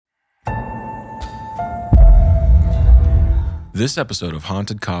This episode of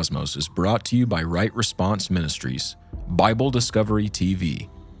Haunted Cosmos is brought to you by Right Response Ministries, Bible Discovery TV,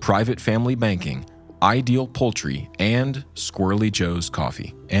 Private Family Banking, Ideal Poultry, and Squirrely Joe's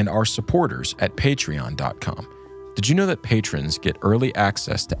Coffee, and our supporters at Patreon.com. Did you know that patrons get early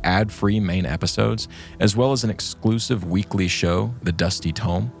access to ad-free main episodes, as well as an exclusive weekly show, The Dusty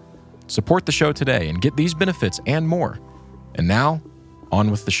Tome? Support the show today and get these benefits and more. And now,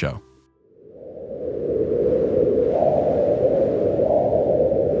 on with the show.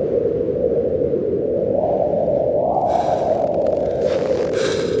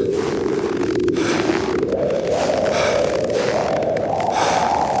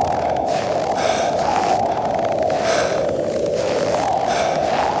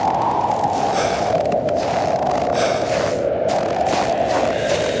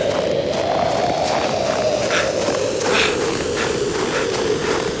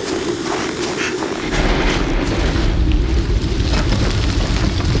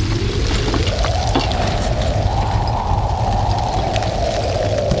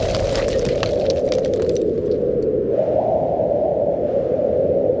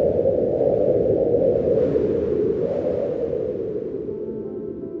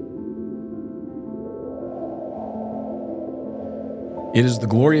 It is the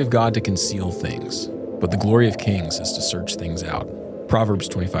glory of God to conceal things, but the glory of kings is to search things out. Proverbs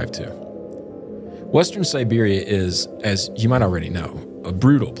 25:2. Western Siberia is, as you might already know, a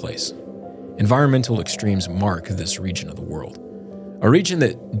brutal place. Environmental extremes mark this region of the world. A region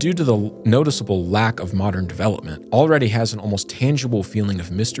that, due to the noticeable lack of modern development, already has an almost tangible feeling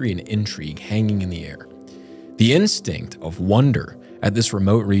of mystery and intrigue hanging in the air. The instinct of wonder at this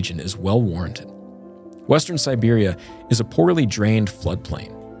remote region is well warranted. Western Siberia is a poorly drained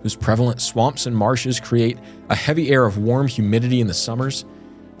floodplain whose prevalent swamps and marshes create a heavy air of warm humidity in the summers,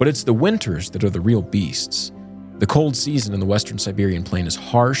 but it's the winters that are the real beasts. The cold season in the Western Siberian plain is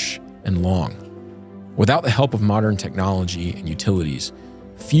harsh and long. Without the help of modern technology and utilities,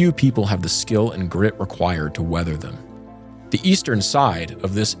 few people have the skill and grit required to weather them. The eastern side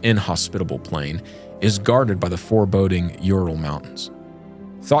of this inhospitable plain is guarded by the foreboding Ural Mountains.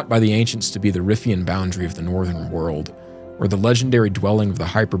 Thought by the ancients to be the Riffian boundary of the northern world, or the legendary dwelling of the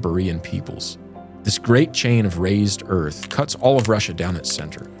Hyperborean peoples, this great chain of raised earth cuts all of Russia down its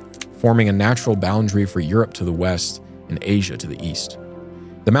center, forming a natural boundary for Europe to the west and Asia to the east.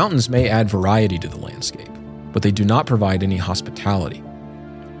 The mountains may add variety to the landscape, but they do not provide any hospitality.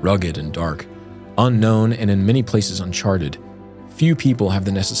 Rugged and dark, unknown and in many places uncharted, few people have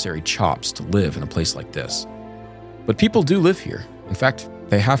the necessary chops to live in a place like this. But people do live here. In fact,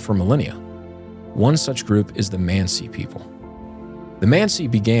 they have for millennia. One such group is the Mansi people. The Mansi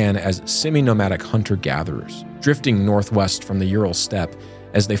began as semi-nomadic hunter-gatherers, drifting northwest from the Ural steppe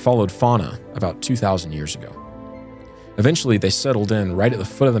as they followed fauna about 2,000 years ago. Eventually, they settled in right at the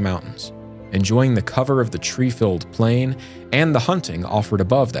foot of the mountains, enjoying the cover of the tree-filled plain and the hunting offered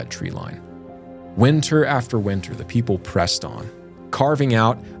above that tree line. Winter after winter, the people pressed on, carving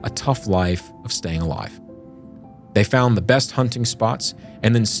out a tough life of staying alive. They found the best hunting spots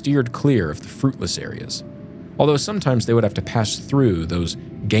and then steered clear of the fruitless areas, although sometimes they would have to pass through those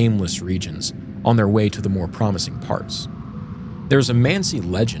gameless regions on their way to the more promising parts. There's a Mansi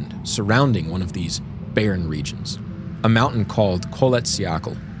legend surrounding one of these barren regions, a mountain called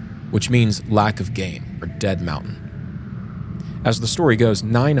Koletsiakl, which means lack of game or dead mountain. As the story goes,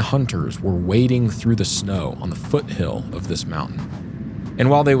 9 hunters were wading through the snow on the foothill of this mountain. And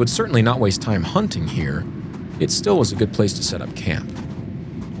while they would certainly not waste time hunting here, it still was a good place to set up camp.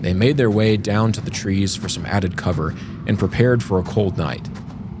 They made their way down to the trees for some added cover and prepared for a cold night.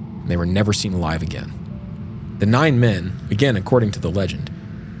 They were never seen alive again. The 9 men, again according to the legend,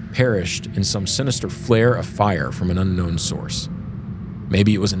 perished in some sinister flare of fire from an unknown source.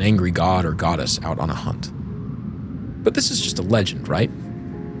 Maybe it was an angry god or goddess out on a hunt. But this is just a legend, right?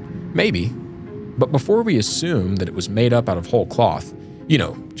 Maybe. But before we assume that it was made up out of whole cloth,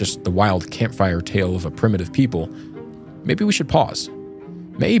 just the wild campfire tale of a primitive people, maybe we should pause.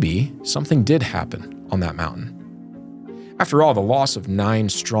 Maybe something did happen on that mountain. After all, the loss of 9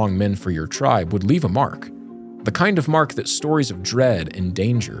 strong men for your tribe would leave a mark, the kind of mark that stories of dread and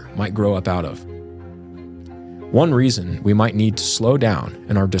danger might grow up out of. One reason we might need to slow down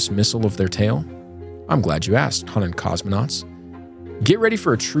in our dismissal of their tale? I'm glad you asked, Haunted Cosmonauts. Get ready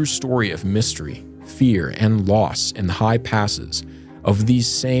for a true story of mystery, fear, and loss in the high passes of these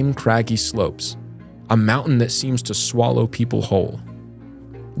same craggy slopes, a mountain that seems to swallow people whole.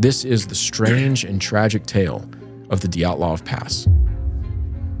 This is the strange and tragic tale of the Dyatlov Pass.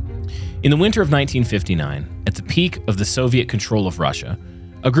 In the winter of 1959, at the peak of the Soviet control of Russia,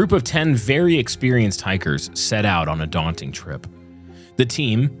 a group of 10 very experienced hikers set out on a daunting trip. The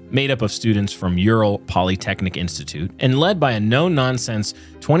team, made up of students from Ural Polytechnic Institute and led by a no-nonsense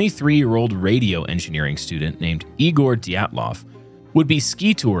 23-year-old radio engineering student named Igor Dyatlov, would be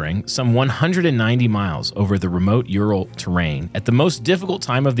ski touring some 190 miles over the remote Ural terrain at the most difficult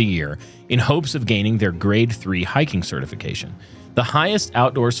time of the year in hopes of gaining their Grade 3 hiking certification, the highest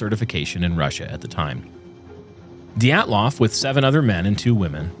outdoor certification in Russia at the time. Dyatlov, with 7 other men and 2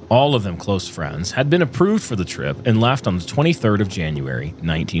 women, all of them close friends, had been approved for the trip and left on the 23rd of January,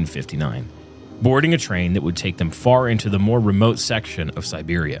 1959, boarding a train that would take them far into the more remote section of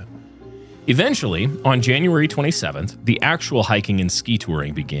Siberia. Eventually, on January 27th, the actual hiking and ski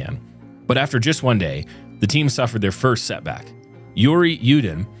touring began. But after just one day, the team suffered their first setback. Yuri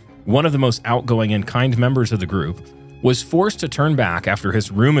Yudin, one of the most outgoing and kind members of the group, was forced to turn back after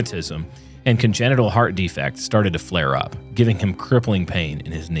his rheumatism and congenital heart defect started to flare up, giving him crippling pain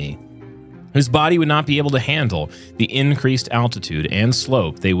in his knee. His body would not be able to handle the increased altitude and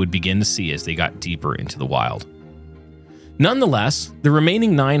slope they would begin to see as they got deeper into the wild. Nonetheless, the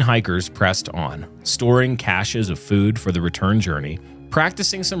remaining 9 hikers pressed on, storing caches of food for the return journey,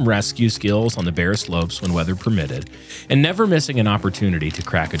 practicing some rescue skills on the bare slopes when weather permitted, and never missing an opportunity to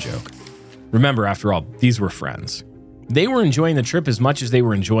crack a joke. Remember, after all, these were friends. They were enjoying the trip as much as they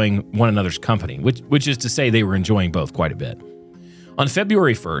were enjoying one another's company, which is to say they were enjoying both quite a bit. On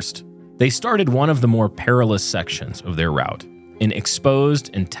February 1st, they started one of the more perilous sections of their route, an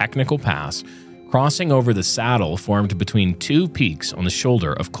exposed and technical pass crossing over the saddle formed between 2 peaks on the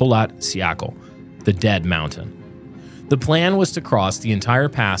shoulder of Kholat Syakhl, the Dead Mountain. The plan was to cross the entire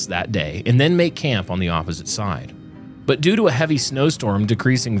pass that day and then make camp on the opposite side. But due to a heavy snowstorm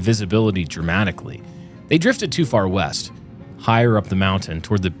decreasing visibility dramatically, they drifted too far west, higher up the mountain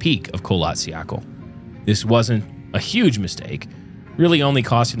toward the peak of Kholat Syakhl. This wasn't a huge mistake, really only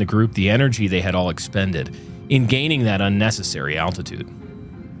costing the group the energy they had all expended in gaining that unnecessary altitude.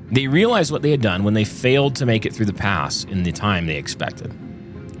 They realized what they had done when they failed to make it through the pass in the time they expected.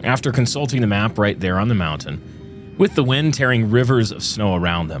 After consulting the map right there on the mountain, with the wind tearing rivers of snow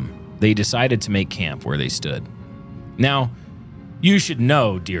around them, they decided to make camp where they stood. Now, you should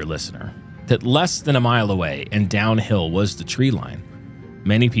know, dear listener, that less than a mile away and downhill was the tree line.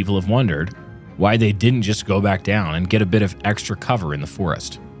 Many people have wondered why they didn't just go back down and get a bit of extra cover in the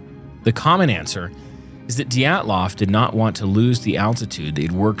forest. The common answer is that Dyatlov did not want to lose the altitude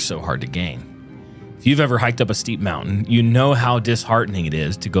they'd worked so hard to gain. If you've ever hiked up a steep mountain, you know how disheartening it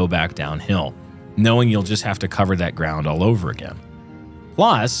is to go back downhill, knowing you'll just have to cover that ground all over again.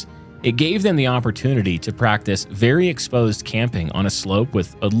 Plus, it gave them the opportunity to practice very exposed camping on a slope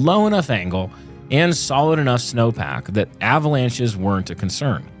with a low enough angle and solid enough snowpack that avalanches weren't a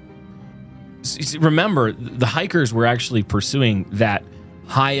concern. Remember, the hikers were actually pursuing that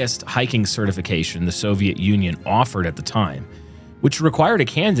highest hiking certification the Soviet Union offered at the time, which required a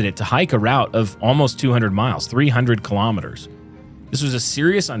candidate to hike a route of almost 200 miles, 300 kilometers. This was a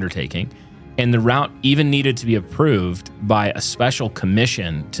serious undertaking, and the route even needed to be approved by a special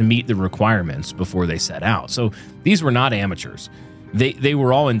commission to meet the requirements before they set out. So these were not amateurs. They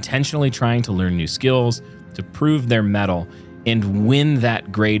were all intentionally trying to learn new skills, to prove their mettle, and win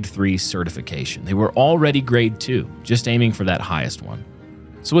that Grade 3 certification. They were already Grade 2, just aiming for that highest one.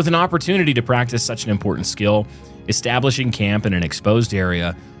 So with an opportunity to practice such an important skill, establishing camp in an exposed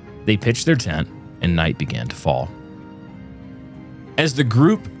area, they pitched their tent and night began to fall. As the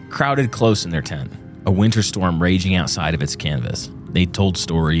group crowded close in their tent, a winter storm raging outside of its canvas, they told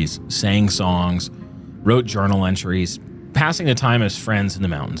stories, sang songs, wrote journal entries, passing the time as friends in the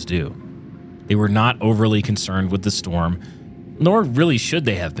mountains do. They were not overly concerned with the storm, nor really should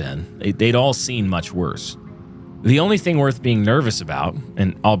they have been. They'd all seen much worse. The only thing worth being nervous about,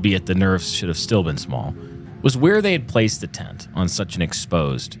 and albeit the nerves should have still been small, was where they had placed the tent on such an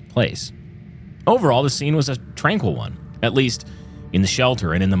exposed place. Overall, the scene was a tranquil one, at least in the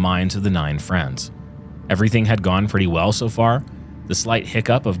shelter and in the minds of the 9 friends. Everything had gone pretty well so far. The slight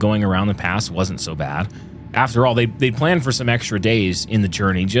hiccup of going around the pass wasn't so bad. After all, they'd planned for some extra days in the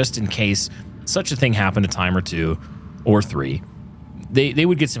journey just in case such a thing happened a time or 2 or 3. They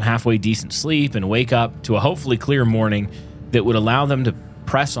would get some halfway decent sleep and wake up to a hopefully clear morning that would allow them to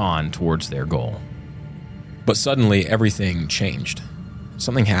press on towards their goal. But suddenly everything changed.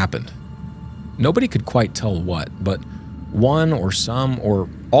 Something happened. Nobody could quite tell what, but one or some or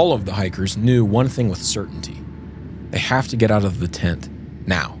all of the hikers knew one thing with certainty. They have to get out of the tent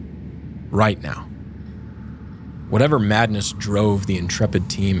now. Right now. Whatever madness drove the intrepid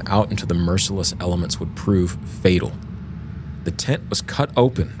team out into the merciless elements would prove fatal. The tent was cut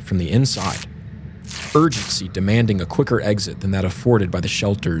open from the inside. urgency demanding a quicker exit than that afforded by the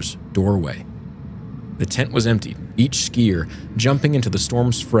shelter's doorway. The tent was emptied, each skier jumping into the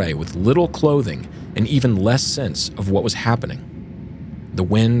storm's fray with little clothing and even less sense of what was happening. The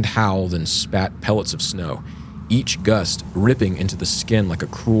wind howled and spat pellets of snow, each gust ripping into the skin like a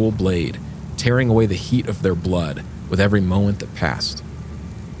cruel blade, tearing away the heat of their blood with every moment that passed.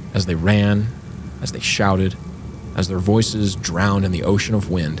 As they ran, as they shouted, as their voices drowned in the ocean of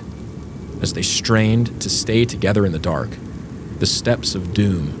wind, as they strained to stay together in the dark, the steps of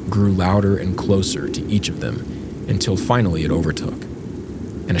doom grew louder and closer to each of them until finally it overtook,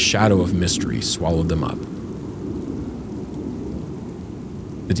 and a shadow of mystery swallowed them up.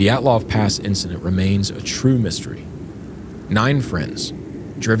 The Dyatlov Pass incident remains a true mystery. 9 friends,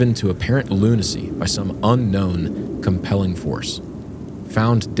 driven to apparent lunacy by some unknown, compelling force,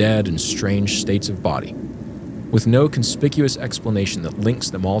 found dead in strange states of body, with no conspicuous explanation that links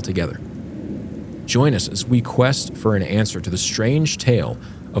them all together. Join us as we quest for an answer to the strange tale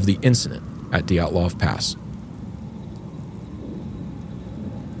of the incident at Dyatlov Pass.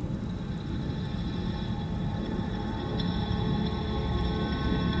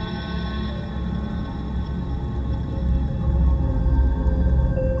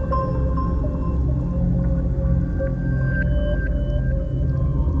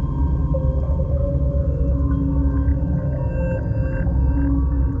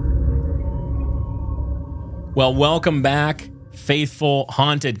 Well, welcome back, faithful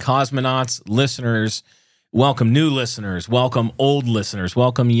Haunted Cosmonauts listeners. Welcome new listeners. Welcome old listeners.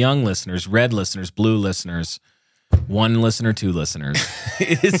 Welcome young listeners, red listeners, blue listeners, 1 listener, 2 listeners.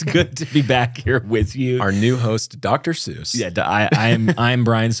 It is good to be back here with you. Our new host, Dr. Seuss. Yeah, I'm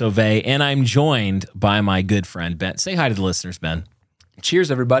Brian Sauvé, and I'm joined by my good friend, Ben. Say hi to the listeners, Ben.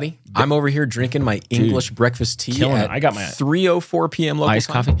 Cheers, everybody. I'm over here drinking my English breakfast tea at I got my 3:04 p.m. local iced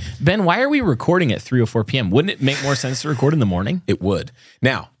time. coffee. Ben, why are we recording at 3:04 p.m.? Wouldn't it make more sense to record in the morning? It would.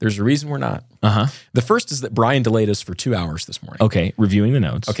 Now, there's a reason we're not. Uh-huh. The first is that Brian delayed us for 2 hours this morning. Okay, reviewing the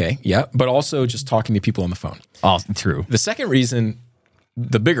notes. Okay, yeah, but also just talking to people on the phone. Oh, true. The second reason,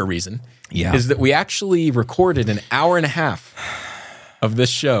 the bigger reason, Yeah. is that we actually recorded an hour and a half of this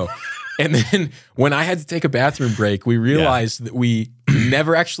show. And then when I had to take a bathroom break, we realized that we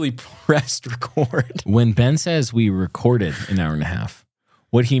never actually pressed record. When Ben says we recorded an hour and a half,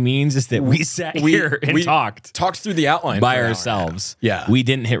 what he means is that we sat here and talked through the outline by for an ourselves. Yeah. We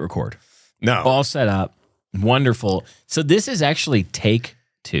didn't hit record. No. All set up. Wonderful. So this is actually take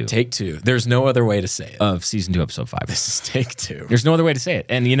 2. Take 2. There's no other way to say it. Of season 2, episode 5. This is take 2. There's no other way to say it.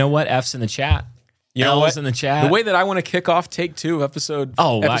 And you know what? F's in the chat. You know L's what? in the chat. The way that I want to kick off take 2 of episode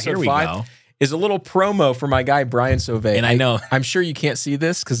here we 5 go. is a little promo for my guy Brian Sauvé. And I know. I'm sure you can't see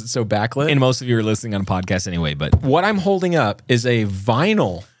this because it's so backlit. And most of you are listening on a podcast anyway, but What I'm holding up is a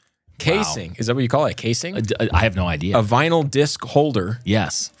vinyl casing. Wow. Is that what you call it? A casing? I have no idea. A vinyl disc holder.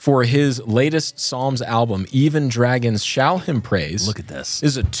 Yes. For his latest Psalms album, Even Dragons Shall Him Praise. Look at this.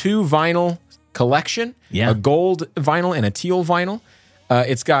 This is a 2 vinyl collection. Yeah. A gold vinyl and a teal vinyl.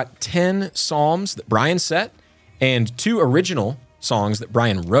 It's got 10 Psalms that Brian set and 2 original songs that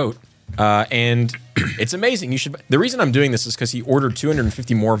Brian wrote. And it's amazing. The reason I'm doing this is because he ordered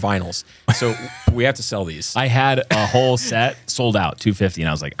 250 more vinyls. So we have to sell these. I had a whole set sold out, 250, and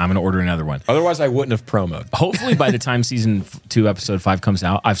I was like, I'm going to order another one. Otherwise, I wouldn't have promoed. Hopefully, by the time season 2, episode 5 comes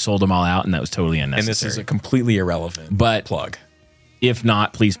out, I've sold them all out, and that was totally unnecessary. And this is a completely irrelevant plug. If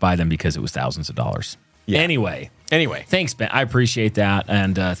not, please buy them because it was thousands of dollars. Yeah. Anyway, thanks, Ben. I appreciate that.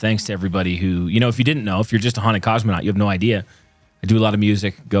 And thanks to everybody who, if you didn't know, if you're just a Haunted Cosmonaut, you have no idea. I do a lot of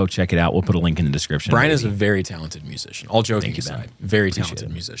music. Go check it out. We'll put a link in the description. Brian is a very talented musician. All joking aside, very talented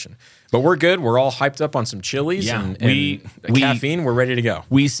musician. But we're good. We're all hyped up on some chilies and caffeine. We're ready to go.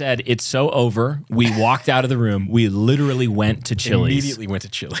 We said it's so over. We walked out of the room. We literally went to Chili's. Immediately went to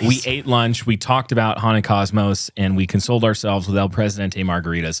Chili's. We ate lunch. We talked about Haunted Cosmos, and we consoled ourselves with El Presidente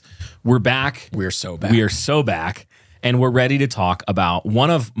margaritas. We're back. We're so back. We are so back, and we're ready to talk about one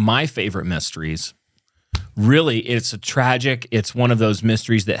of my favorite mysteries. Really, it's it's one of those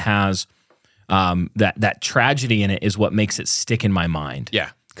mysteries that has that tragedy in it is what makes it stick in my mind. Yeah.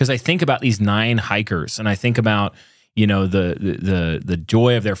 Because I think about these 9 hikers and I think about, the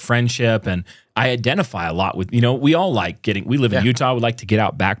joy of their friendship, and I identify a lot with, we all like we live in Utah, we like to get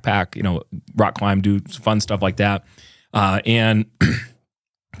out, backpack, rock climb, do fun stuff like that. And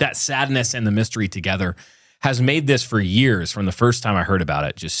that sadness and the mystery together has made this for years, from the first time I heard about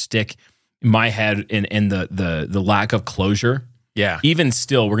it, just stick my head in the lack of closure. Yeah. Even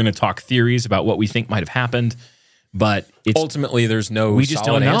still, we're going to talk theories about what we think might have happened, but ultimately there's no we just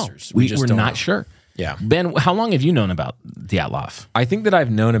don't know. Answers. We're not sure. Yeah. Ben, how long have you known about Dyatlov? I think that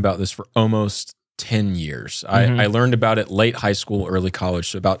I've known about this for almost 10 years. I learned about it late high school, early college,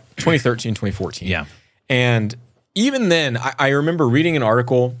 so about 2013, 2014. Yeah. And even then, I remember reading an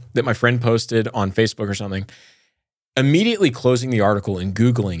article that my friend posted on Facebook or something, immediately closing the article and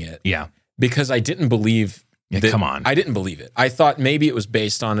Googling it. Yeah. Because I didn't believe come on. I didn't believe it. I thought maybe it was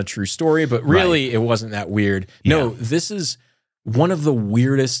based on a true story, but really it wasn't that weird. Yeah. No, this is one of the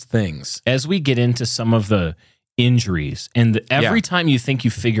weirdest things. As we get into some of the injuries, and every time you think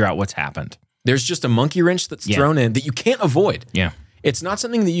you figure out what's happened, there's just a monkey wrench that's thrown in that you can't avoid. Yeah. It's not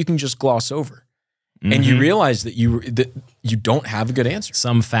something that you can just gloss over. And you realize that you don't have a good answer.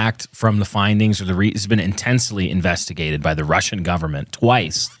 Some fact from the findings or has been intensely investigated by the Russian government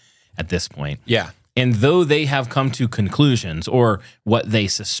twice at this point. Yeah. And though they have come to conclusions or what they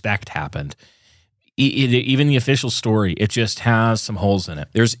suspect happened, even the official story, it just has some holes in it.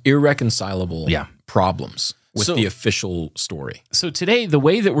 There's irreconcilable problems with the official story. So today, the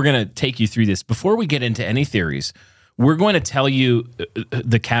way that we're going to take you through this, before we get into any theories, we're going to tell you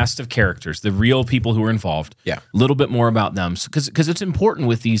the cast of characters, the real people who are involved, a little bit more about them. Because it's important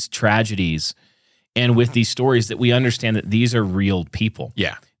with these tragedies and with these stories that we understand that these are real people.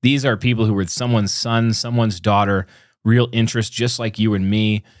 Yeah. These are people who were someone's son, someone's daughter, real interest, just like you and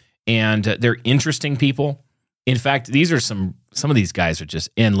me. And they're interesting people. In fact, these are some of these guys are just,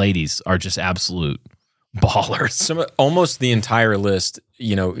 and ladies are just absolute ballers. Almost the entire list,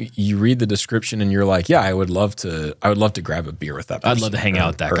 you read the description and you're like, yeah, I would love to grab a beer with that person. I'd love to hang out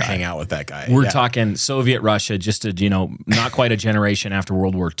with that guy. Or hang out with that guy. We're talking Soviet Russia, just not quite a generation after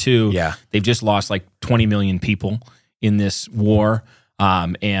World War II. Yeah. They've just lost like 20 million people in this war.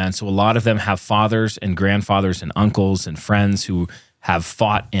 And so a lot of them have fathers and grandfathers and uncles and friends who have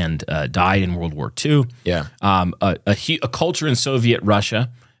fought and died in World War II. Yeah. A culture in Soviet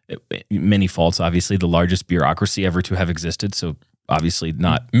Russia, many faults, obviously, the largest bureaucracy ever to have existed. So obviously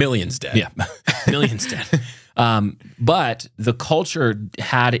not. Millions dead. Yeah, millions dead. But the culture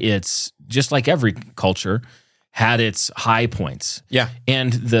had its, just like every culture, had its high points. Yeah.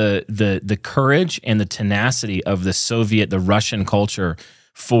 And the courage and the tenacity of the Russian culture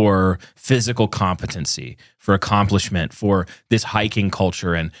for physical competency, for accomplishment, for this hiking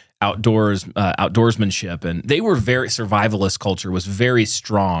culture and outdoorsmanship. And they were survivalist culture was very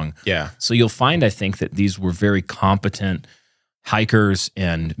strong. Yeah. So you'll find, I think, that these were very competent hikers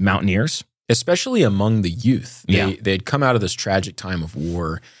and mountaineers. Especially among the youth. They'd come out of this tragic time of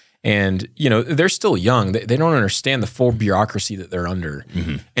war. And, they're still young. They don't understand the full bureaucracy that they're under.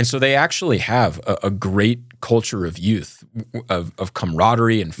 Mm-hmm. And so they actually have a great culture of youth, of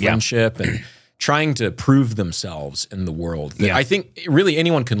camaraderie and friendship and trying to prove themselves in the world. I think really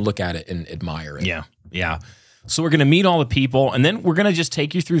anyone can look at it and admire it. Yeah, yeah. So we're going to meet all the people, and then we're going to just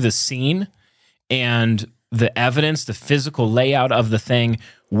take you through the scene and the evidence, the physical layout of the thing,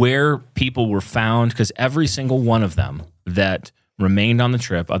 where people were found, because every single one of them that remained on the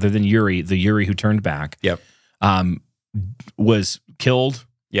trip, other than the Yuri who turned back, was killed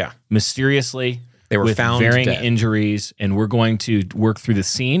mysteriously. They were with found varying dead. Injuries, and we're going to work through the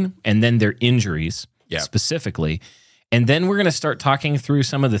scene and then their injuries specifically. And then we're going to start talking through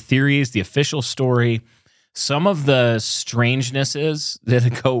some of the theories, the official story, some of the strangenesses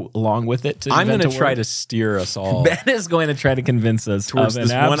that go along with it. I'm going to try to steer us all. Ben is going to try to convince us towards of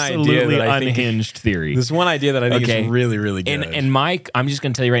this an one idea absolutely that I think unhinged theory. This one idea that I think is really, really good. And Mike, I'm just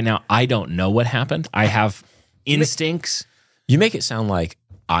going to tell you right now, I don't know what happened. I have instincts. You make it sound like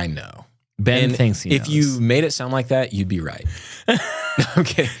I know. Ben thinks he knows. If you made it sound like that, you'd be right.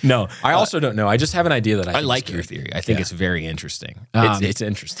 Okay. No. I also don't know. I just have an idea that I think like your theory. I think it's very interesting. It's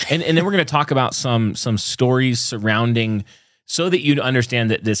interesting. And then we're going to talk about some stories surrounding, so that you'd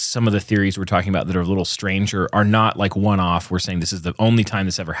understand that some of the theories we're talking about that are a little stranger are not like one-off. We're saying this is the only time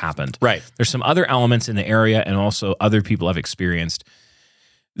this ever happened. Right. There's some other elements in the area and also other people have experienced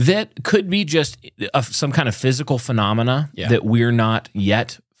that could be just some kind of physical phenomena that we're not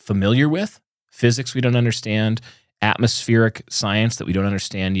yet familiar with. Physics we don't understand, atmospheric science that we don't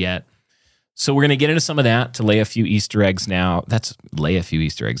understand yet. So we're going to get into some of that to lay a few Easter eggs now. Lay a few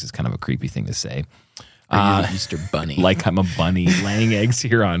Easter eggs is kind of a creepy thing to say. Are you an Easter bunny? Like I'm a bunny laying eggs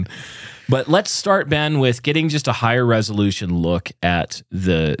here on. But let's start, Ben, with getting just a higher resolution look at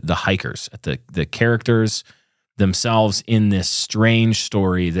the hikers, at the characters themselves in this strange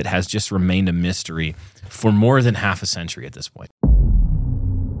story that has just remained a mystery for more than half a century at this point.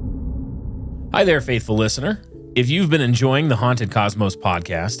 Hi there, faithful listener. If you've been enjoying the Haunted Cosmos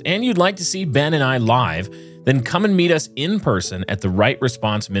podcast and you'd like to see Ben and I live, then come and meet us in person at the Right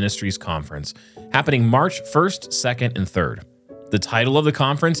Response Ministries Conference, happening March 1st, 2nd, and 3rd. The title of the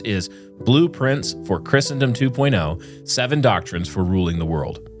conference is Blueprints for Christendom 2.0, 7 Doctrines for Ruling the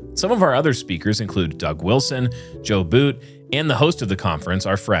World. Some of our other speakers include Doug Wilson, Joe Boot, and the host of the conference,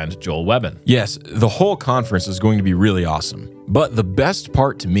 our friend Joel Webbin. Yes, the whole conference is going to be really awesome. But the best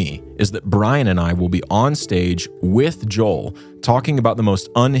part to me is that Brian and I will be on stage with Joel talking about the most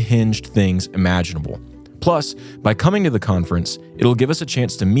unhinged things imaginable. Plus, by coming to the conference, it'll give us a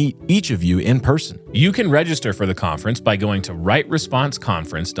chance to meet each of you in person. You can register for the conference by going to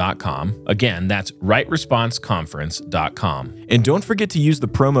rightresponseconference.com. Again, that's rightresponseconference.com. And don't forget to use the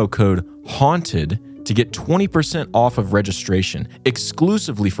promo code HAUNTED to get 20% off of registration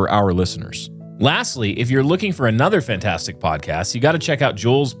exclusively for our listeners. Lastly, if you're looking for another fantastic podcast, you got to check out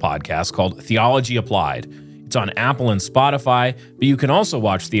Joel's podcast called Theology Applied. It's on Apple and Spotify, but you can also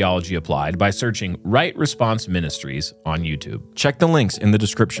watch Theology Applied by searching Right Response Ministries on YouTube. Check the links in the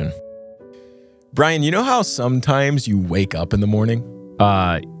description. Brian, you know how sometimes you wake up in the morning?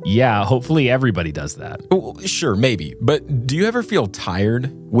 Yeah, hopefully everybody does that. Well, sure, maybe. But do you ever feel tired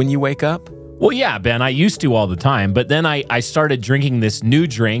when you wake up? Well, yeah, Ben, I used to all the time, but then I started drinking this new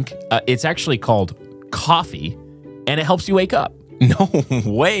drink. It's actually called coffee, and it helps you wake up. No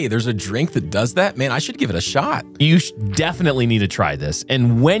way. There's a drink that does that? Man, I should give it a shot. You definitely need to try this.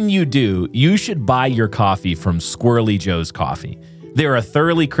 And when you do, you should buy your coffee from Squirrely Joe's Coffee. They're a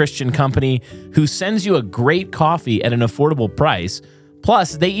thoroughly Christian company who sends you a great coffee at an affordable price.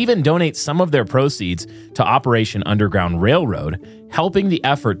 Plus, they even donate some of their proceeds to Operation Underground Railroad, helping the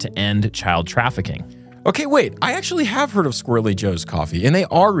effort to end child trafficking. Okay, wait. I actually have heard of Squirrely Joe's Coffee, and they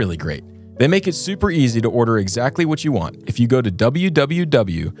are really great. They make it super easy to order exactly what you want. If you go to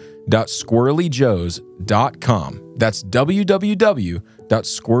www.squirrelyjoes.com, that's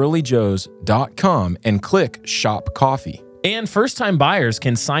www.squirrelyjoes.com, and click Shop Coffee. And first-time buyers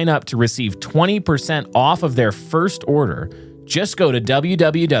can sign up to receive 20% off of their first order. Just go to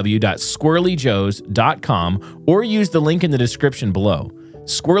www.squirrelyjoes.com or use the link in the description below.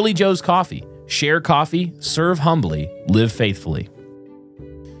 Squirrely Joe's Coffee. Share coffee, serve humbly, live faithfully.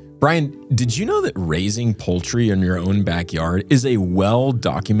 Brian, did you know that raising poultry in your own backyard is a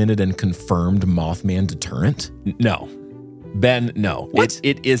well-documented and confirmed Mothman deterrent? No. Ben, no. What?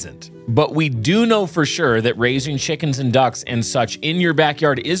 It isn't. But we do know for sure that raising chickens and ducks and such in your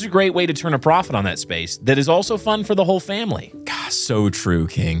backyard is a great way to turn a profit on that space that is also fun for the whole family. God, so true,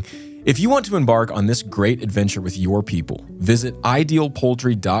 King. If you want to embark on this great adventure with your people, visit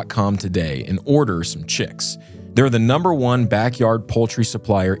idealpoultry.com today and order some chicks. They're the #1 backyard poultry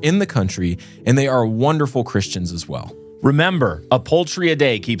supplier in the country, and they are wonderful Christians as well. Remember, a poultry a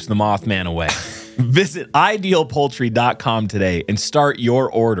day keeps the Mothman away. Visit idealpoultry.com today and start your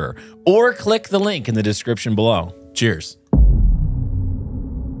order, or click the link in the description below. Cheers.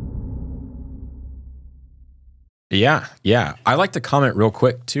 Yeah. I like to comment real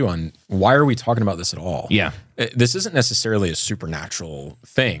quick, too, on why are we talking about this at all? Yeah. This isn't necessarily a supernatural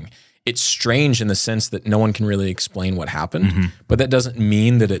thing. It's strange in the sense that no one can really explain what happened, but that doesn't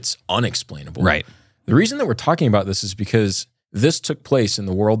mean that it's unexplainable. Right. The reason that we're talking about this is because this took place in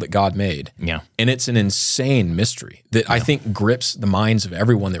the world that God made. Yeah. And it's an insane mystery that I think grips the minds of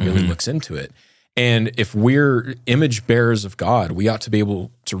everyone that really looks into it. And if we're image bearers of God, we ought to be able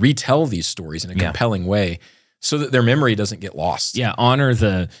to retell these stories in a compelling way so that their memory doesn't get lost. Yeah, honor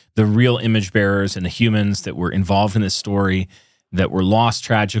the real image bearers and the humans that were involved in this story, that were lost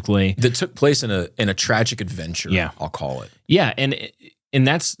tragically, that took place in a tragic adventure. Yeah. I'll call it. Yeah, and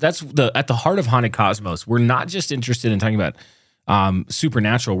that's at the heart of Haunted Cosmos. We're not just interested in talking about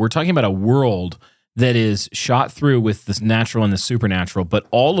supernatural. We're talking about a world that is shot through with the natural and the supernatural, but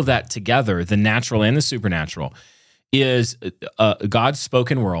all of that together, the natural and the supernatural, is God's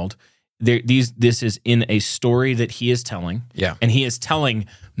spoken world. This is in a story that he is telling. Yeah. And he is telling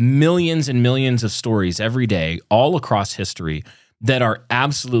millions and millions of stories every day, all across history, that are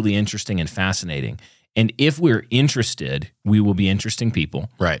absolutely interesting and fascinating. And if we're interested, we will be interesting people.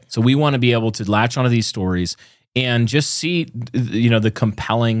 Right. So we want to be able to latch onto these stories and just see, the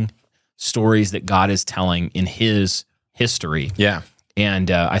compelling stories that God is telling in his history. Yeah. And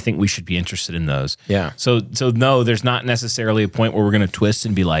I think we should be interested in those. Yeah. So no, there's not necessarily a point where we're going to twist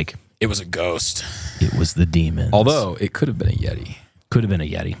and be like, it was a ghost. It was the demons. Although it could have been a Yeti. Could have been a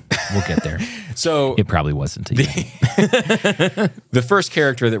Yeti. We'll get there. So it probably wasn't a Yeti. The first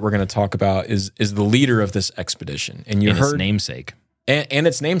character that we're going to talk about is the leader of this expedition. And you heard its namesake. And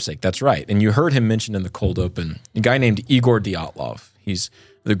its namesake, that's right. And you heard him mentioned in the cold open, a guy named Igor Dyatlov. He's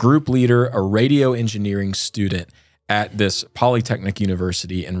the group leader, a radio engineering student at this Polytechnic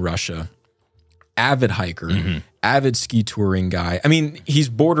University in Russia. avid hiker, avid ski touring guy. I mean, he's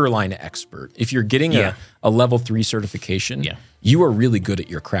borderline expert. If you're getting a level 3 certification, you are really good at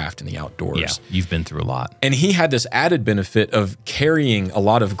your craft in the outdoors. Yeah, you've been through a lot. And he had this added benefit of carrying a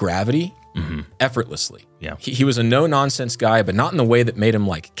lot of gravity effortlessly. Yeah. He was a no-nonsense guy, but not in the way that made him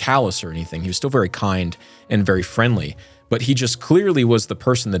like callous or anything. He was still very kind and very friendly, but he just clearly was the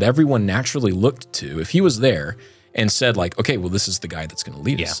person that everyone naturally looked to if he was there and said like, okay, well, this is the guy that's going to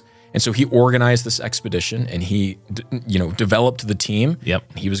lead us. And so he organized this expedition and he, developed the team. Yep.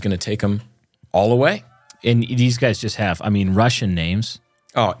 And he was going to take them all the way. And these guys just have, Russian names.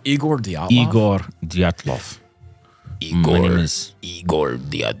 Oh, Igor Dyatlov. Igor Dyatlov. My name is Igor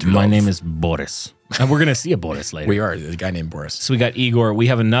Dyatlov. My name is Boris. And we're going to see a Boris later. We are, the guy named Boris. So we got Igor. We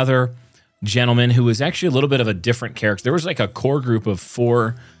have another gentleman who was actually a little bit of a different character. There was like a core group of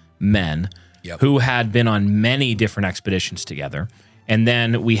 4 men who had been on many different expeditions together. And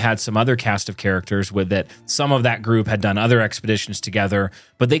then we had some other cast of characters with that. Some of that group had done other expeditions together,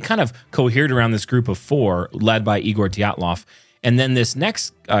 but they kind of cohered around this group of 4 led by Igor Dyatlov. And then this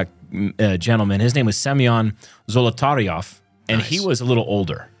next gentleman, his name was Semyon Zolotaryov, and he was a little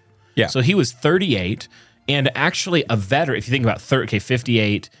older. Yeah. So he was 38 and actually a veteran. If you think about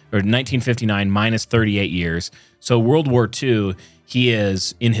 58 or 1959 minus 38 years. So World War II,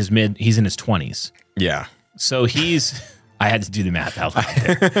 he's in his 20s. Yeah. So I had to do the math out loud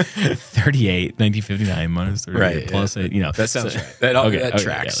there. 38, 1959 minus 38 right, plus 8, That sounds right. That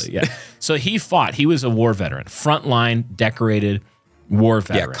tracks. Yeah. So he fought. He was a war veteran, frontline, decorated war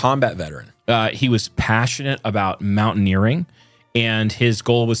veteran. Yeah, combat veteran. He was passionate about mountaineering, and his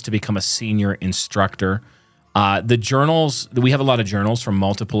goal was to become a senior instructor. The journals, we have a lot of journals from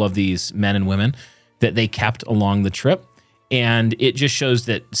multiple of these men and women that they kept along the trip. And it just shows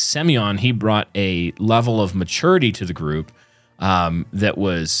that Semyon, he brought a level of maturity to the group that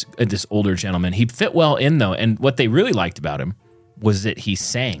was this older gentleman. He fit well in, though. And what they really liked about him was that he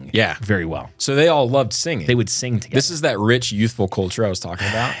sang very well. So they all loved singing. They would sing together. This is that rich, youthful culture I was talking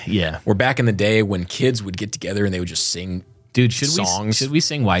about. Yeah. Where back in the day when kids would get together and they would just sing songs. Should we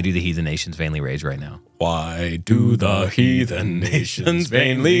sing Why Do the Heathen Nations Vainly Rage right now? Why do the heathen nations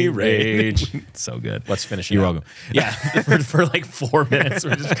vainly rage? So good. Let's finish it. You're welcome. Yeah, for like 4 minutes,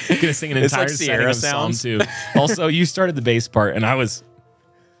 we're just going to sing an entire setting of Psalm 2. Also, you started the bass part, and I was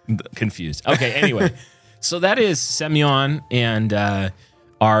confused. Okay, anyway. So that is Semyon and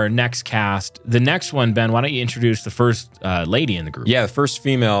our next cast. The next one, Ben, why don't you introduce the first lady in the group? Yeah, the first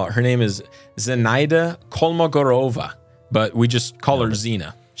female. Her name is Zenaida Kolmogorova, but we just call her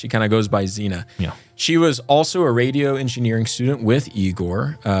Zena. She kind of goes by Zena. Yeah. She was also a radio engineering student with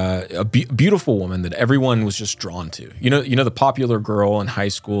Igor, a beautiful woman that everyone was just drawn to. You know the popular girl in high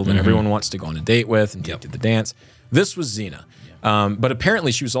school that everyone wants to go on a date with and take to the dance. This was Zena. But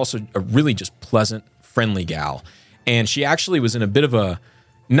apparently she was also a really just pleasant, friendly gal. And she actually was in a bit of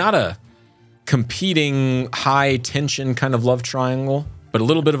not a competing high tension kind of love triangle, but a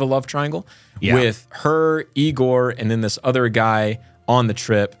little bit of a love triangle with her, Igor, and then this other guy on the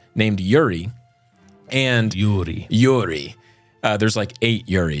trip named Yuri. And Yuri. There's like 8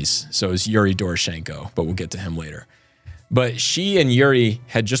 Yuris. So it's Yuri Doroshenko, but we'll get to him later. But she and Yuri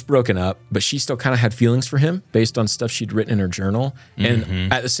had just broken up, but she still kind of had feelings for him based on stuff she'd written in her journal.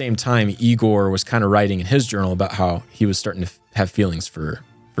 And at the same time, Igor was kind of writing in his journal about how he was starting to have feelings for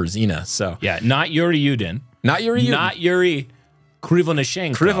Zena. So not Yuri Yudin. Not Yuri Yudin. Not Yuri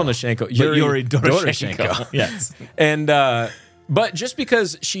Krivonashenko. Yuri Doroshenko. Yes. And but just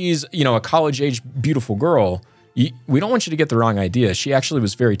because she's, a college-age beautiful girl, we don't want you to get the wrong idea. She actually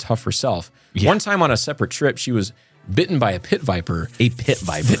was very tough herself. Yeah. One time on a separate trip, she was bitten by a pit viper. A pit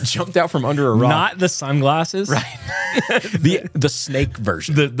viper. That jumped out from under a rock. Not the sunglasses. Right. the snake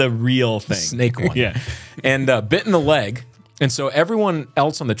version. The real thing. The snake one. Yeah. And bit in the leg. And so everyone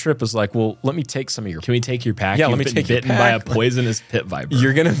else on the trip was like, well, let me take some of your... Can we take your pack? Yeah, let me take your pack. Bitten by a poisonous pit viper.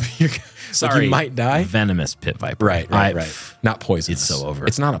 You're going to... Sorry. Like you might die. Venomous pit viper. Right. Not poisonous. It's so over.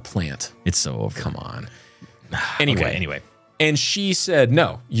 It's not a plant. It's so over. Come on. Anyway. And she said,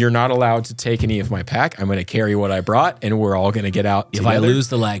 no, you're not allowed to take any of my pack. I'm going to carry what I brought, and we're all going to get out together. If I lose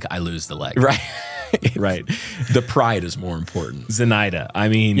the leg, I lose the leg. Right. Right. The pride is more important. Zenaida. I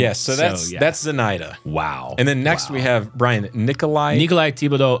mean... Yes, so that's Zenaida. Wow. And then next we have Brian Nikolai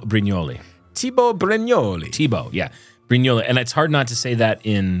Thibodeau Brignoli. Thibaut Brignoli. Thibaut, yeah. Brignoli. And it's hard not to say that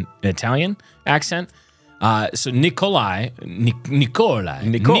in Italian accent. So Nikolai, Nicky. We're going to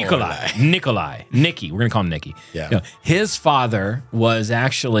call him Nicky. Yeah. His father was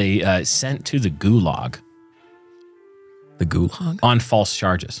actually sent to the gulag. The Gulag? on false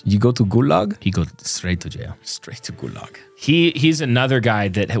charges. You go to Gulag? He goes straight to jail. Straight to Gulag. He's another guy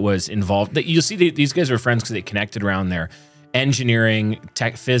that was involved. That you'll see these guys were friends because they connected around their engineering,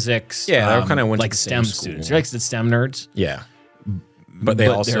 tech, physics. Yeah, they kind of went like to the STEM same school. students. They're like the STEM nerds. Yeah. But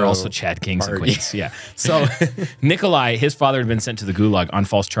they're also Chad Kings and Queens. Yeah. So Nikolai, his father had been sent to the Gulag on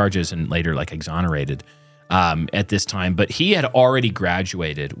false charges and later like exonerated at this time. But he had already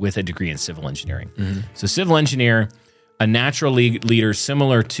graduated with a degree in civil engineering. So civil engineer, a natural leader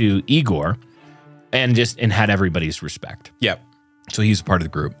similar to Igor, and had everybody's respect. Yep. So he's part of the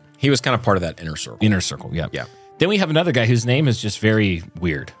group. He was kind of part of that inner circle. Inner circle, yeah. Yeah. Then we have another guy whose name is just very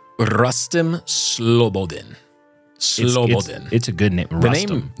weird. Rustem Slobodin. Slobodin. It's a good name.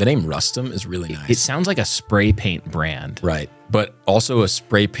 Rustem. The name Rustem is really nice. It sounds like a spray paint brand. Right. But also a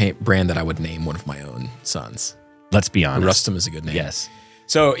spray paint brand that I would name one of my own sons. Let's be honest. Rustem is a good name. Yes.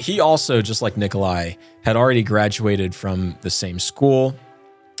 So he also, just like Nikolai, had already graduated from the same school,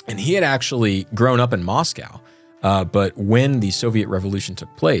 and he had actually grown up in Moscow. But when the Soviet Revolution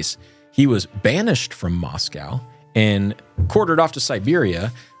took place, he was banished from Moscow and quartered off to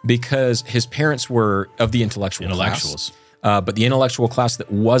Siberia because his parents were of the intellectuals. But the intellectual class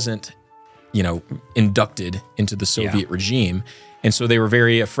that wasn't, inducted into the Soviet regime. And so they were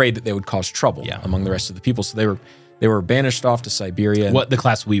very afraid that they would cause trouble among the rest of the people. So they were banished off to Siberia. What the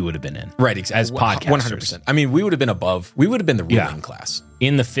class we would have been in. Right, exactly. As podcasters. 100%. I mean, we would have been the ruling class.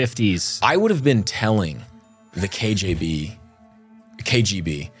 In the 50s. I would have been telling the KGB. The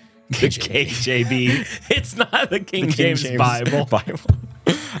KJB. It's not the King James Bible.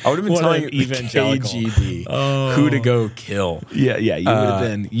 I would have been telling the KGB who to go kill. Yeah.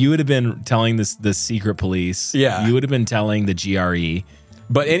 You would have been telling the secret police. Yeah. You would have been telling the GRE.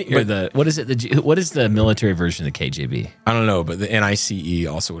 What is it? What is the military version of the KGB? I don't know, but the NICE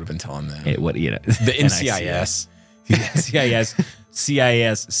also would have been telling them. The NCIS.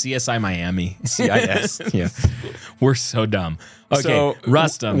 CIS, CSI Miami. CIS. Yeah. We're so dumb. Okay, so,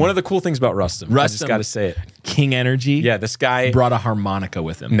 Rustem. One of the cool things about Rustem, I just got to say it. King Energy. Yeah, this guy brought a harmonica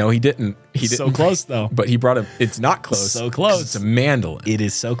with him. No, he didn't. He didn't. So close, though. But he brought it's not close. So close. It's a mandolin. It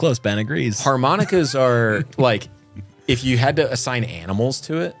is so close. Ben agrees. Harmonicas are like, if you had to assign animals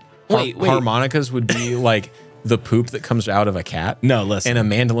to it, wait. Harmonicas would be like the poop that comes out of a cat. No, listen. And a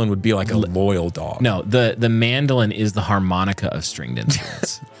mandolin would be like a loyal dog. No, the mandolin is the harmonica of stringed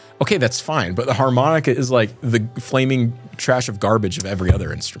instruments. Okay, that's fine. But the harmonica is like the flaming trash of garbage of every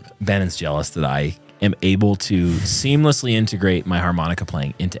other instrument. Ben is jealous that I am able to seamlessly integrate my harmonica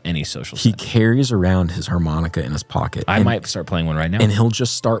playing into any social setting. He carries around his harmonica in his pocket. I might start playing one right now. And he'll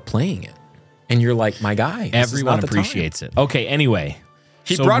just start playing it. And you're like, my guy. Everyone appreciates it. Okay, anyway.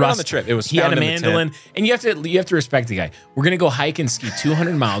 He brought it on the trip. It was he had a mandolin, and you have to respect the guy. We're gonna go hike and ski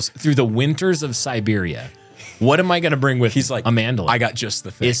 200 miles through the winters of Siberia. What am I gonna bring with? He's like, a mandolin. I got just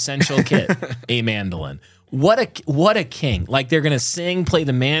the thing. Essential kit, a mandolin. What a king! Like they're gonna play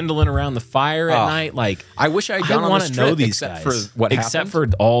the mandolin around the fire at night. Like I wish I had gone on this trip, know these except guys. for what except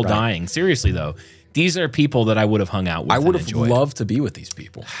happened. for all dying. Seriously though, these are people that I would have hung out with. I would have loved to be with these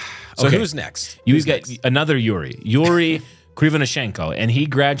people. So okay. Who's next? You got another Yuri Krivonishenko, and he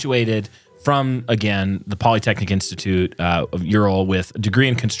graduated from, again, the Polytechnic Institute of Ural with a degree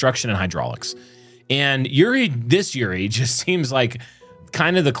in construction and hydraulics. And this Yuri just seems like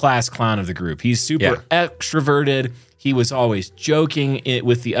kind of the class clown of the group. He's super extroverted. He was always joking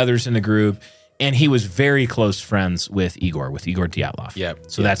with the others in the group. And he was very close friends with Igor Dyatlov. Yeah.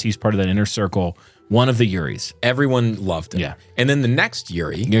 So he's part of that inner circle. One of the Yuris. Everyone loved him. Yeah. And then the next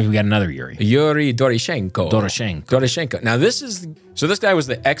Yuri. We got another Yuri. Yuri Doroshenko. Doroshenko. Now this guy was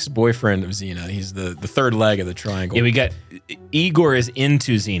the ex-boyfriend of Xena. He's the third leg of the triangle. Yeah, we got Igor is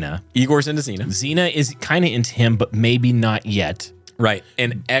into Xena. Igor's into Xena. Xena is kind of into him, but maybe not yet. Right.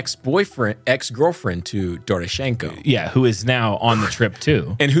 And ex-girlfriend to Doroshenko. Yeah, who is now on the trip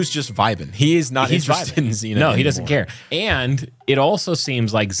too. And who's just vibing. He is not interested in Xena anymore. He doesn't care. And it also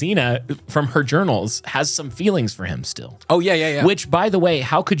seems like Xena, from her journals, has some feelings for him still. Oh, yeah. Which, by the way,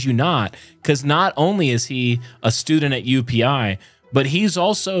 how could you not? Because not only is he a student at UPI, but he's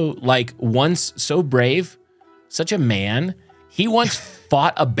also like once so brave, such a man. He once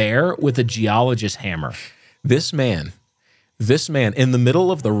fought a bear with a geologist's hammer. This man in the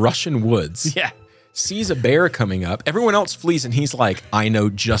middle of the Russian woods sees a bear coming up. Everyone else flees, and he's like, I know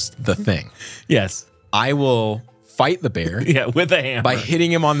just the thing. Yes. I will fight the bear with a hammer. By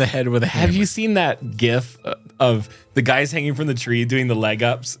hitting him on the head with a hammer. Have you seen that gif of the guys hanging from the tree doing the leg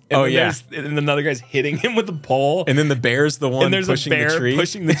ups? And and another guy's hitting him with a pole. And then the bear's the one pushing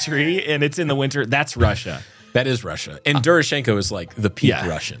the tree, and it's in the winter. That's Russia. That is Russia. And Doroshenko is like the peak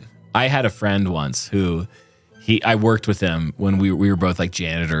Russian. I had a friend once who... I worked with him when we were both like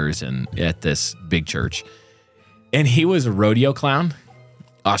janitors and at this big church. And he was a rodeo clown,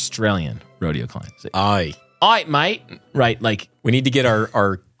 Australian rodeo clown. Aye. Aye, mate. Right, like we need to get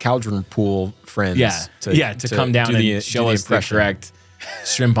our cauldron pool friends to come down and show us the correct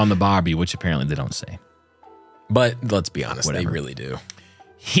shrimp on the barbie, which apparently they don't say. But let's be honest, they really do.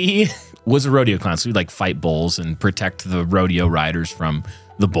 He was a rodeo clown, so he'd like fight bulls and protect the rodeo riders from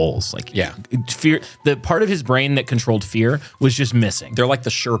the bulls. Like, fear. The part of his brain that controlled fear was just missing. They're like the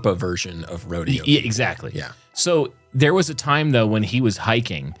Sherpa version of rodeo. Yeah, exactly. Yeah. So there was a time though when he was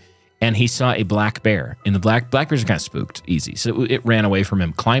hiking and he saw a black bear, and the black bears are kind of spooked easy. So it ran away from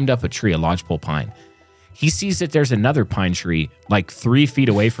him, climbed up a tree, a lodgepole pine. He sees that there's another pine tree like 3 feet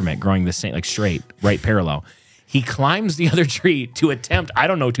away from it, growing the same, like straight, right parallel. He climbs the other tree to attempt, I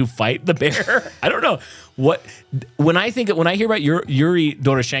don't know, to fight the bear. I don't know what. When I hear about Yuri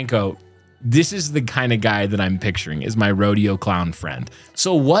Doroshenko, this is the kind of guy that I'm picturing as my rodeo clown friend.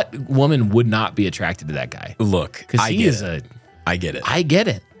 So what woman would not be attracted to that guy? Look, because I get it. I get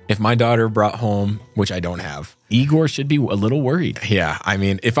it. If my daughter brought home, which I don't have, Igor should be a little worried. Yeah, I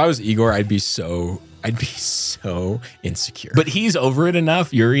mean, if I was Igor, I'd be so insecure. But he's over it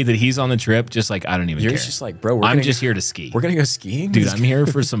enough, Yuri, that he's on the trip. Just like, I don't even care. Yuri's just like, bro, I'm just here to ski. We're going to go skiing? Dude, I'm here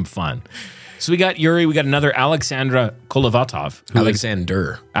for some fun. So we got Yuri. We got another Alexandra Kolevatov.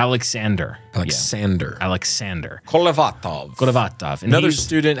 Alexander. Kolevatov. Another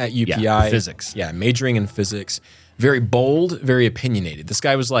student at UPI. Yeah, physics. Yeah, majoring in physics. Very bold, very opinionated. This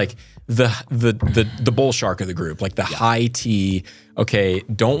guy was like the bull shark of the group, like the high T. Okay,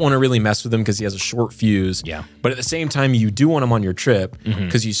 don't want to really mess with him because he has a short fuse. Yeah. But at the same time, you do want him on your trip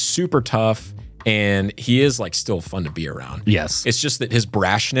because he's super tough and he is like still fun to be around. Yes. It's just that his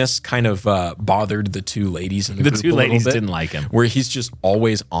brashness kind of bothered the two ladies in the group. The two ladies didn't like him. Where he's just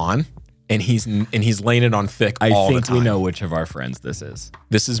always on and he's laying it on thick all the time. I think we know which of our friends this is.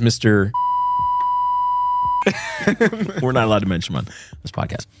 This is Mr. We're not allowed to mention him on this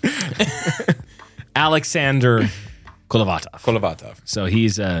podcast. Alexander Kolevatov. So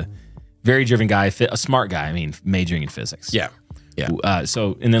he's a very driven guy, a smart guy. I mean, majoring in physics. Yeah.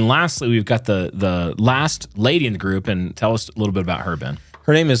 And then lastly, we've got the last lady in the group, and tell us a little bit about her, Ben.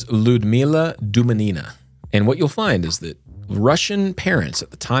 Her name is Ludmila Dumanina. And what you'll find is that Russian parents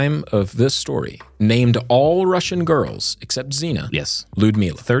at the time of this story named all Russian girls except Zina. Yes.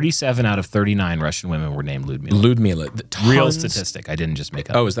 Ludmila. 37 out of 39 Russian women were named Ludmila. Ludmila. Real statistic. I didn't just make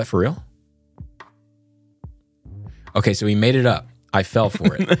up. Oh, is that for real? Okay, so he made it up. I fell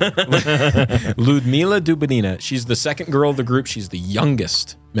for it. Ludmila Dubanina. She's the second girl of the group. She's the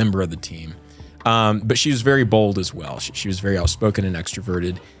youngest member of the team. But she was very bold as well. She was very outspoken and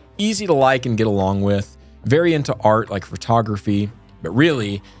extroverted. Easy to like and get along with. Very into art, like photography. But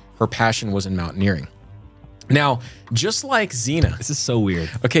really, her passion was in mountaineering. Now, just like Zina. This is so weird.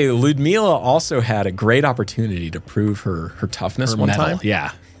 Okay, Ludmila also had a great opportunity to prove her toughness one time.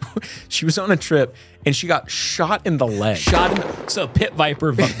 Yeah. She was on a trip and she got shot in the leg. So pit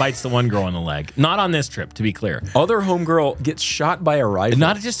viper bites the one girl in the leg. Not on this trip, to be clear. Other homegirl gets shot by a rifle.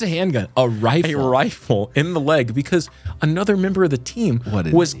 Not just a handgun, a rifle. A rifle in the leg because another member of the team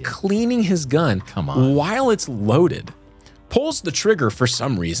was cleaning his gun while it's loaded. Pulls the trigger for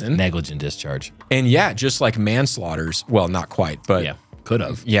some reason. Negligent discharge. And yeah, just like manslaughters. Well, not quite, but yeah, could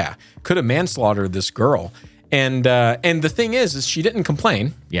have. Yeah, could have manslaughtered this girl. And the thing is she didn't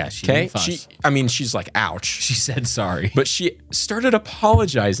complain. Yeah, she didn't fuss. She's like, ouch. She said sorry. But she started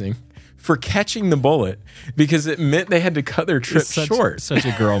apologizing for catching the bullet because it meant they had to cut their trip short. Such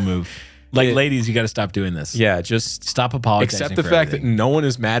a girl move. Like, ladies, you got to stop doing this. Yeah, just stop apologizing. Accept the fact that no one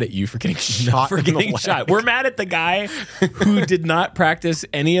is mad at you for getting shot. We're mad at the guy who did not practice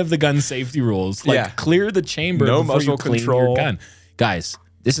any of the gun safety rules. Like, clear the chamber before muzzle you clean control. your gun. Guys,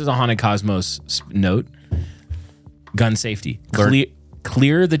 this is a Haunted Cosmos note. Gun safety.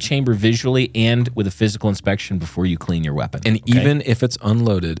 Clear the chamber visually and with a physical inspection before you clean your weapon. And even if it's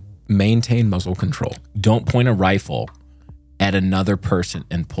unloaded, maintain muzzle control. Don't point a rifle at another person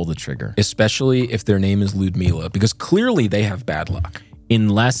and pull the trigger. Especially if their name is Ludmila, because clearly they have bad luck.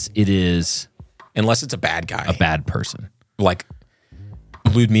 Unless it's a bad guy. A bad person. Like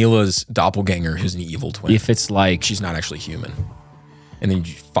Ludmila's doppelganger who's an evil twin. If it's like... she's not actually human. And then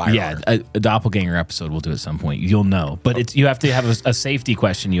you fire her. A doppelganger episode we'll do at some point. You'll know. But you have to have a safety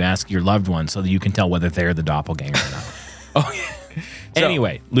question you ask your loved one so that you can tell whether they're the doppelganger or not.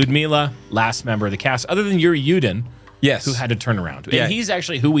 Anyway, Ludmila, last member of the cast, other than Yuri Yudin, who had to turn around. Yeah. And he's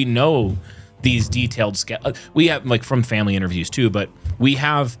actually who we know these detailed we have like from family interviews too, but we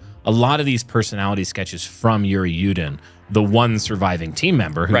have a lot of these personality sketches from Yuri Yudin, the one surviving team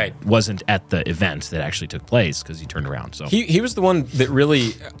member who wasn't at the event that actually took place because he turned around. So he was the one that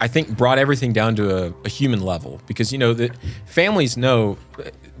really, I think, brought everything down to a human level, because, you know, that families know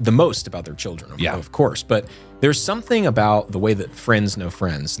the most about their children, of course, but there's something about the way that friends know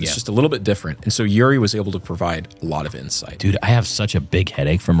friends that's just a little bit different. And so Yuri was able to provide a lot of insight. Dude, I have such a big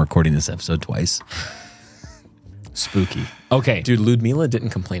headache from recording this episode twice. Spooky. Okay. Dude, Ludmila didn't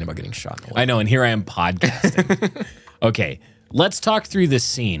complain about getting shot in the leg. I know, and here I am podcasting. Okay, let's talk through this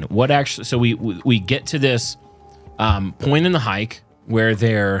scene. What actually? So we get to this point in the hike where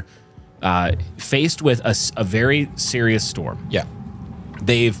they're faced with a very serious storm. Yeah.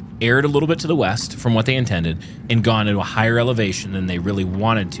 They've aired a little bit to the west from what they intended and gone into a higher elevation than they really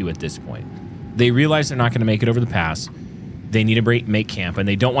wanted to at this point. They realize they're not going to make it over the pass. They need to make camp, and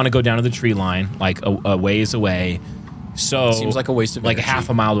they don't want to go down to the tree line like a ways away. So it seems like a waste of like energy. a half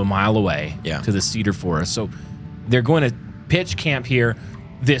a mile to a mile away to the cedar forest. So they're going to pitch camp here.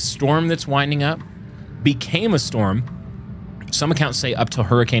 This storm that's winding up became a storm. Some accounts say up to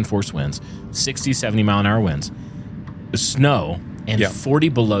hurricane force winds, 60, 70 mile an hour winds, snow, and 40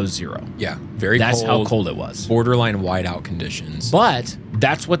 below zero. Yeah, very That's cold. how cold it was. Borderline whiteout conditions. But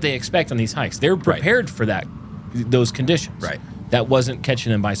that's what they expect on these hikes. They're prepared for those conditions. Right. That wasn't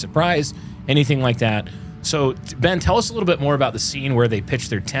catching them by surprise, anything like that. So, Ben, tell us a little bit more about the scene where they pitched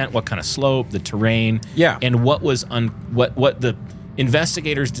their tent, what kind of slope, the terrain, and what was what the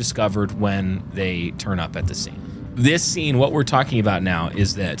investigators discovered when they turn up at the scene. This scene, what we're talking about now,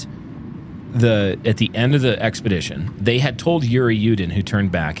 is that at the end of the expedition, they had told Yuri Yudin, who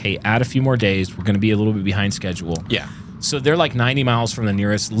turned back, hey, add a few more days. We're going to be a little bit behind schedule. Yeah. So they're like 90 miles from the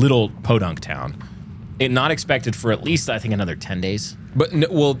nearest little podunk town. And not expected for at least, I think, another 10 days. But,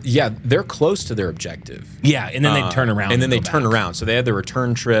 they're close to their objective. Yeah, and then they turn around. And then they turn around. So they had the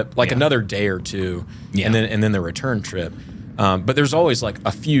return trip, like another day or two, and then the return trip. But there's always like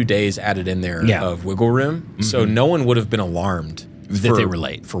a few days added in there of wiggle room. Mm-hmm. So no one would have been alarmed that they were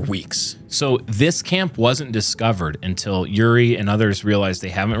late for weeks. So this camp wasn't discovered until Yuri and others realized they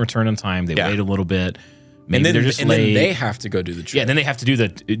haven't returned on time. They waited a little bit. Maybe they're just late. Then they have to go do the trip. Yeah, then they have to do the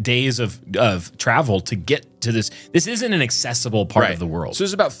days of travel to get to this. This isn't an accessible part of the world. So it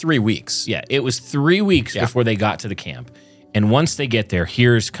was about 3 weeks. Yeah, it was 3 weeks before they got to the camp. And once they get there,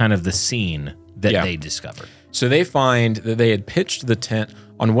 here's kind of the scene that they discovered. So they find that they had pitched the tent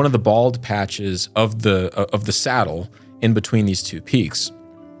on one of the bald patches of the saddle in between these two peaks.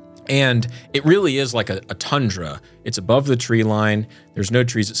 And it really is like a tundra. It's above the tree line. There's no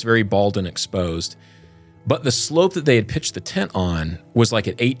trees. It's very bald and exposed. But the slope that they had pitched the tent on was like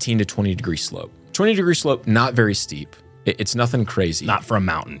an 18 to 20 degree slope. 20 degree slope, not very steep. It's nothing crazy. Not for a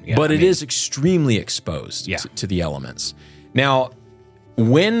mountain. Yeah, but it is extremely exposed to the elements. Now,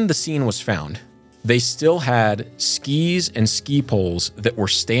 when the scene was found, they still had skis and ski poles that were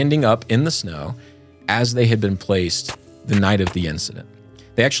standing up in the snow as they had been placed the night of the incident.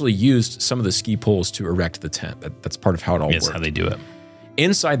 They actually used some of the ski poles to erect the tent. That's part of how it all worked. That's how they do it.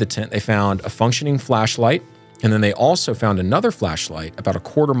 Inside the tent, they found a functioning flashlight, and then they also found another flashlight about a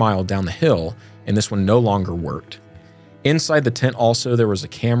quarter mile down the hill, and this one no longer worked. Inside the tent also, there was a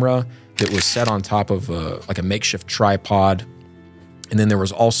camera that was set on top of a makeshift tripod, and then there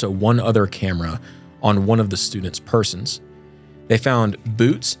was also one other camera on one of the students' persons. They found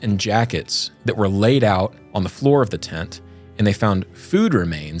boots and jackets that were laid out on the floor of the tent, and they found food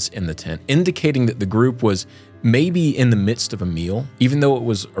remains in the tent, indicating that the group was maybe in the midst of a meal, even though it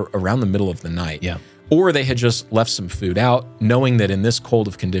was around the middle of the night. Yeah. Or they had just left some food out, knowing that in this cold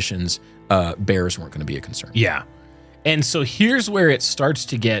of conditions, bears weren't going to be a concern. Yeah. And so here's where it starts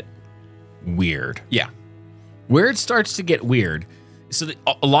to get weird. Yeah. Where it starts to get weird, so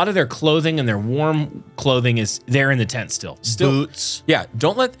a lot of their clothing and their warm clothing is there in the tent still. Boots. Yeah,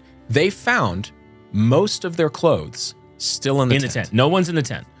 they found most of their clothes still in the tent. No one's in the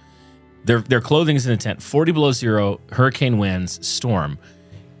tent. Their clothing is in the tent. 40 below zero, hurricane winds, storm.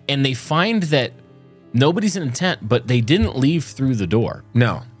 And they find that nobody's in the tent, but they didn't leave through the door.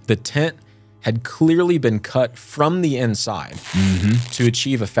 No, the tent had clearly been cut from the inside to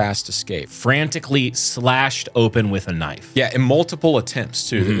achieve a fast escape. Frantically slashed open with a knife. Yeah, in multiple attempts,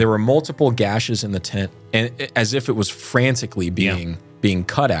 too. There were multiple gashes in the tent, and as if it was frantically being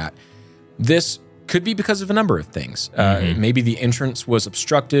cut at. This could be because of a number of things. Maybe the entrance was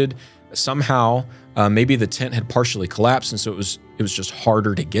obstructed somehow. Maybe the tent had partially collapsed, and so it was just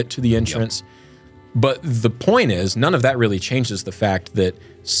harder to get to the entrance. But the point is, none of that really changes the fact that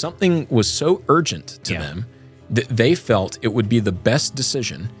something was so urgent to them that they felt it would be the best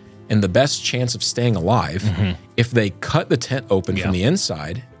decision and the best chance of staying alive if they cut the tent open from the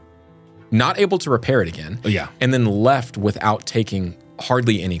inside not able to repair it again. Yeah. And then left without taking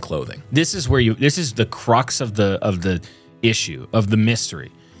hardly any clothing. This is the crux of the issue, of the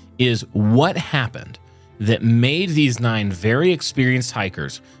mystery, is what happened that made these 9 very experienced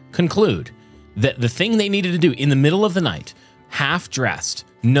hikers conclude that the thing they needed to do in the middle of the night, half dressed,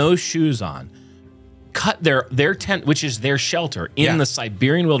 no shoes on, cut their tent, which is their shelter in the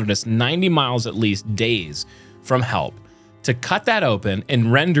Siberian wilderness, 90 miles at least, days from help, to cut that open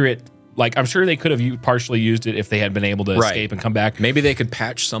and render it, like, I'm sure they could have partially used it if they had been able to escape and come back. Maybe they could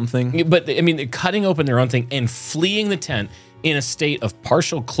patch something. But, I mean, cutting open their own thing and fleeing the tent in a state of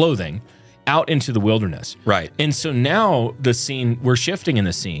partial clothing out into the wilderness. Right. And so now the scene, we're shifting in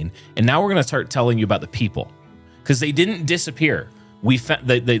the scene, and now we're going to start telling you about the people, because they didn't disappear.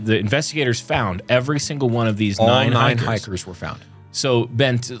 The investigators found every single one of these All 9 hikers were found. So,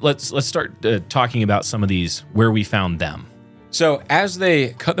 Ben, let's start talking about some of these, where we found them. So as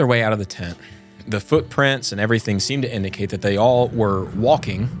they cut their way out of the tent, the footprints and everything seemed to indicate that they all were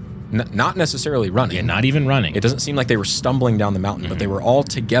walking, not necessarily running. Yeah, not even running. It doesn't seem like they were stumbling down the mountain, but they were all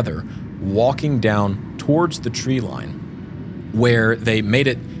together walking down towards the tree line, where they made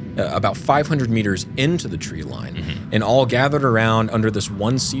it about 500 meters into the tree line, and all gathered around under this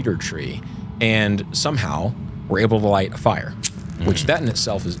one cedar tree, and somehow were able to light a fire, which that in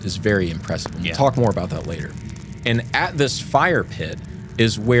itself is very impressive. We'll talk more about that later. And at this fire pit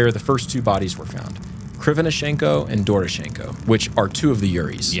is where the first 2 bodies were found, Krivonishenko and Doroshenko, which are 2 of the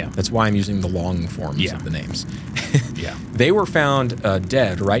Yuris. Yeah. That's why I'm using the long forms of the names. Yeah. They were found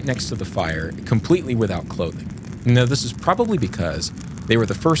dead right next to the fire, completely without clothing. Now, this is probably because they were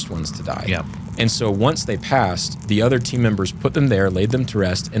the first ones to die. Yeah. And so once they passed, the other team members put them there, laid them to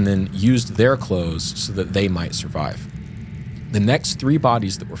rest, and then used their clothes so that they might survive. The next 3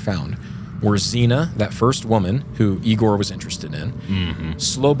 bodies that were found were Zina, that first woman who Igor was interested in,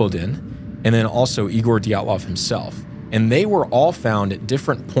 Slobodin, and then also Igor Dyatlov himself. And they were all found at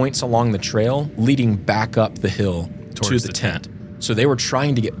different points along the trail leading back up the hill Towards to the the tent. So they were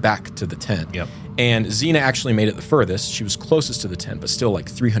trying to get back to the tent. Yep. And Zina actually made it the furthest. She was closest to the tent, but still like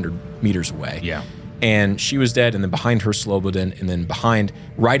 300 meters away. Yeah. And she was dead, and then behind her, Slobodin, and then behind,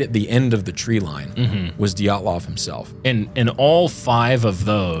 right at the end of the tree line, was Dyatlov himself. And all 5 of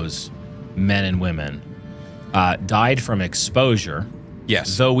those men and women died from exposure.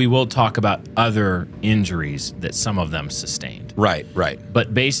 Yes. Though we will talk about other injuries that some of them sustained. Right.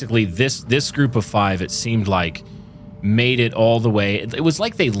 But basically, this group of 5, it seemed like, made it all the way. It was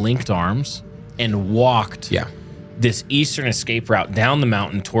like they linked arms and walked this eastern escape route down the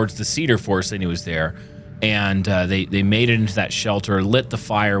mountain towards the cedar forest they knew was there. And they made it into that shelter, lit the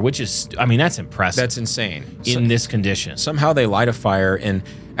fire, which is, I mean, that's impressive. That's insane. In this condition. Somehow they light a fire, and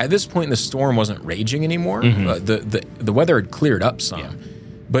at this point the storm wasn't raging anymore. The weather had cleared up some,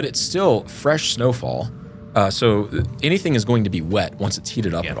 but it's still fresh snowfall. So anything is going to be wet once it's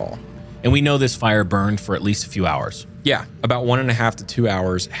heated up at all. And we know this fire burned for at least a few hours. Yeah, about 1.5 to 2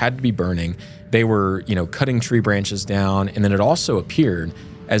 hours had to be burning. They were, cutting tree branches down, and then it also appeared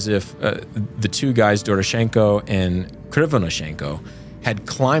as if the 2 guys, Doroshenko and Krivonishenko, had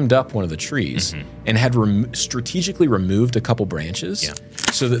climbed up one of the trees and had strategically removed a couple branches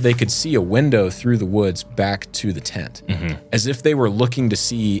so that they could see a window through the woods back to the tent, as if they were looking to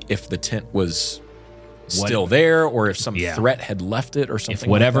see if the tent was still there, or if some threat had left it, or something. If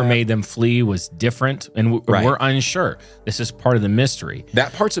whatever like that made them flee was different, and we're unsure. This is part of the mystery.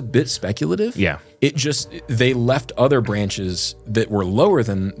 That part's a bit speculative. Yeah. It just, they left other branches that were lower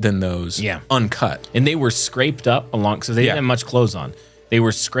than those uncut. And they were scraped up along, so they didn't have much clothes on. They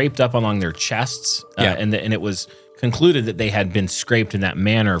were scraped up along their chests, and it was concluded that they had been scraped in that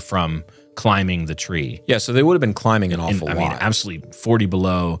manner from climbing the tree. Yeah, so they would have been climbing an awful lot. I mean, absolutely 40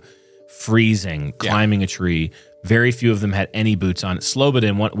 below, freezing, climbing a tree. Very few of them had any boots on.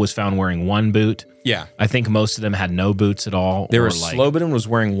 Slobodin was found wearing 1 boot. Yeah. I think most of them had no boots at all. Slobodin was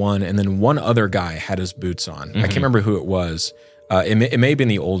wearing 1, and then one other guy had his boots on. I can't remember who it was. It may have been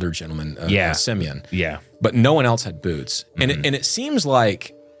the older gentleman, Simeon. Yeah. But no one else had boots. And it seems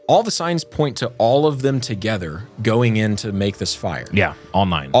like all the signs point to all of them together going in to make this fire. Yeah, all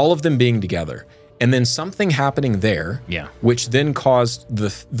 9. All of them being together. And then something happening there, which then caused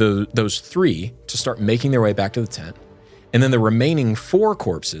those 3 to start making their way back to the tent. And then the remaining 4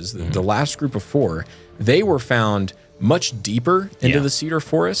 corpses, the last group of 4, they were found much deeper into the cedar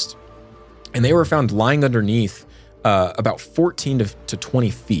forest. And they were found lying underneath about 14 to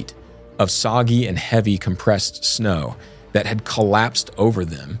 20 feet of soggy and heavy compressed snow that had collapsed over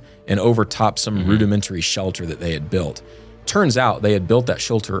them and overtopped some rudimentary shelter that they had built. Turns out they had built that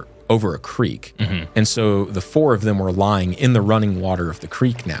shelter over a creek. And so the 4 of them were lying in the running water of the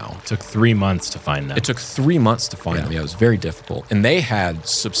creek now. It took 3 months to find them. It took 3 months to find them. Yeah, it was very difficult. And they had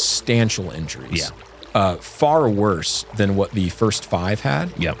substantial injuries. Yeah. Far worse than what the first 5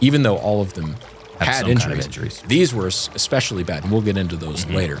 had, Yep. even though all of them had some injuries. kind of injuries. These were especially bad, and we'll get into those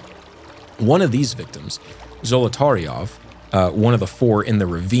later. One of these victims, Zolotaryov, one of the 4 in the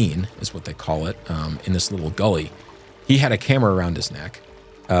ravine, is what they call it, in this little gully, he had a camera around his neck.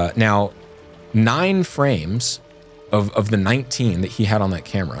 Now, 9 frames of the 19 that he had on that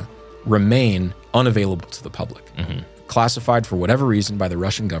camera remain unavailable to the public, classified for whatever reason by the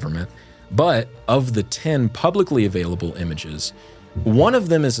Russian government. But of the 10 publicly available images, one of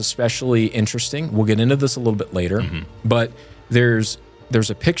them is especially interesting. We'll get into this a little bit later, but there's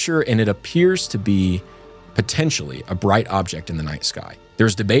a picture, and it appears to be potentially a bright object in the night sky.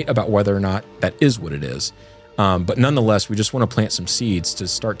 There's debate about whether or not that is what it is. But nonetheless, we just want to plant some seeds to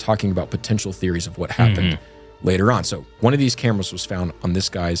start talking about potential theories of what happened later on. So one of these cameras was found on this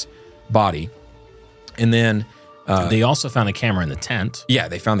guy's body. And then... they also found a camera in the tent. Yeah,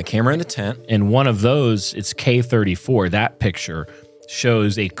 they found the camera in the tent. And one of those, it's K34. That picture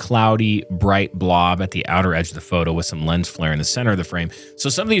shows a cloudy, bright blob at the outer edge of the photo with some lens flare in the center of the frame. So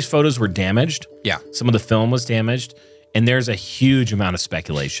some of these photos were damaged. Yeah. Some of the film was damaged. And there's a huge amount of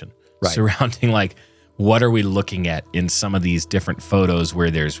speculation surrounding, like, what are we looking at in some of these different photos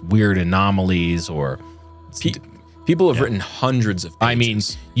where there's weird anomalies or... People have written hundreds of pages. I mean,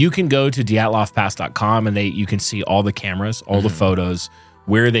 you can go to dyatlovpass.com and you can see all the cameras, all the photos,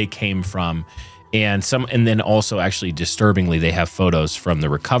 where they came from, and then also actually disturbingly, they have photos from the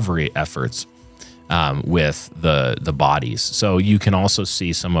recovery efforts with the bodies. So you can also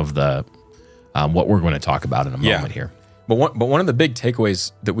see some of the what we're going to talk about in a moment here. But one of the big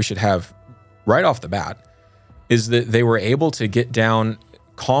takeaways that we should have right off the bat is that they were able to get down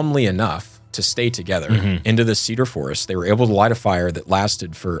calmly enough to stay together into the cedar forest. They were able to light a fire that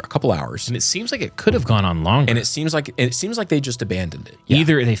lasted for a couple hours. And it seems like it could have gone on longer. And it seems like they just abandoned it.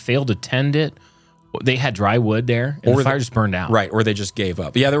 Either they failed to tend it, they had dry wood there, and the fire just burned out. Right, or they just gave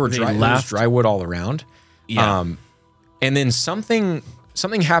up. Yeah, there was dry wood all around. Yeah. And then something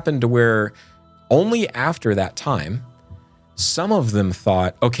happened to where only after that time, some of them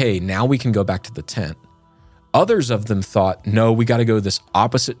thought, okay, now we can go back to the tent. Others of them thought, no, we got to go this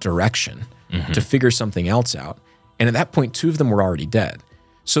opposite direction to figure something else out. And at that point, 2 of them were already dead.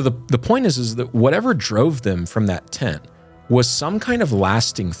 So the point is that whatever drove them from that tent was some kind of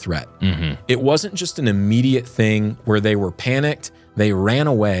lasting threat. It wasn't just an immediate thing where they were panicked, they ran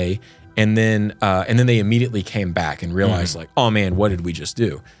away, and then they immediately came back and realized like, oh man, what did we just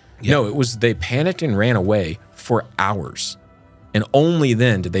do? Yeah. No, it was they panicked and ran away for hours. And only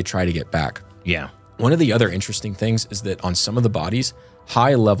then did they try to get back. Yeah. One of the other interesting things is that on some of the bodies,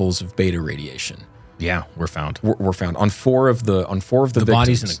 high levels of beta radiation were found. Were found on 4 of the victims.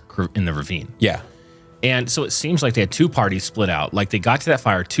 Bodies in the ravine. Yeah. And so it seems like they had 2 parties split out. Like they got to that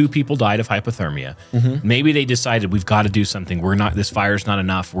fire, 2 people died of hypothermia. Maybe they decided we've got to do something. This fire's not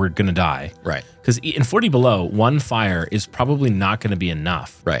enough. We're going to die. Right. Because in 40 Below, 1 fire is probably not going to be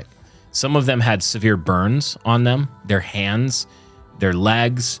enough. Right. Some of them had severe burns on them, their hands, their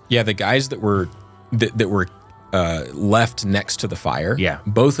legs. Yeah, the guys that were left next to the fire. Yeah.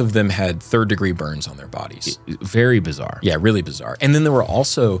 Both of them had 3rd-degree burns on their bodies. Very bizarre. Yeah, really bizarre. And then there were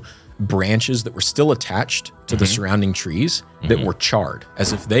also branches that were still attached to the surrounding trees that were charred,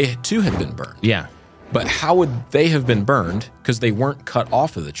 as if they too had been burned. Yeah. But how would they have been burned? Because they weren't cut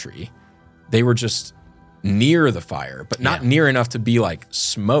off of the tree. They were just near the fire, but not near enough to be like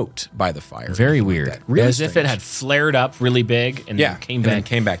smoked by the fire. Very weird. Like really as strange. if it had flared up really big and then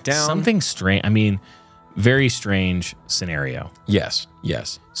came back down. Something strange. I mean, very strange scenario. Yes.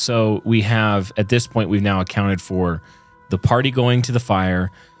 So we have, at this point, we've now accounted for the party going to the fire.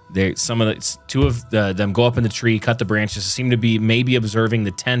 2 of them go up in the tree, cut the branches, seem to be maybe observing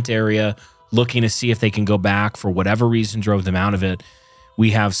the tent area, looking to see if they can go back for whatever reason drove them out of it.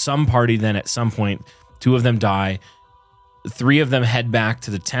 We have some party then at some point, 2 of them die, 3 of them head back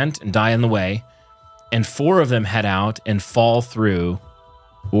to the tent and die on the way, and 4 of them head out and fall through,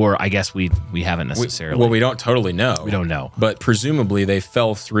 or I guess we haven't necessarily. We don't totally know. We don't know. But presumably they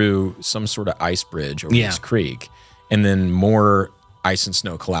fell through some sort of ice bridge over this creek, and then more ice and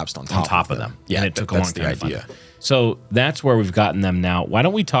snow collapsed on top of them. Yeah, and it took a long time to find them. So that's where we've gotten them now. Why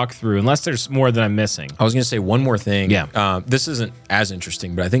don't we talk through, unless there's more that I'm missing. I was going to say one more thing. Yeah. This isn't as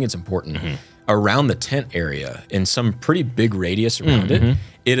interesting, but I think it's important. Around the tent area, in some pretty big radius around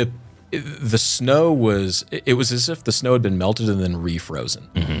the snow was as if the snow had been melted and then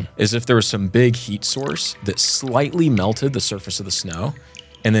refrozen. As if there was some big heat source that slightly melted the surface of the snow.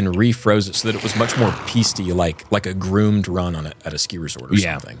 and then refroze it so that it was much more pisty, like a groomed run at a ski resort or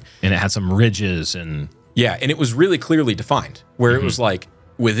something. And it had some ridges and and it was really clearly defined, where it was like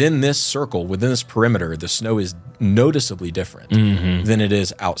within this circle, within this perimeter, the snow is noticeably different than it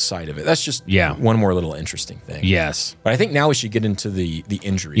is outside of it. That's just one more little interesting thing. Yes. But I think now we should get into the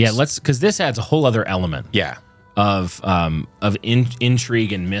injuries. Yeah, because this adds a whole other element. Yeah. Of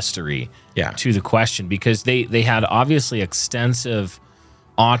intrigue and mystery to the question, because they had obviously extensive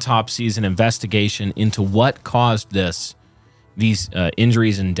autopsies and investigation into what caused these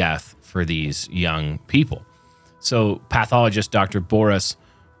injuries and death for these young people. So pathologist Dr. Boris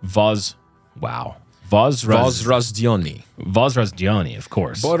Vozrozdiony, of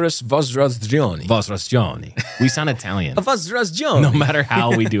course. Boris Vozrozdiony. We sound Italian. Vozrozdiony. No matter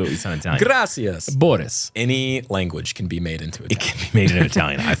how we do it, we sound Italian. Gracias. Boris. Any language can be made into Italian. It can be made into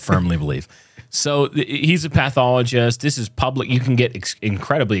Italian, I firmly believe. So he's a pathologist. This is public. You can get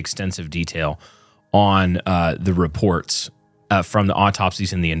incredibly extensive detail on the reports from the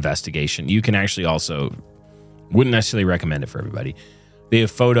autopsies and the investigation. You can actually also, wouldn't necessarily recommend it for everybody. They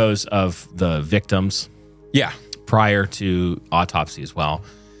have photos of the victims. Yeah. Prior to autopsy as well.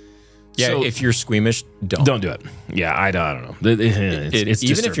 Yeah, so, if you're squeamish, don't do it. Yeah, I don't know. It's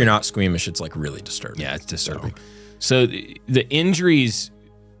even if you're not squeamish, it's like really disturbing. Yeah, it's disturbing. So the injuries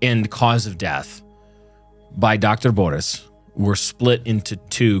and cause of death by Boris were split into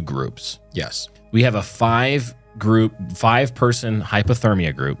two groups. Yes. We have a 5-person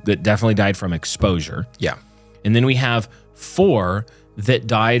hypothermia group that definitely died from exposure. Yeah. And then we have 4 that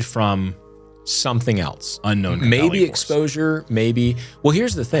died from something else. Unknown. Maybe exposure, maybe. Well,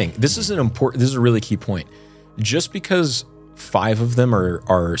 here's the thing. This is a really key point. Just because 5 of them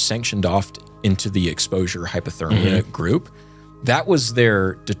are sanctioned off into the exposure hypothermia group, that was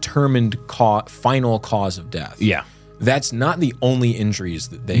their determined final cause of death. Yeah. That's not the only injuries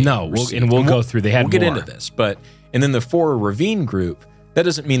that they received. We'll go through. We'll get into this. And then the 4 ravine group, that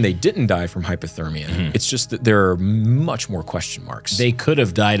doesn't mean they didn't die from hypothermia. It's just that there are much more question marks. They could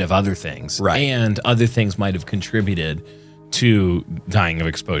have died of other things. Right. And other things might have contributed to dying of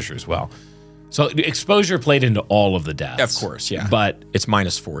exposure as well. So exposure played into all of the deaths. Of course, yeah. But it's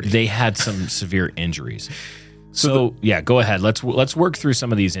minus 40. They had some severe injuries. So go ahead. Let's work through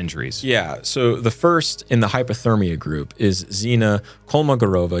some of these injuries. Yeah. So the first in the hypothermia group is Zina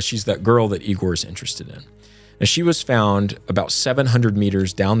Kolmogorova. She's that girl that Igor's interested in. Now, she was found about 700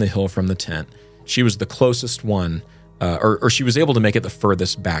 meters down the hill from the tent. She was the closest one, or she was able to make it the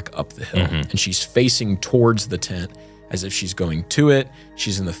furthest back up the hill. And she's facing towards the tent as if she's going to it.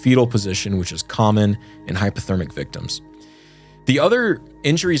 She's in the fetal position, which is common in hypothermic victims. The other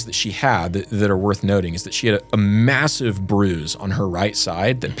injuries that she had that are worth noting is that she had a massive bruise on her right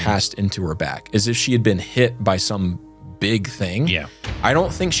side that passed into her back, as if she had been hit by some big thing. Yeah. I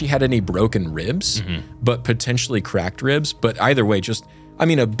don't think she had any broken ribs, but potentially cracked ribs. But either way,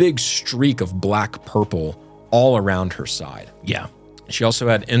 a big streak of black purple all around her side. Yeah. She also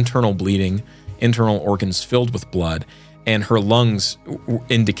had internal bleeding, internal organs filled with blood, and her lungs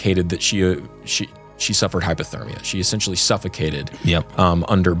indicated that she suffered hypothermia. She essentially suffocated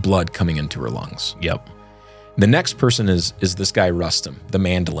under blood coming into her lungs. Yep. The next person is this guy Rustam, the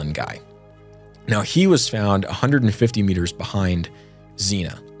mandolin guy. Now, he was found 150 meters behind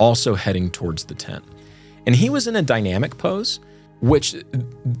Zina, also heading towards the tent. And he was in a dynamic pose, which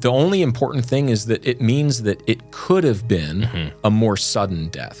the only important thing is that it means that it could have been a more sudden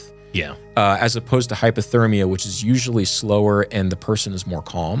death. Yeah. As opposed to hypothermia, which is usually slower and the person is more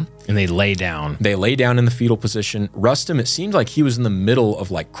calm. And they lay down. They lay down in the fetal position. Rustam, it seemed like he was in the middle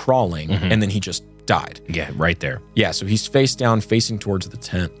of like crawling and then he just died. Yeah, right there. Yeah, so he's face down, facing towards the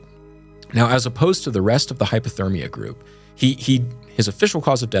tent. Now, as opposed to the rest of the hypothermia group, his official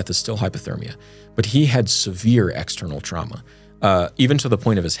cause of death is still hypothermia, but he had severe external trauma, even to the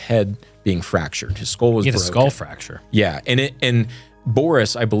point of his head being fractured. His skull was broken. He had a skull fracture. Yeah, and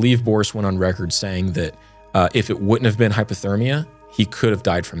Boris, I believe Boris went on record saying that if it wouldn't have been hypothermia, he could have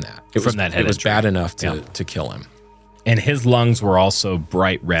died from that. It was bad enough to kill him. And his lungs were also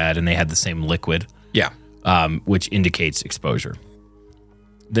bright red, and they had the same liquid. Yeah, which indicates exposure.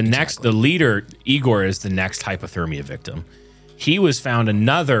 The leader, Igor, is the next hypothermia victim. He was found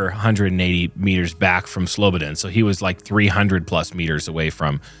another 180 meters back from Slobodin, so he was like 300 plus meters away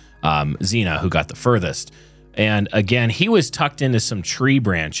from Zina, who got the furthest. And again, he was tucked into some tree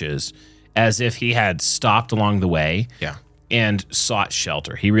branches as if he had stopped along the way and sought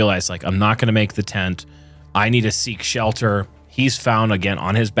shelter. He realized, like, I'm not going to make the tent. I need to seek shelter. He's found again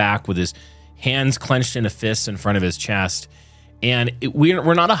on his back with his hands clenched into fists in front of his chest. And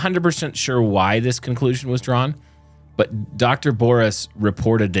we're not 100% sure why this conclusion was drawn, But Dr. Boris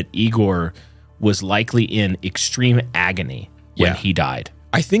reported that Igor was likely in extreme agony when he died.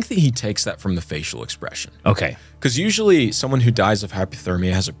 I think that he takes that from the facial expression. Okay. Because usually someone who dies of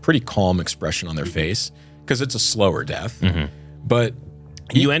hypothermia has a pretty calm expression on their face because it's a slower death. But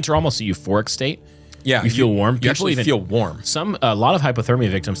you enter almost a euphoric state. Yeah. You feel warm. You actually feel warm. A lot of hypothermia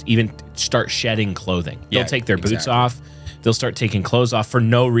victims even start shedding clothing. They'll take their boots off. They'll start taking clothes off for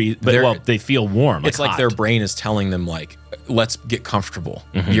no reason. But they feel warm. It's like their brain is telling them, like, let's get comfortable.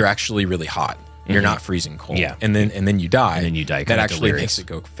 You're actually really hot. You're not freezing cold. Yeah. And then you die. And then you die. That actually makes it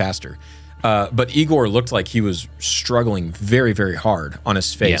go faster. But Igor looked like he was struggling very, very hard on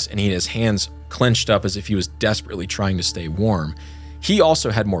his face, and he had his hands clenched up as if he was desperately trying to stay warm. He also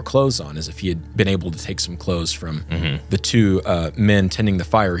had more clothes on, as if he had been able to take some clothes from the two men tending the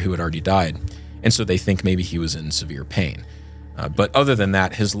fire who had already died. And so they think maybe he was in severe pain. But other than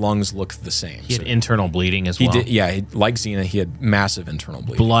that, his lungs looked the same. He had internal bleeding as well. He did, like Xena, he had massive internal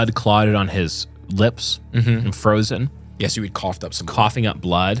bleeding. Blood clotted on his lips and frozen. Yes, he had coughed up some blood. Coughing up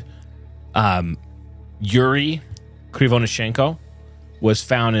blood. Yuri Krivonishenko was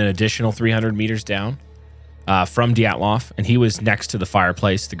found an additional 300 meters down from Dyatlov, and he was next to the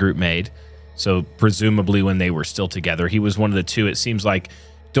fireplace the group made. So presumably when they were still together, he was one of the two. It seems like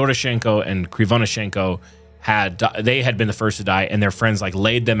Doroshenko and Krivonishenko had been the first to die, and their friends like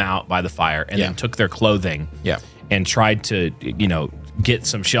laid them out by the fire and then took their clothing and tried to get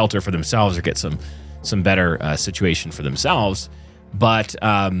some shelter for themselves or get some better situation for themselves. But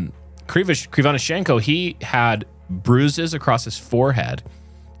Krivonishenko, he had bruises across his forehead,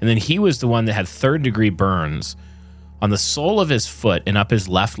 and then he was the one that had third-degree burns on the sole of his foot and up his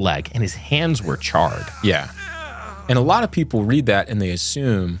left leg, and his hands were charred. Yeah. And a lot of people read that and they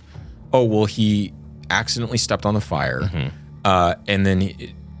assume, oh, well, he accidentally stepped on the fire, and then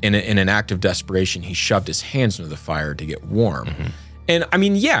in an act of desperation, he shoved his hands into the fire to get warm. And I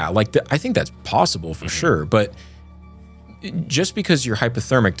mean, I think that's possible for sure, but just because you're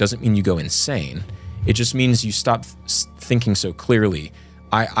hypothermic doesn't mean you go insane. It just means you stop thinking so clearly.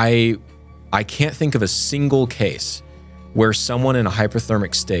 I can't think of a single case where someone in a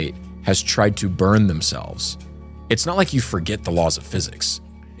hypothermic state has tried to burn themselves. It's not like you forget the laws of physics.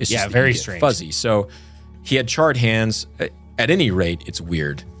 It's just very strange. Fuzzy. So he had charred hands. At any rate, it's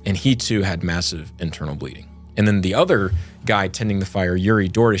weird. And he too had massive internal bleeding. And then the other guy tending the fire, Yuri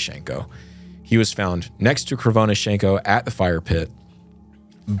Doroshenko, he was found next to Krivonishenko at the fire pit,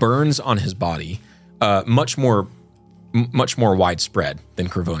 burns on his body, much more widespread than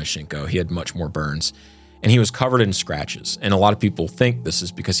Krivonishenko. He had much more burns, and he was covered in scratches. And a lot of people think this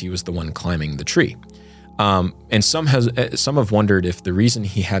is because he was the one climbing the tree. And some have wondered if the reason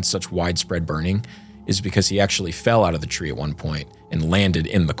he had such widespread burning is because he actually fell out of the tree at one point and landed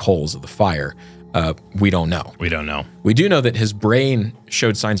in the coals of the fire. We don't know. We don't know. We do know that his brain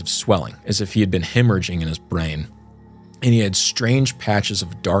showed signs of swelling, as if he had been hemorrhaging in his brain. And he had strange patches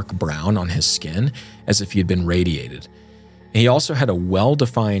of dark brown on his skin, as if he had been radiated. And he also had a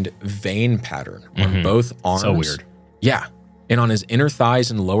well-defined vein pattern on both arms. So weird. Yeah. And on his inner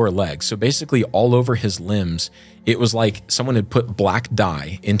thighs and lower legs. So basically all over his limbs, it was like someone had put black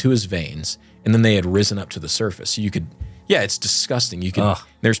dye into his veins, and then they had risen up to the surface. So you could, it's disgusting. You can.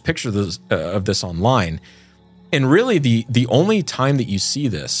 There's pictures of this online. And really the only time that you see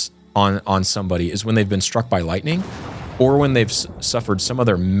this on somebody is when they've been struck by lightning or when they've suffered some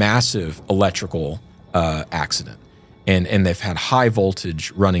other massive electrical accident. And they've had high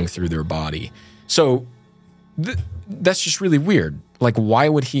voltage running through their body. So that's just really weird. Like, why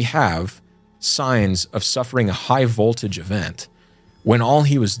would he have signs of suffering a high voltage event when all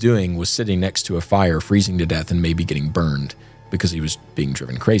he was doing was sitting next to a fire, freezing to death, and maybe getting burned because he was being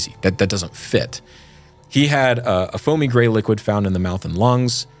driven crazy? That doesn't fit. He had a foamy gray liquid found in the mouth and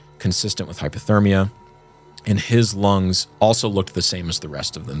lungs, consistent with hypothermia, and his lungs also looked the same as the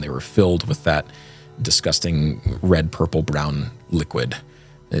rest of them. They were filled with that disgusting red, purple, brown liquid.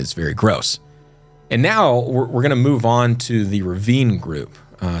 It's very gross. And now we're going to move on to the ravine group,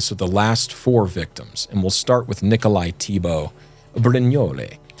 so the last four victims, and we'll start with Nikolai Thibault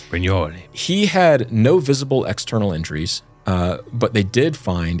Brignole. He had no visible external injuries, but they did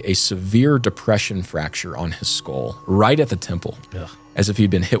find a severe depression fracture on his skull, right at the temple, as if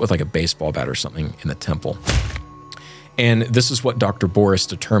he'd been hit with like a baseball bat or something in the temple. And this is what Dr. Boris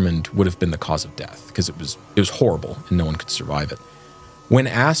determined would have been the cause of death, because it was horrible and no one could survive it. When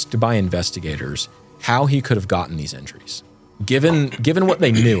asked by investigators how he could have gotten these injuries, given what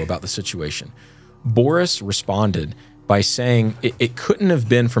they knew about the situation, Boris responded by saying it couldn't have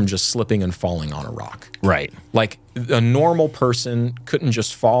been from just slipping and falling on a rock. Right. Like a normal person couldn't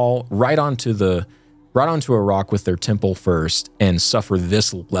just fall right onto the brought onto a rock with their temple first and suffer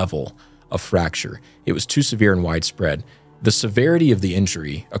this level of fracture. It was too severe and widespread. The severity of the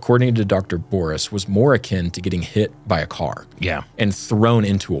injury, according to Dr. Boris, was more akin to getting hit by a car and thrown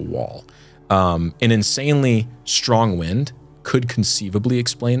into a wall. An insanely strong wind could conceivably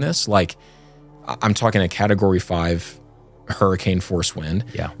explain this. Like, I'm talking a Category 5 hurricane force wind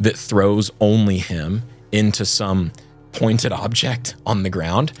that throws only him into some pointed object on the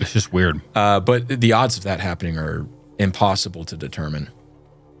ground. It's just weird. But the odds of that happening are impossible to determine.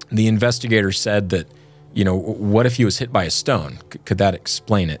 The investigator said that, what if he was hit by a stone? Could that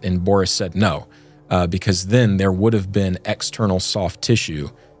explain it? And Boris said no, because then there would have been external soft tissue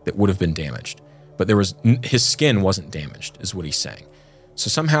that would have been damaged. But his skin wasn't damaged, is what he's saying. So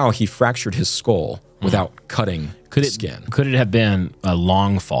somehow he fractured his skull without cutting his skin. Could it have been a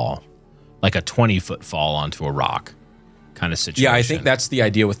long fall, like a 20-foot fall onto a rock kind of situation? Yeah, I think that's the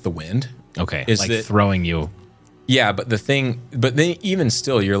idea with the wind. Okay, throwing you. Yeah, but then even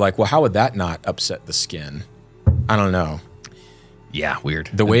still, you're like, well, how would that not upset the skin? I don't know. Yeah, weird.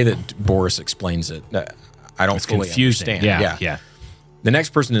 The way that Boris explains it, I don't fully understand. Yeah. The next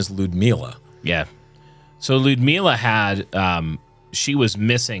person is Ludmila. Yeah. So Ludmila had, she was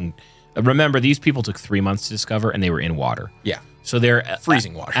missing. Remember, these people took 3 months to discover, and they were in water. Yeah. So there are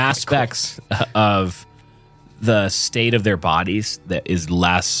freezing water aspects of the state of their bodies that is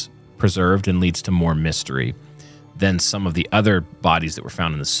less preserved and leads to more mystery than some of the other bodies that were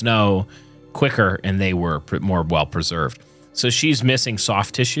found in the snow, quicker, and they were more well preserved. So she's missing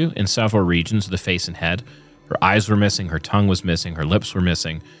soft tissue in several regions of the face and head. Her eyes were missing, her tongue was missing, her lips were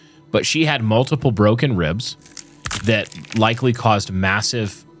missing, but she had multiple broken ribs that likely caused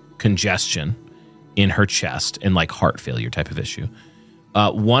massive congestion in her chest and like heart failure type of issue.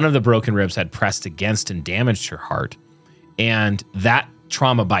 One of the broken ribs had pressed against and damaged her heart, and that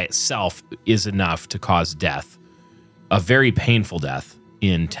trauma by itself is enough to cause death, a very painful death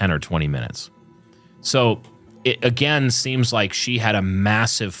in 10 or 20 minutes. So it again seems like she had a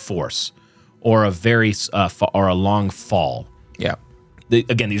massive force or a very or a long fall. Yeah.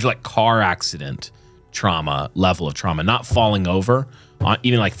 Again, these are like car accident trauma, level of trauma, not falling over,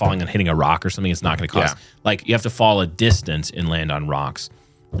 even like falling and hitting a rock or something. It's not going to cause, like you have to fall a distance and land on rocks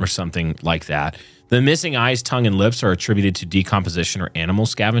or something like that. The missing eyes, tongue, and lips are attributed to decomposition or animal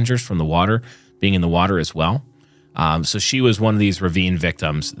scavengers from the water, being in the water as well. So she was one of these ravine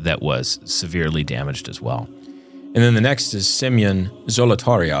victims that was severely damaged as well. And then the next is Semyon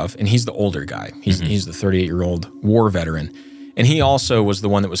Zolotaryov, and he's the older guy. He's the 38-year-old war veteran. And he also was the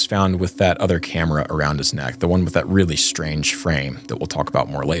one that was found with that other camera around his neck, the one with that really strange frame that we'll talk about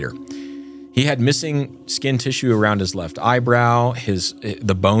more later. He had missing skin tissue around his left eyebrow.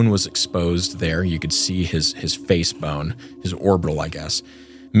 The bone was exposed there. You could see his face bone, his orbital, I guess.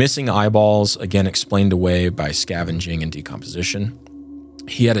 Missing eyeballs, again, explained away by scavenging and decomposition.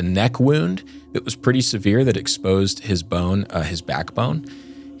 He had a neck wound that was pretty severe that exposed his bone, his backbone.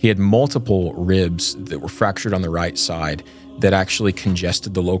 He had multiple ribs that were fractured on the right side that actually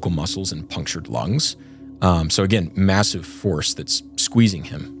congested the local muscles and punctured lungs. So again, massive force that's squeezing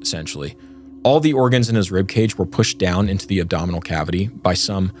him, essentially. All the organs in his rib cage were pushed down into the abdominal cavity by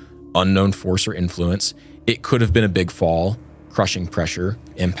some unknown force or influence. It could have been a big fall, crushing pressure,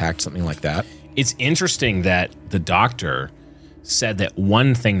 impact, something like that. It's interesting that the doctor said that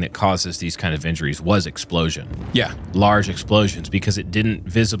one thing that causes these kind of injuries was explosion. Yeah. Large explosions, because it didn't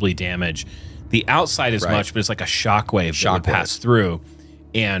visibly damage the outside as much, but it's like a shockwave that would pass through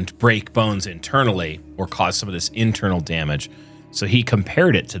and break bones internally or cause some of this internal damage. So he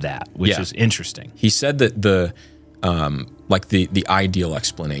compared it to that, which is interesting. He said that the ideal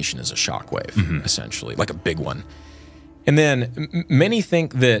explanation is a shockwave, essentially, like a big one. And then many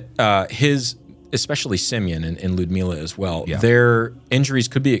think that especially Semyon and Ludmila as well, their injuries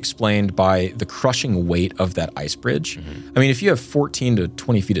could be explained by the crushing weight of that ice bridge. I mean, if you have 14 to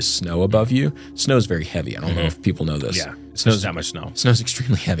 20 feet of snow above you, snow is very heavy. I don't know if people know this. Yeah, snow's that much snow. Snow's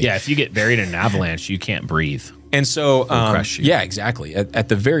extremely heavy. Yeah, if you get buried in an avalanche, you can't breathe. And so, crush you. Yeah, exactly. At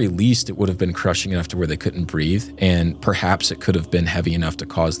the very least, it would have been crushing enough to where they couldn't breathe, and perhaps it could have been heavy enough to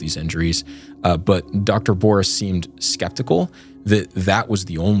cause these injuries. But Dr. Boris seemed skeptical that was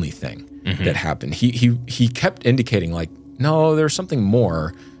the only thing that happened. He kept indicating like, no, there's something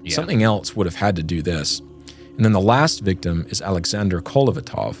more. Yeah. Something else would have had to do this. And then the last victim is Alexander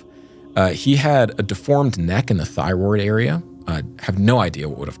Kolovatov. He had a deformed neck in the thyroid area. Have no idea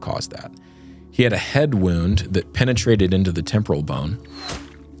what would have caused that. He had a head wound that penetrated into the temporal bone.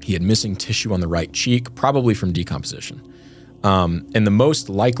 He had missing tissue on the right cheek, probably from decomposition. And the most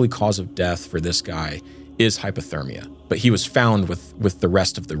likely cause of death for this guy is hypothermia, but he was found with the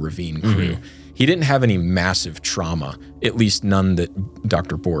rest of the ravine crew. He didn't have any massive trauma, at least none that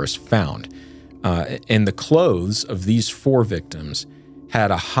Dr. Boris found. And the clothes of these 4 victims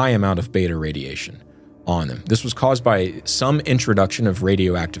had a high amount of beta radiation on them. This was caused by some introduction of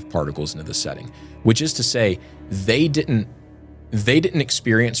radioactive particles into the setting, which is to say they didn't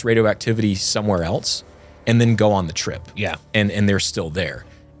experience radioactivity somewhere else and then go on the trip. Yeah. And they're still there.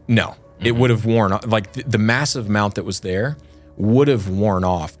 No, it would have worn off. Like the massive amount that was there would have worn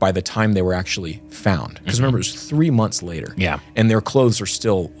off by the time they were actually found. Because remember, it was 3 months later. Yeah. And their clothes are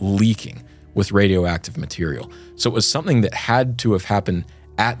still leaking with radioactive material. So it was something that had to have happened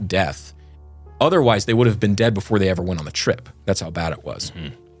at death. Otherwise, they would have been dead before they ever went on the trip. That's how bad it was.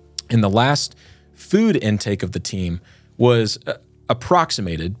 And the last food intake of the team was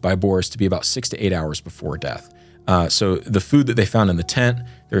approximated by Boris to be about 6 to 8 hours before death. So the food that they found in the tent,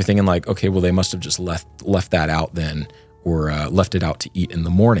 they were thinking like, okay, well, they must have just left that out then, or left it out to eat in the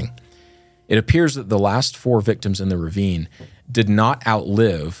morning. It appears that the last 4 victims in the ravine did not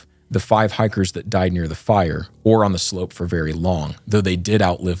outlive the 5 hikers that died near the fire or on the slope for very long, though they did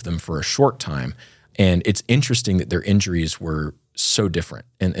outlive them for a short time. And it's interesting that their injuries were so different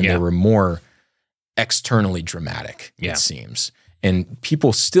and they were more externally dramatic, it seems. And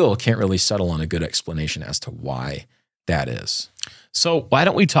people still can't really settle on a good explanation as to why that is. So why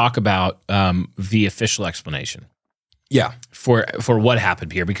don't we talk about the official explanation? Yeah. For what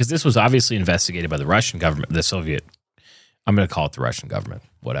happened here, because this was obviously investigated by the Russian government, the Soviet, I'm going to call it the Russian government,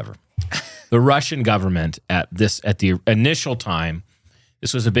 whatever. The Russian government at the initial time,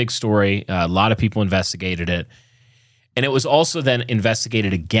 this was a big story. A lot of people investigated it. And it was also then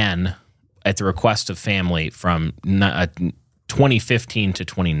investigated again at the request of family from 2015 to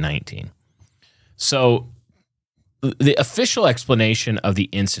 2019. So the official explanation of the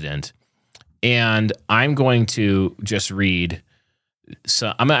incident, and I'm going to just read.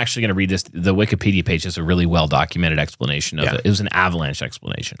 So I'm actually going to read this. The Wikipedia page has a really well-documented explanation of it. It was an avalanche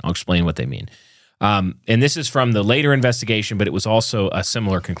explanation. I'll explain what they mean. And this is from the later investigation, but it was also a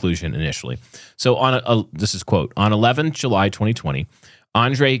similar conclusion initially. So this is quote, on 11 July 2020,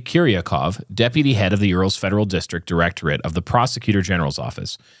 Andrei Kiryakov, deputy head of the Urals Federal District Directorate of the Prosecutor General's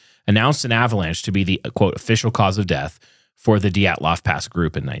Office, announced an avalanche to be the, quote, official cause of death for the Dyatlov Pass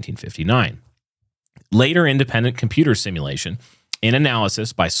group in 1959. Later independent computer simulation and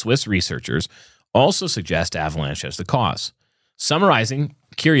analysis by Swiss researchers also suggest avalanche as the cause. Summarizing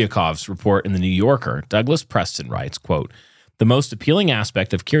Kiryakov's report in The New Yorker, Douglas Preston writes, quote, the most appealing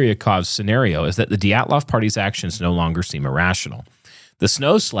aspect of Kiryakov's scenario is that the Dyatlov party's actions no longer seem irrational. The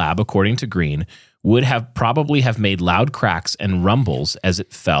snow slab, according to Green, would have probably have made loud cracks and rumbles as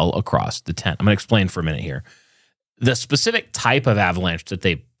it fell across the tent. I'm going to explain for a minute here. The specific type of avalanche that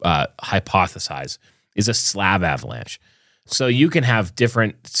they hypothesize is a slab avalanche. So you can have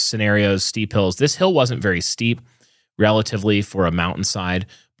different scenarios, steep hills. This hill wasn't very steep relatively for a mountainside,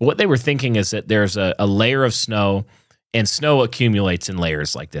 but what they were thinking is that there's a layer of snow, and snow accumulates in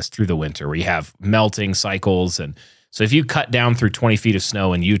layers like this through the winter where you have melting cycles. And so if you cut down through 20 feet of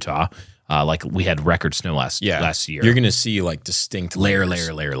snow in Utah, like we had record snow last year. You're going to see like distinct layer.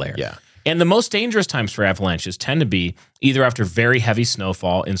 Yeah. And the most dangerous times for avalanches tend to be either after very heavy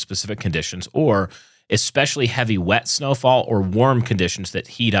snowfall in specific conditions, or especially heavy wet snowfall or warm conditions that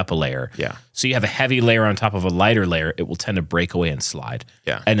heat up a layer. Yeah. So you have a heavy layer on top of a lighter layer, it will tend to break away and slide.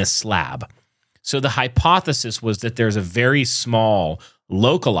 Yeah. And a slab. So the hypothesis was that there's a very small,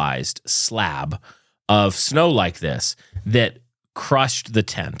 localized slab of snow like this that crushed the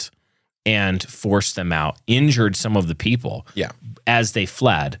tent and forced them out, injured some of the people as they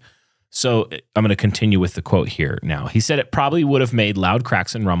fled. So I'm going to continue with the quote here now. He said it probably would have made loud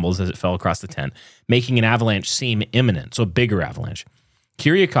cracks and rumbles as it fell across the tent, making an avalanche seem imminent, so a bigger avalanche.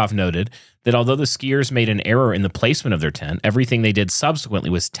 Kiryakov noted that although the skiers made an error in the placement of their tent, everything they did subsequently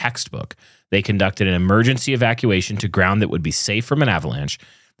was textbook. They conducted an emergency evacuation to ground that would be safe from an avalanche.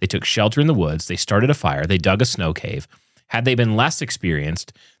 They took shelter in the woods. They started a fire. They dug a snow cave. Had they been less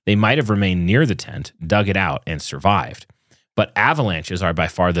experienced, they might have remained near the tent, dug it out, and survived. But avalanches are by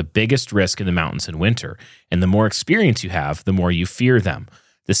far the biggest risk in the mountains in winter, and the more experience you have, the more you fear them.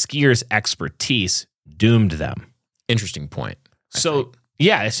 The skiers' expertise doomed them. Interesting point. So,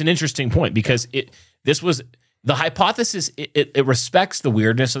 yeah, it's an interesting point because this was the hypothesis. It respects the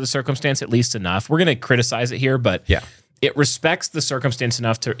weirdness of the circumstance at least enough. We're going to criticize it here, but it respects the circumstance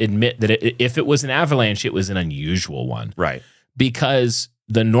enough to admit that if it was an avalanche, it was an unusual one. Right. Because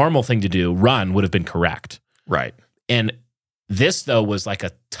the normal thing to do, run, would have been correct. Right. And this, though, was like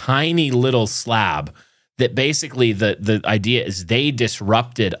a tiny little slab that basically the idea is they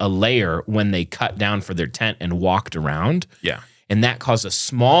disrupted a layer when they cut down for their tent and walked around. Yeah. And that caused a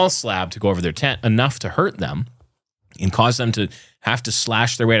small slab to go over their tent, enough to hurt them and cause them to have to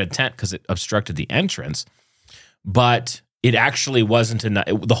slash their way to the tent because it obstructed the entrance. But it actually wasn't enough.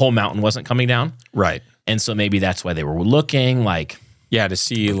 The whole mountain wasn't coming down. Right. And so maybe that's why they were looking like... Yeah, to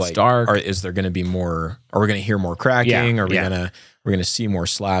see like, dark. Is there going to be more? Are we going to hear more cracking? Are we we're going to see more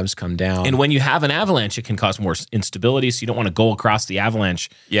slabs come down? And when you have an avalanche, it can cause more instability. So you don't want to go across the avalanche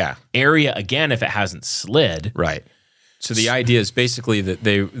area again if it hasn't slid. Right. So the idea is basically that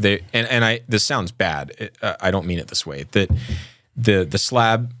they this sounds bad. I don't mean it this way. That the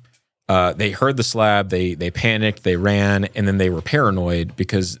slab. They heard the slab, they panicked, they ran, and then they were paranoid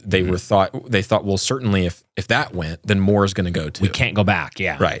because they thought, well, certainly if that went, then more is going to go too. We can't go back,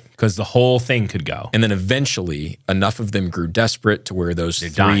 right, because the whole thing could go. And then eventually, enough of them grew desperate to where those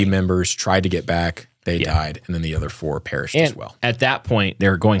three members tried to get back. They died, and then the other 4 perished as well. At that point,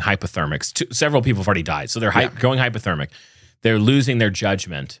 they're going hypothermic. Several people have already died, so they're going hypothermic. They're losing their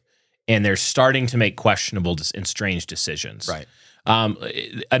judgment, and they're starting to make questionable and strange decisions. Right.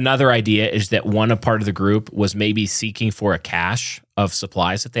 Another idea is that one part of the group was maybe seeking for a cache of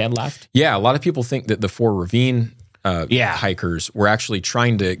supplies that they had left. Yeah, a lot of people think that the 4 ravine hikers were actually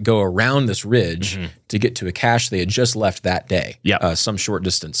trying to go around this ridge to get to a cache they had just left that day, some short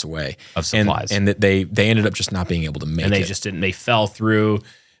distance away of supplies, and that they ended up just not being able to make it. And they just didn't. They fell through.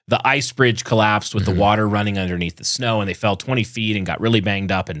 The ice bridge collapsed with the water running underneath the snow, and they fell 20 feet and got really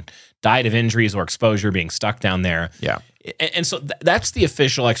banged up and died of injuries or exposure being stuck down there. Yeah. And so that's the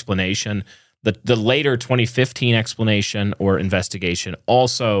official explanation. The later 2015 explanation or investigation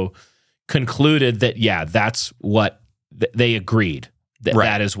also concluded that, that's what they agreed.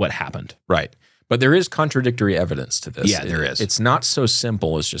 That is what happened. Right. But there is contradictory evidence to this. Yeah, there is. It's not so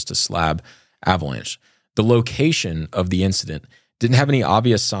simple as just a slab avalanche. The location of the incident didn't have any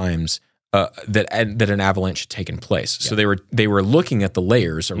obvious signs that an avalanche had taken place. So they were looking at the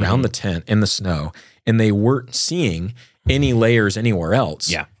layers around the tent in the snow, and they weren't seeing any layers anywhere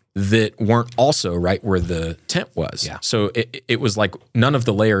else that weren't also right where the tent was. Yeah. So it was like none of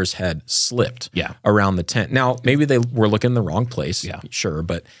the layers had slipped around the tent. Now, maybe they were looking in the wrong place, sure,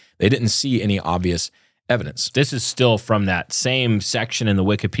 but they didn't see any obvious evidence. This is still from that same section in the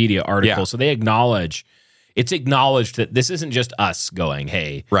Wikipedia article. So it's acknowledged that this isn't just us going,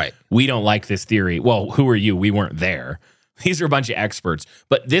 hey, we don't like this theory. Well, who are you? We weren't there. These are a bunch of experts.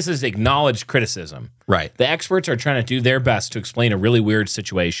 But this is acknowledged criticism. Right. The experts are trying to do their best to explain a really weird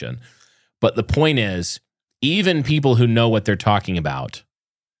situation. But the point is, even people who know what they're talking about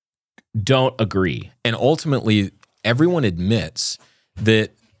don't agree. And ultimately, everyone admits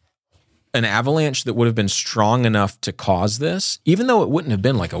that an avalanche that would have been strong enough to cause this, even though it wouldn't have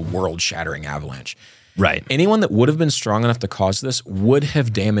been like a world-shattering avalanche, right? Anyone that would have been strong enough to cause this would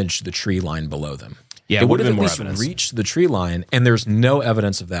have damaged the tree line below them. Yeah, it would have at least evidence. reached the tree line, and there's no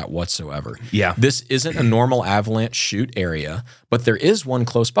evidence of that whatsoever. Yeah. This isn't a normal avalanche chute area, but there is one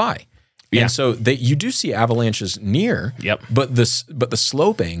close by. Yeah. And so you do see avalanches near, but the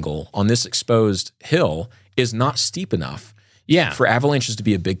slope angle on this exposed hill is not steep enough for avalanches to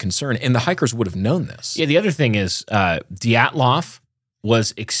be a big concern, and the hikers would have known this. Yeah, the other thing is Dyatlov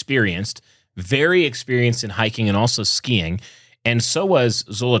was very experienced in hiking and also skiing, and so was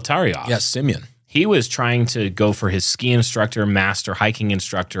Zolotaryov. Yeah, Simeon. He was trying to go for his ski instructor, master hiking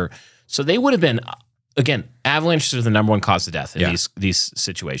instructor. So they would have been, again, avalanches are the number one cause of death in these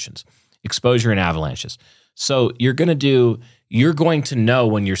situations. Exposure and avalanches. So you're going to know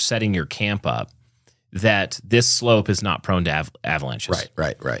when you're setting your camp up that this slope is not prone to avalanches.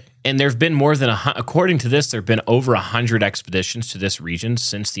 Right. And there have been more than, according to this, there have been over 100 expeditions to this region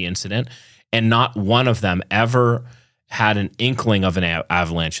since the incident, and not one of them ever had an inkling of an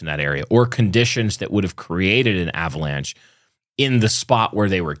avalanche in that area or conditions that would have created an avalanche in the spot where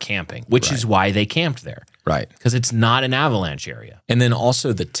they were camping, which is why they camped there. Right. Because it's not an avalanche area. And then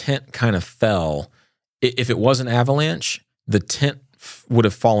also the tent kind of fell. If it was an avalanche, the tent would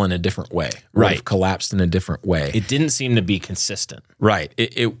have fallen a different way. Would have collapsed in a different way. It didn't seem to be consistent. Right.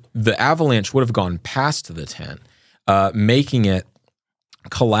 The avalanche would have gone past the tent, making it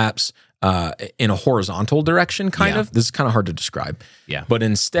collapse in a horizontal direction, kind of. This is kind of hard to describe. Yeah. But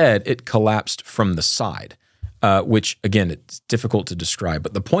instead, it collapsed from the side, which, again, it's difficult to describe.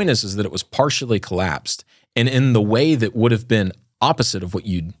 But the point is that it was partially collapsed, and in the way that would have been opposite of what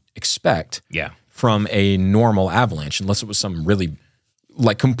you'd expect from a normal avalanche, unless it was some really,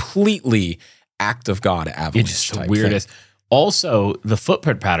 like, completely act of God avalanche. It's just the weirdest. Also, the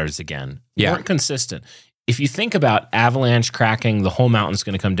footprint patterns, again, weren't consistent. If you think about avalanche cracking, the whole mountain's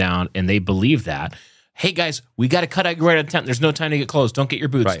going to come down, and they believe that, hey guys, we got to cut out right out of the tent. There's no time to get clothes. Don't get your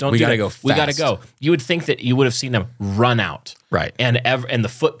boots. Right. Don't We do gotta that. go We got to fast. go. You would think that you would have seen them run out. Right. And the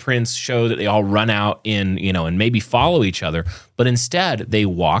footprints show that they all run out and maybe follow each other. But instead, they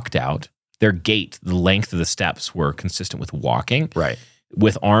walked out. Their gait, the length of the steps were consistent with walking. Right.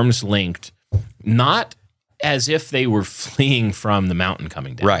 With arms linked, not as if they were fleeing from the mountain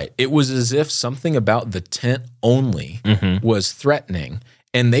coming down. Right. It was as if something about the tent only was threatening,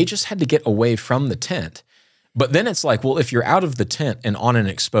 and they just had to get away from the tent. But then it's like, well, if you're out of the tent and on an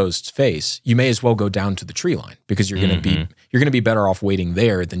exposed face, you may as well go down to the tree line because you're going to be better off waiting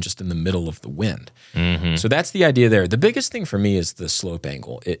there than just in the middle of the wind. So that's the idea there. The biggest thing for me is the slope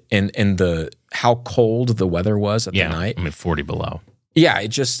angle and the how cold the weather was at the night. 40 below. Yeah, it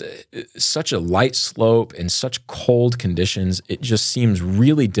just such a light slope and such cold conditions. It just seems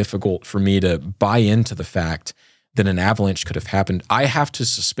really difficult for me to buy into the fact that an avalanche could have happened. I have to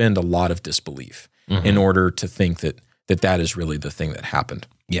suspend a lot of disbelief in order to think that is really the thing that happened.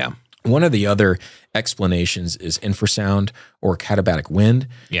 Yeah. One of the other explanations is infrasound or katabatic wind,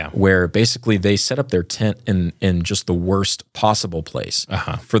 where basically they set up their tent in just the worst possible place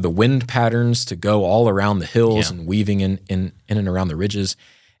for the wind patterns to go all around the hills and weaving in and around the ridges.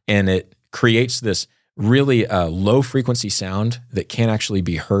 And it creates this really low frequency sound that can't actually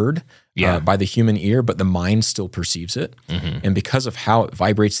be heard by the human ear, but the mind still perceives it. And because of how it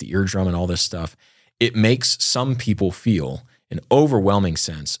vibrates the eardrum and all this stuff, it makes some people feel an overwhelming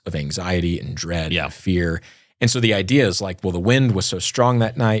sense of anxiety and dread and fear. And so the idea is like, well, the wind was so strong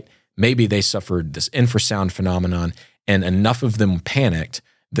that night, maybe they suffered this infrasound phenomenon, and enough of them panicked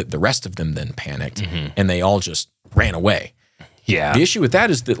that the rest of them then panicked, and they all just ran away. Yeah. The issue with that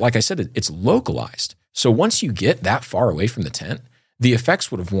is that, like I said, it's localized. So once you get that far away from the tent, the effects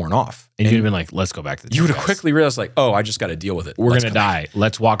would have worn off. And you'd have been like, let's go back to the tent. You would have quickly realized like, oh, I just got to deal with it. We're going to die.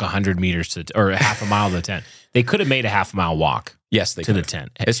 Let's walk 100 meters or a half a mile to the tent. They could have made a half mile walk. Yes, they to could the tent.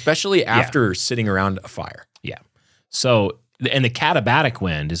 Especially after sitting around a fire. Yeah. So, and the katabatic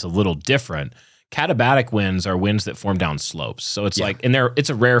wind is a little different. Katabatic winds are winds that form down slopes. So it's it's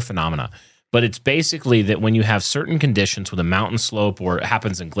a rare phenomena. But it's basically that when you have certain conditions with a mountain slope, or it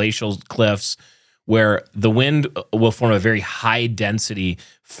happens in glacial cliffs, where the wind will form a very high density,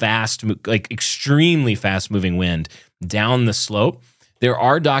 extremely fast moving wind down the slope. There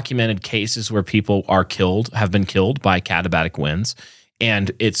are documented cases where people have been killed by katabatic winds, and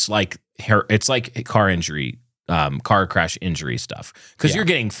it's like car injury, car crash injury stuff, because you're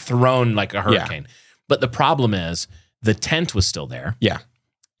getting thrown like a hurricane. But the problem is the tent was still there. Yeah.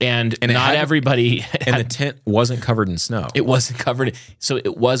 And not everybody and the tent wasn't covered in snow. It wasn't covered. So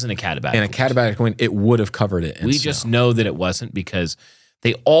it wasn't a katabatic. And a katabatic wind, it would have covered it in We snow. just know that it wasn't because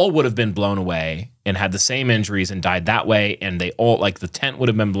they all would have been blown away and had the same injuries and died that way. And they all, the tent would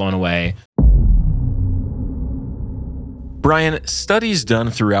have been blown away. Brian, studies done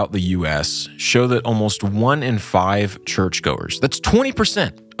throughout the U.S. show that almost 1 in 5 churchgoers, that's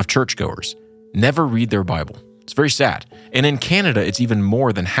 20% of churchgoers, never read their Bible. It's very sad. And in Canada, it's even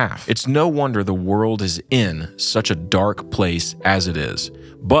more than half. It's no wonder the world is in such a dark place as it is.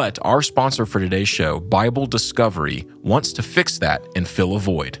 But our sponsor for today's show, Bible Discovery, wants to fix that and fill a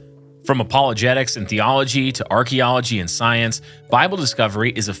void. From apologetics and theology to archaeology and science, Bible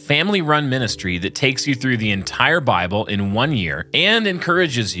Discovery is a family-run ministry that takes you through the entire Bible in 1 year and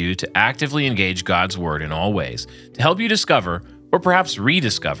encourages you to actively engage God's Word in all ways to help you discover, or perhaps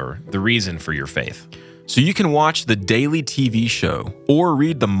rediscover, the reason for your faith. So you can watch the daily TV show or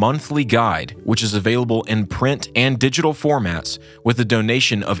read the monthly guide, which is available in print and digital formats with a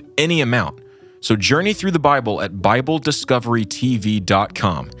donation of any amount. So journey through the Bible at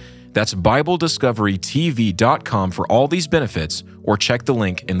BibleDiscoveryTV.com. That's BibleDiscoveryTV.com for all these benefits, or check the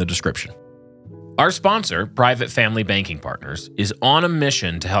link in the description. Our sponsor, Private Family Banking Partners, is on a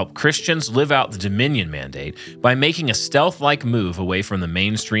mission to help Christians live out the Dominion mandate by making a stealth-like move away from the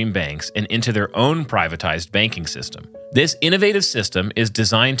mainstream banks and into their own privatized banking system. This innovative system is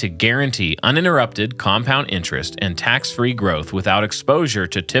designed to guarantee uninterrupted compound interest and tax-free growth without exposure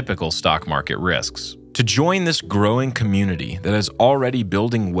to typical stock market risks. To join this growing community that is already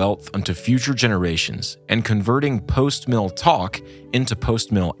building wealth unto future generations and converting post-mill talk into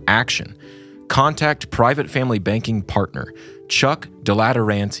post-mill action, contact Private Family Banking Partner Chuck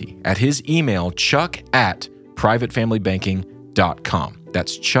DeLateranti at his email chuck@privatefamilybanking.com.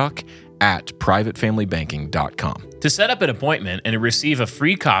 That's chuck@privatefamilybanking.com. To set up an appointment and to receive a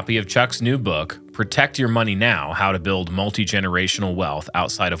free copy of Chuck's new book, Protect Your Money Now: How to Build Multi-Generational Wealth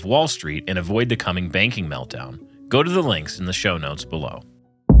Outside of Wall Street and Avoid the Coming Banking Meltdown, go to the links in the show notes below.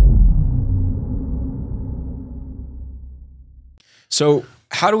 So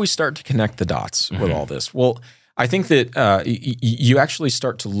how do we start to connect the dots with all this? Well, I think that you actually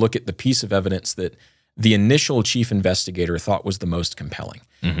start to look at the piece of evidence that the initial chief investigator thought was the most compelling.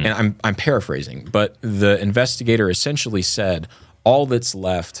 And I'm paraphrasing, but the investigator essentially said, all that's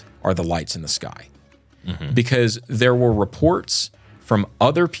left are the lights in the sky. Because there were reports from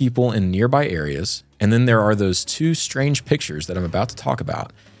other people in nearby areas, and then there are those two strange pictures that I'm about to talk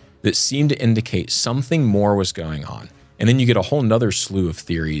about that seem to indicate something more was going on. And then you get a whole nother slew of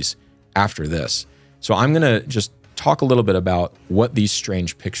theories after this. So I'm going to just talk a little bit about what these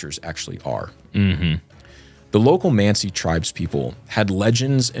strange pictures actually are. The local Mansi tribespeople had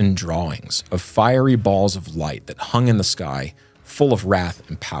legends and drawings of fiery balls of light that hung in the sky, full of wrath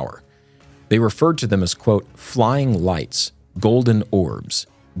and power. They referred to them as, quote, flying lights, golden orbs,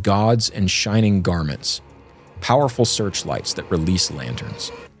 gods in shining garments, powerful searchlights that release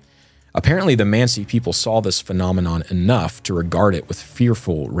lanterns. Apparently, the Mansi people saw this phenomenon enough to regard it with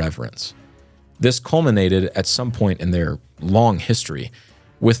fearful reverence. This culminated at some point in their long history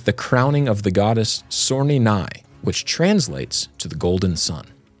with the crowning of the goddess Sorni Nai, which translates to the golden sun.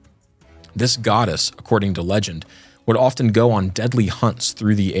 This goddess, according to legend, would often go on deadly hunts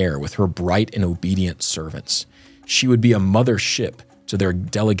through the air with her bright and obedient servants. She would be a mother ship to their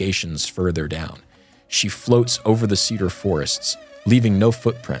delegations further down. She floats over the cedar forests, leaving no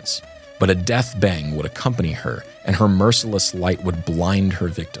footprints, but a death bang would accompany her, and her merciless light would blind her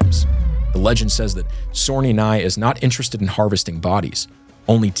victims. The legend says that Sorni Nai is not interested in harvesting bodies,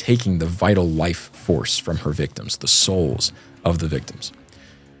 only taking the vital life force from her victims, the souls of the victims.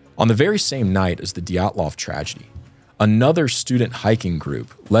 On the very same night as the Dyatlov tragedy, another student hiking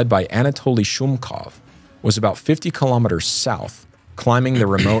group led by Anatoly Shumkov was about 50 kilometers south, climbing the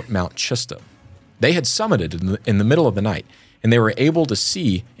remote Mount Chista. They had summited in the middle of the night, and they were able to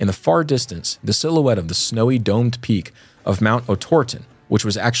see in the far distance the silhouette of the snowy domed peak of Mount Otorten, which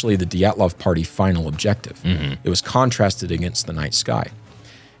was actually the Dyatlov party final objective. It was contrasted against the night sky.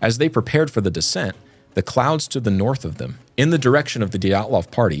 As they prepared for the descent, the clouds to the north of them, in the direction of the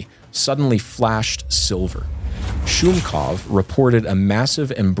Dyatlov party, suddenly flashed silver. Shumkov reported a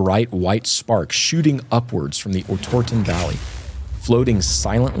massive and bright white spark shooting upwards from the Otorten Valley, floating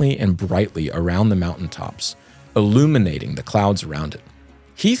silently and brightly around the mountaintops, illuminating the clouds around it.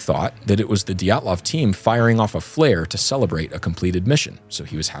 He thought that it was the Dyatlov team firing off a flare to celebrate a completed mission, so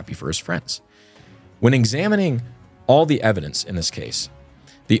he was happy for his friends. When examining all the evidence in this case,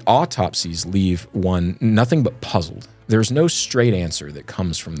 the autopsies leave one nothing but puzzled. There's no straight answer that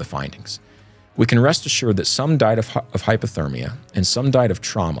comes from the findings. We can rest assured that some died of hypothermia and some died of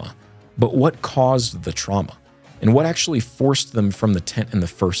trauma, but what caused the trauma? And what actually forced them from the tent in the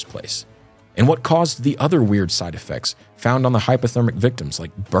first place? And what caused the other weird side effects found on the hypothermic victims,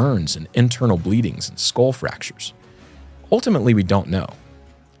 like burns and internal bleedings and skull fractures? Ultimately, we don't know.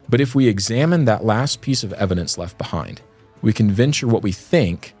 But if we examine that last piece of evidence left behind, we can venture what we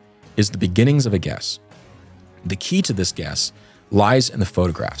think is the beginnings of a guess. The key to this guess lies in the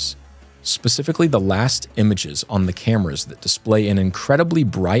photographs, specifically the last images on the cameras that display an incredibly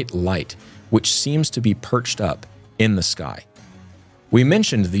bright light which seems to be perched up in the sky. We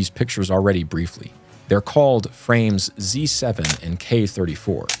mentioned these pictures already briefly. They're called frames Z7 and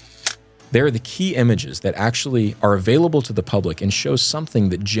K34. They're the key images that actually are available to the public and show something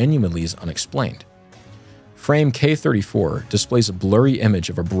that genuinely is unexplained. Frame K34 displays a blurry image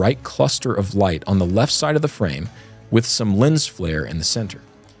of a bright cluster of light on the left side of the frame with some lens flare in the center.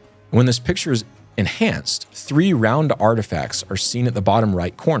 When this picture is enhanced, 3 round artifacts are seen at the bottom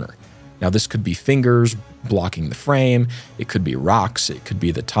right corner. Now, this could be fingers blocking the frame, it could be rocks, it could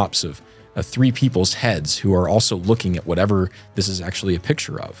be the tops of 3 people's heads who are also looking at whatever this is actually a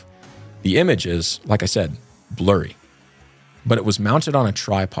picture of. The image is, like I said, blurry, but it was mounted on a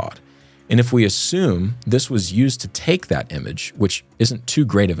tripod. And if we assume this was used to take that image, which isn't too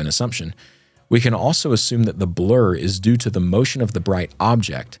great of an assumption, we can also assume that the blur is due to the motion of the bright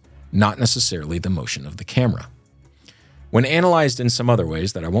object, not necessarily the motion of the camera. When analyzed in some other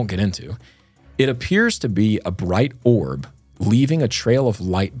ways that I won't get into, it appears to be a bright orb leaving a trail of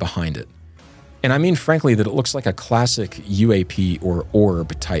light behind it. And I mean, frankly, that it looks like a classic UAP or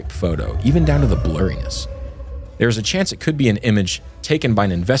orb type photo, even down to the blurriness. There's a chance it could be an image taken by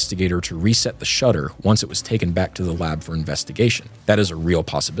an investigator to reset the shutter once it was taken back to the lab for investigation. That is a real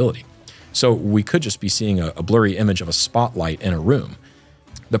possibility. So we could just be seeing a blurry image of a spotlight in a room.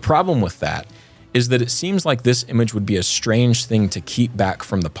 The problem with that is that it seems like this image would be a strange thing to keep back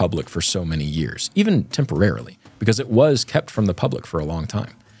from the public for so many years, even temporarily, because it was kept from the public for a long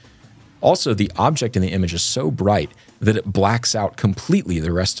time. Also, the object in the image is so bright that it blacks out completely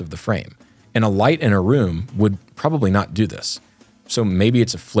the rest of the frame, and a light in a room would probably not do this. So maybe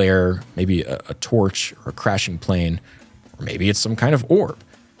it's a flare, maybe a torch or a crashing plane, or maybe it's some kind of orb.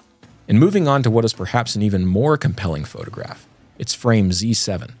 And moving on to what is perhaps an even more compelling photograph, it's frame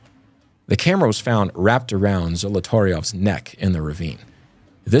Z7. The camera was found wrapped around Zolotaryov's neck in the ravine.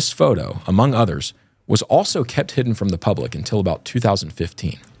 This photo, among others, was also kept hidden from the public until about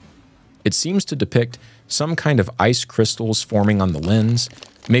 2015. It seems to depict some kind of ice crystals forming on the lens.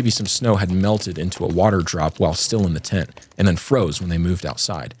 Maybe some snow had melted into a water drop while still in the tent and then froze when they moved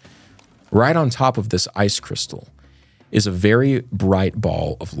outside. Right on top of this ice crystal is a very bright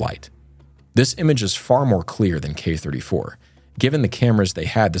ball of light. This image is far more clear than K34. Given the cameras they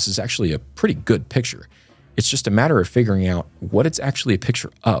had, this is actually a pretty good picture. It's just a matter of figuring out what it's actually a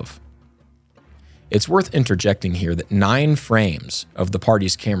picture of. It's worth interjecting here that 9 frames of the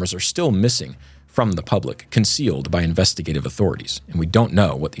party's cameras are still missing from the public, concealed by investigative authorities, and we don't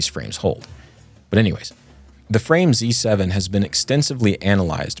know what these frames hold. But anyways, the frame Z7 has been extensively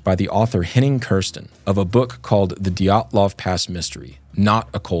analyzed by the author Henning Kirsten of a book called The Dyatlov Pass Mystery, Not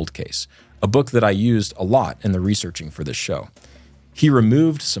a Cold Case, a book that I used a lot in the researching for this show. He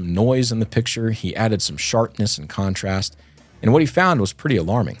removed some noise in the picture, he added some sharpness and contrast, and what he found was pretty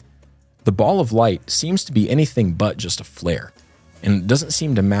alarming. The ball of light seems to be anything but just a flare, and it doesn't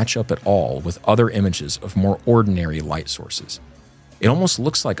seem to match up at all with other images of more ordinary light sources. It almost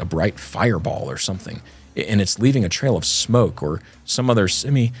looks like a bright fireball or something, and it's leaving a trail of smoke or some other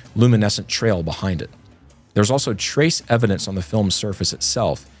semi-luminescent trail behind it. There's also trace evidence on the film's surface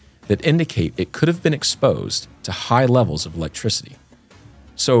itself that indicate it could have been exposed to high levels of electricity.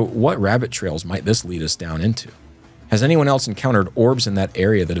 So what rabbit trails might this lead us down into? Has anyone else encountered orbs in that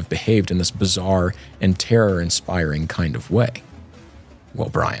area that have behaved in this bizarre and terror-inspiring kind of way? Well,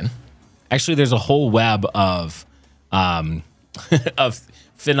 Brian. Actually, there's a whole web of of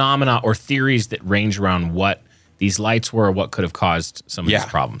phenomena or theories that range around what these lights were, or what could have caused some of these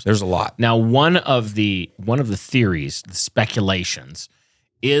problems. There's a lot. Now, one of the theories, the speculations,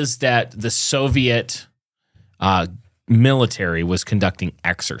 is that the Soviet military was conducting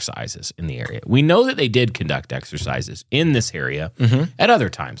exercises in the area. We know that they did conduct exercises in this area at other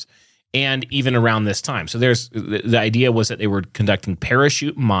times, and even around this time. So the idea was that they were conducting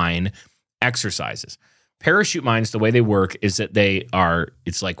parachute mine exercises. Parachute mines, the way they work is that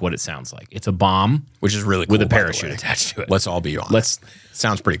it's like what it sounds like. It's a bomb, which is really cool, with a parachute attached to it. Let's all be honest.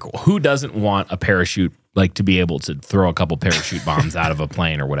 Sounds pretty cool. Who doesn't want a parachute, like to be able to throw a couple parachute bombs out of a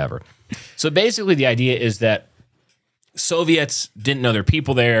plane or whatever? So basically the idea is that Soviets didn't know there were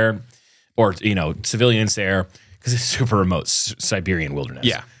people there, or civilians there, because it's super remote Siberian wilderness.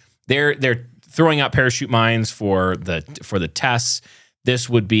 Yeah, they're throwing out parachute mines for the tests. This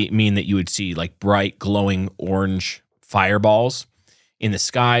would mean that you would see like bright glowing orange fireballs in the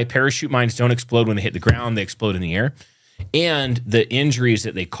sky. Parachute mines don't explode when they hit the ground; they explode in the air. And the injuries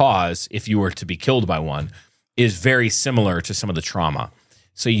that they cause, if you were to be killed by one, is very similar to some of the trauma.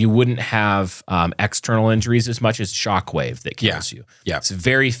 So you wouldn't have external injuries as much as shockwave that kills you. Yeah. It's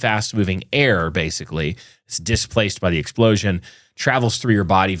very fast-moving air, basically. It's displaced by the explosion, travels through your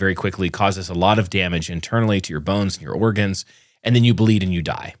body very quickly, causes a lot of damage internally to your bones and your organs, and then you bleed and you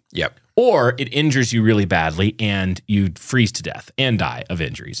die. Yep. Or it injures you really badly and you freeze to death and die of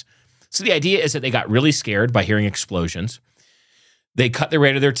injuries. So the idea is that they got really scared by hearing explosions. They cut their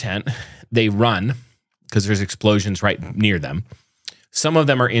way to their tent. They run because there's explosions right near them. Some of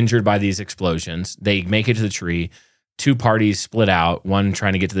them are injured by these explosions. They make it to the tree. 2 parties split out, one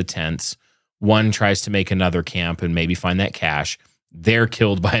trying to get to the tents. One tries to make another camp and maybe find that cache. They're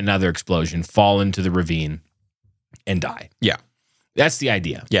killed by another explosion, fall into the ravine, and die. Yeah. That's the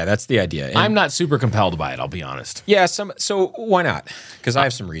idea. Yeah, that's the idea. And I'm not super compelled by it, I'll be honest. Yeah, so why not? Because I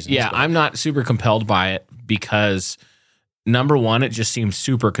have some reasons. Yeah, I'm not super compelled by it because, number one, it just seems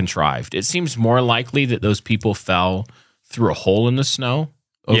super contrived. It seems more likely that those people fell through a hole in the snow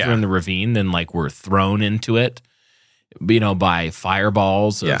over in the ravine than like were thrown into it, by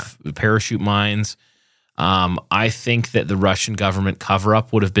fireballs of parachute mines. I think that the Russian government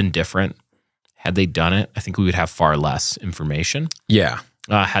cover-up would have been different had they done it. I think we would have far less information. Yeah.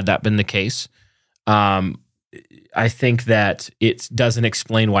 Had that been the case. I think that it doesn't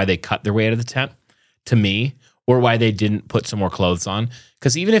explain why they cut their way out of the tent to me, or why they didn't put some more clothes on.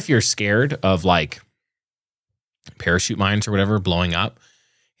 Because even if you're scared of like parachute mines or whatever blowing up,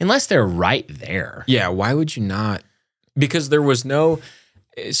 unless they're right there. Yeah, why would you not? Because there was no...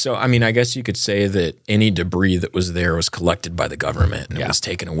 So, I mean, I guess you could say that any debris that was there was collected by the government and it was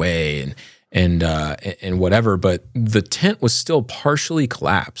taken away and whatever, but the tent was still partially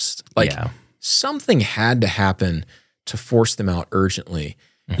collapsed. Like, something had to happen to force them out urgently.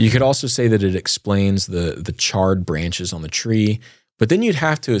 Mm-hmm. You could also say that it explains the charred branches on the tree, But then you'd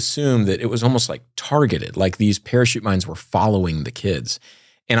have to assume that it was almost like targeted, like these parachute mines were following the kids.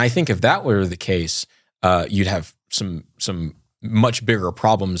 And I think if that were the case, you'd have some much bigger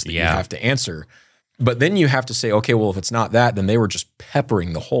problems that you have to answer. But then you have to say, okay, well, if it's not that, then they were just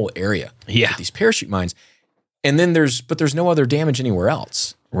peppering the whole area with these parachute mines. And then there's no other damage anywhere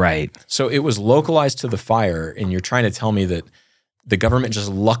else. Right. So it was localized to the fire, and you're trying to tell me that the government just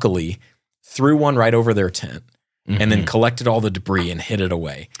luckily threw one right over their tent and then collected all the debris and hid it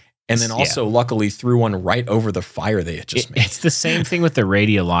away. And then also luckily threw one right over the fire they had just made. It's the same thing with the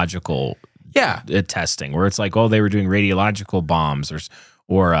radiological testing, where it's like, oh, they were doing radiological bombs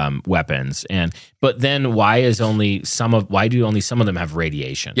or weapons, but then why do only some of them have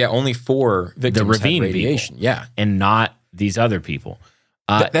radiation? Yeah, only 4 victims the ravine had radiation. People, and not these other people.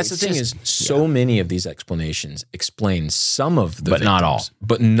 That's the thing is, so many of these explanations explain some of the victims, not all.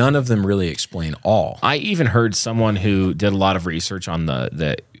 But none of them really explain all. I even heard someone who did a lot of research on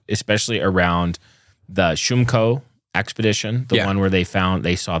the especially around the Shumko expedition, the one where they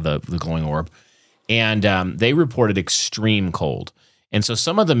saw the glowing orb, and they reported extreme cold. And so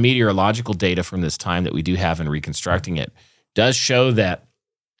some of the meteorological data from this time that we do have in reconstructing it does show that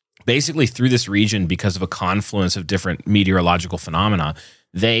basically through this region, because of a confluence of different meteorological phenomena,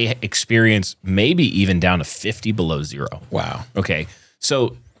 they experience maybe even down to 50 below zero. Wow. Okay.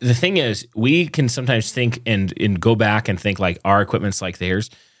 So the thing is, we can sometimes think and go back and think like our equipment's like theirs.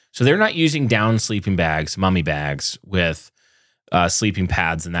 So they're not using down sleeping bags, mummy bags with sleeping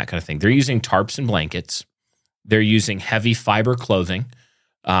pads and that kind of thing. They're using tarps and blankets. They're using heavy fiber clothing,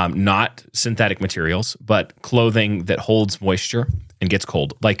 not synthetic materials, but clothing that holds moisture and gets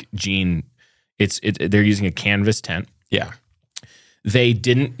cold. Like Gene, they're using a canvas tent. Yeah. They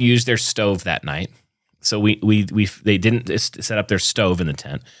didn't use their stove that night, so they didn't set up their stove in the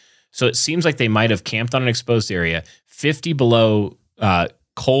tent. So it seems like they might have camped on an exposed area. 50 below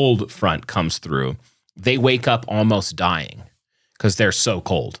cold front comes through. They wake up almost dying because they're so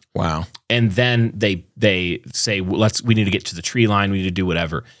cold. Wow. And then they say, we need to get to the tree line. We need to do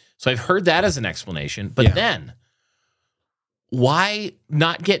whatever. So I've heard that as an explanation. But then why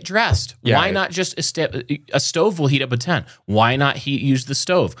not get dressed? Yeah, why not just a stove will heat up a tent? Why not use the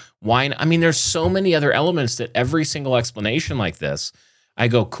stove? I mean, there's so many other elements that every single explanation like this, I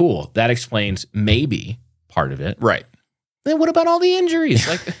go, cool. That explains maybe part of it. Right. Then what about all the injuries?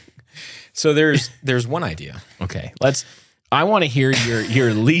 So there's one idea. Okay, I want to hear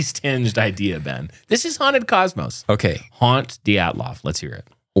your least hinged idea, Ben. This is Haunted Cosmos. Okay. Haunt Dyatlov. Let's hear it.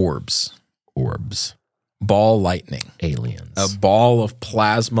 Orbs. Orbs. Ball lightning. Aliens. A ball of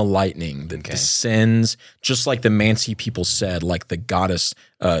plasma lightning that descends, just like the Mansi people said, like the goddess,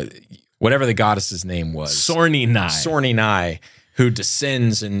 whatever the goddess's name was. Sorny Nai, who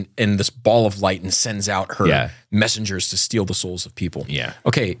descends in this ball of light and sends out her messengers to steal the souls of people. Yeah.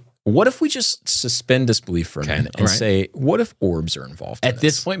 Okay, what if we just suspend disbelief for a minute and say, what if orbs are involved in At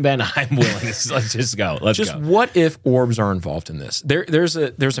this point, Ben, I'm willing. Let's just go. Let's go. What if orbs are involved in this? There's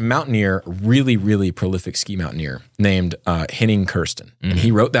a mountaineer, really, really prolific ski mountaineer named Henning Kirsten. And he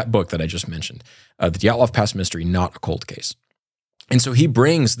wrote that book that I just mentioned, The Dyatlov Pass Mystery, Not a Cold Case. And so he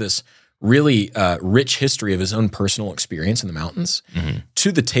brings this really rich history of his own personal experience in the mountains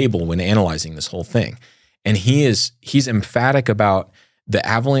to the table when analyzing this whole thing. And he's emphatic about the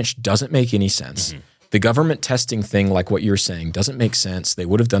avalanche doesn't make any sense. The government testing thing, like what you're saying, doesn't make sense. They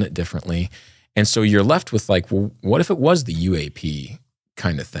would have done it differently. And so you're left with like, well, what if it was the UAP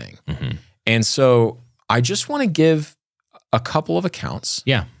kind of thing? And so I just want to give a couple of accounts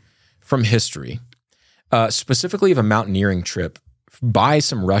from history, specifically of a mountaineering trip by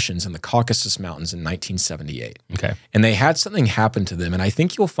some Russians in the Caucasus Mountains in 1978. Okay. And they had something happen to them. And I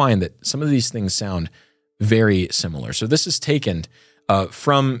think you'll find that some of these things sound very similar. So this is taken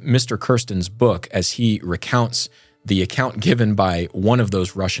from Mr. Kirsten's book as he recounts the account given by one of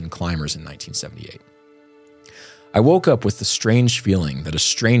those Russian climbers in 1978. I woke up with the strange feeling that a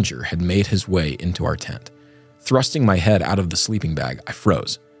stranger had made his way into our tent. Thrusting my head out of the sleeping bag, I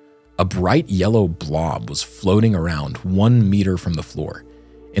froze. A bright yellow blob was floating around 1 meter from the floor,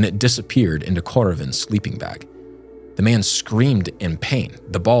 and it disappeared into Korovin's sleeping bag. The man screamed in pain.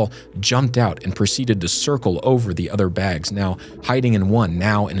 The ball jumped out and proceeded to circle over the other bags, now hiding in one,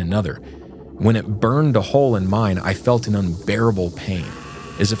 now in another. When it burned a hole in mine, I felt an unbearable pain,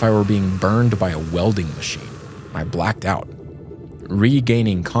 as if I were being burned by a welding machine. I blacked out.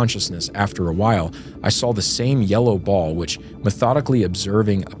 Regaining consciousness after a while, I saw the same yellow ball which, methodically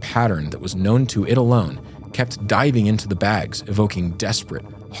observing a pattern that was known to it alone, kept diving into the bags, evoking desperate,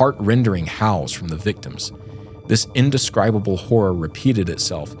 heart-rending howls from the victims. This indescribable horror repeated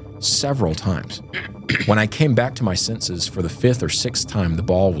itself several times. When I came back to my senses for the 5th or 6th time, the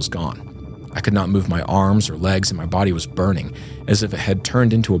ball was gone. I could not move my arms or legs, and my body was burning, as if it had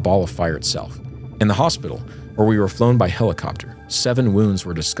turned into a ball of fire itself. In the hospital, where we were flown by helicopter, 7 wounds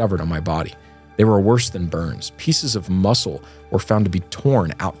were discovered on my body. They were worse than burns. Pieces of muscle were found to be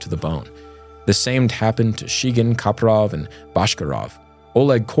torn out to the bone. The same happened to Shigin, Kaprov, and Bashkarov.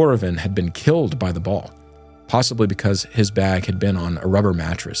 Oleg Korovin had been killed by the ball, possibly because his bag had been on a rubber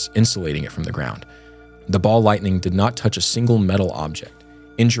mattress, insulating it from the ground. The ball lightning did not touch a single metal object,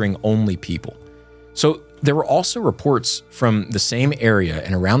 injuring only people. So there were also reports from the same area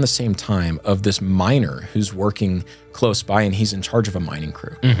and around the same time of this miner who's working close by, and he's in charge of a mining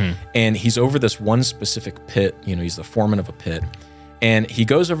crew. And he's over this one specific pit, he's the foreman of a pit. And he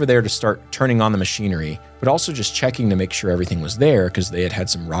goes over there to start turning on the machinery, but also just checking to make sure everything was there because they had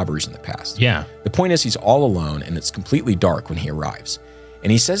some robberies in the past. Yeah. The point is he's all alone and it's completely dark when he arrives.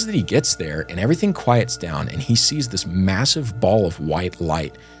 And he says that he gets there and everything quiets down and he sees this massive ball of white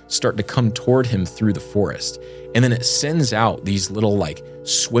light start to come toward him through the forest. And then it sends out these little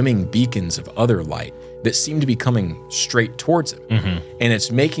swimming beacons of other light that seem to be coming straight towards him. And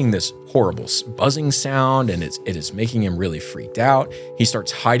it's making this horrible buzzing sound, and it is making him really freaked out. He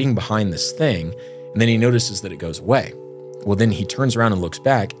starts hiding behind this thing, and then he notices that it goes away. Well, then he turns around and looks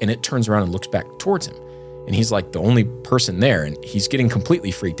back, and it turns around and looks back towards him. And he's like the only person there, and he's getting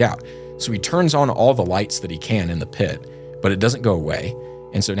completely freaked out. So he turns on all the lights that he can in the pit, but it doesn't go away.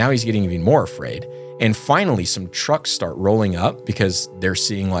 And so now he's getting even more afraid. And finally, some trucks start rolling up because they're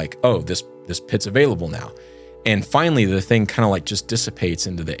seeing this pit's available now. And finally, the thing kind of just dissipates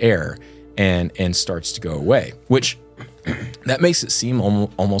into the air and starts to go away, which that makes it seem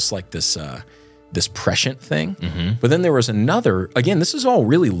almost like this prescient thing. But then there was another, again, this is all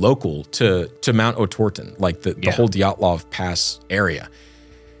really local to Mount Otorten, the whole Dyatlov Pass area.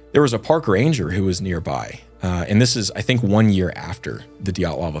 There was a park ranger who was nearby. And this is, I think, 1 year after the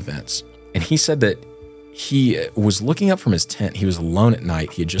Dyatlov events. And he said that he was looking up from his tent. He was alone at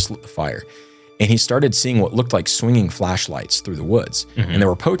night. He had just lit the fire. And he started seeing what looked like swinging flashlights through the woods. And there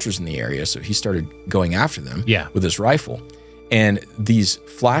were poachers in the area, so he started going after them with his rifle. And these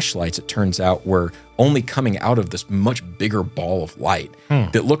flashlights, it turns out, were only coming out of this much bigger ball of light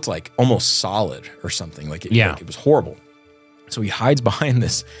that looked like almost solid or something. It was horrible. So he hides behind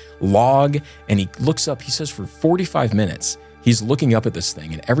this log and he looks up. He says for 45 minutes, he's looking up at this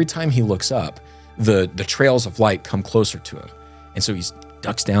thing. And every time he looks up, the trails of light come closer to him. And so he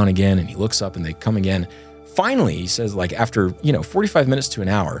ducks down again and he looks up and they come again. Finally, he says after, 45 minutes to an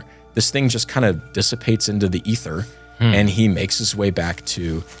hour, this thing just kind of dissipates into the ether and he makes his way back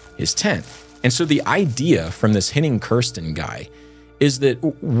to his tent. And so the idea from this Henning Kirsten guy is that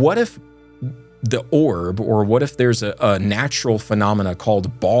what if the orb, or what if there's a natural phenomena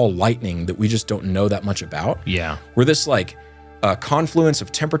called ball lightning that we just don't know that much about? Yeah. Where this a confluence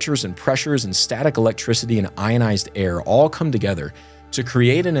of temperatures and pressures and static electricity and ionized air all come together to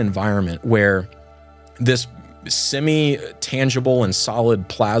create an environment where this semi-tangible and solid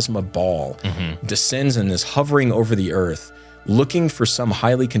plasma ball descends and is hovering over the earth, looking for some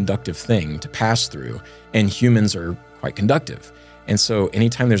highly conductive thing to pass through, and humans are quite conductive. And so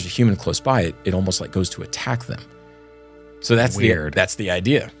anytime there's a human close by, it almost goes to attack them. So that's weird. That's the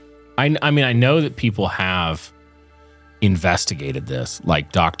idea. I mean, I know that people have investigated this,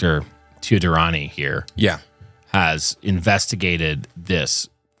 like Dr. Teodorani here has investigated this,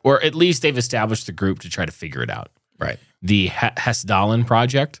 or at least they've established the group to try to figure it out. Right. The Hessdalen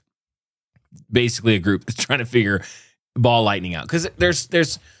Project, basically a group that's trying to figure ball lightning out. Because there's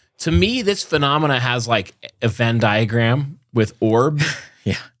to me, this phenomena has a Venn diagram with orb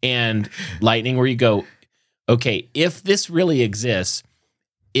and lightning where you go, okay, if this really exists,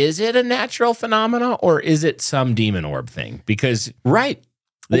 is it a natural phenomena or is it some demon orb thing? Because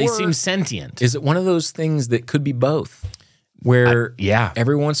they seem sentient. Is it one of those things that could be both? Where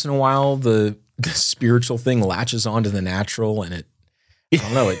every once in a while the spiritual thing latches onto the natural and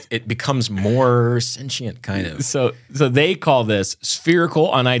it becomes more sentient kind of. So they call this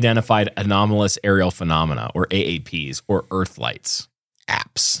spherical unidentified anomalous aerial phenomena, or AAPs, or earth lights.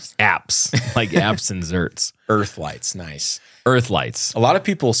 Apps like apps and zerts. Earth lights, nice. Earth lights. A lot of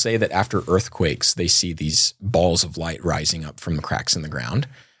people say that after earthquakes, they see these balls of light rising up from the cracks in the ground.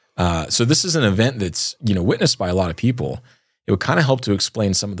 So this is an event that's witnessed by a lot of people. It would kind of help to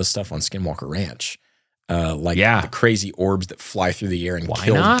explain some of the stuff on Skinwalker Ranch. The crazy orbs that fly through the air and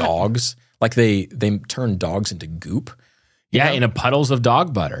kill dogs. They turn dogs into goop. In a puddles of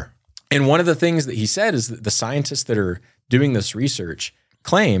dog butter. And one of the things that he said is that the scientists that are doing this research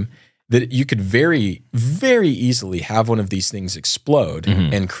claim that you could very, very easily have one of these things explode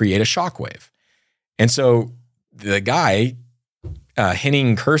and create a shockwave. And so the guy,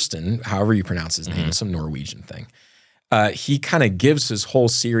 Henning Kirsten, however you pronounce his name, some Norwegian thing, he kind of gives his whole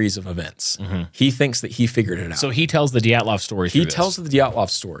series of events. He thinks that he figured it out. So he tells the Dyatlov story. He tells the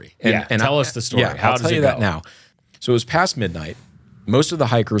Dyatlov story. And tell us the story. Yeah, How I'll does tell it you go? that now. So it was past midnight. Most of the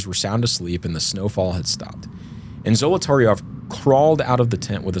hikers were sound asleep and the snowfall had stopped. And Zolotaryov crawled out of the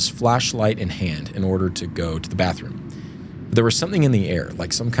tent with his flashlight in hand in order to go to the bathroom. But there was something in the air,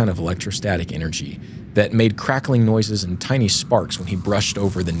 like some kind of electrostatic energy, that made crackling noises and tiny sparks when he brushed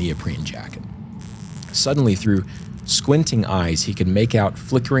over the neoprene jacket. Suddenly, through squinting eyes, he could make out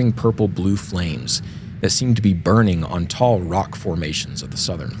flickering purple-blue flames that seemed to be burning on tall rock formations of the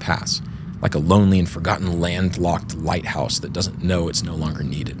southern pass, like a lonely and forgotten landlocked lighthouse that doesn't know it's no longer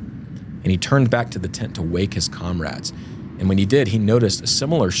needed. And he turned back to the tent to wake his comrades, and when he did, he noticed a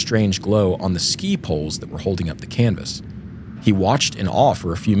similar strange glow on the ski poles that were holding up the canvas. He watched in awe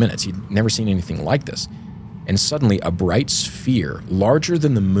for a few minutes. He'd never seen anything like this. And suddenly, a bright sphere, larger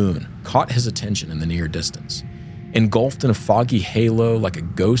than the moon, caught his attention in the near distance. Engulfed in a foggy halo like a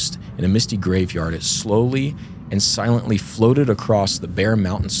ghost in a misty graveyard, it slowly and silently floated across the bare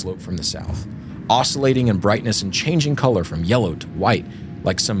mountain slope from the south, oscillating in brightness and changing color from yellow to white,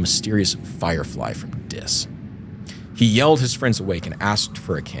 like some mysterious firefly from Dis. He yelled his friends awake and asked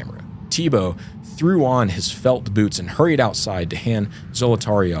for a camera. Thibaut threw on his felt boots and hurried outside to hand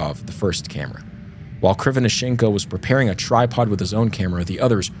Zolotaryov the first camera. While Krivonishenko was preparing a tripod with his own camera, the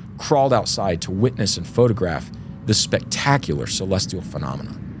others crawled outside to witness and photograph this spectacular celestial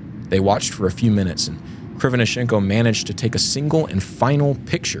phenomena. They watched for a few minutes, and Krivonishenko managed to take a single and final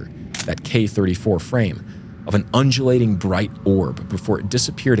picture, that K-34 frame, of an undulating bright orb before it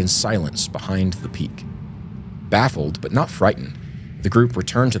disappeared in silence behind the peak. Baffled, but not frightened, the group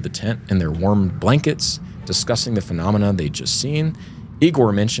returned to the tent in their warm blankets, discussing the phenomena they'd just seen.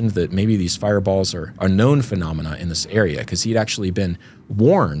 Igor mentioned that maybe these fireballs are a known phenomena in this area because he'd actually been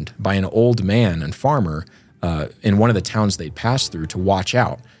warned by an old man and farmer in one of the towns they'd passed through to watch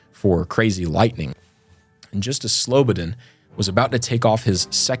out for crazy lightning. And just as Slobodin was about to take off his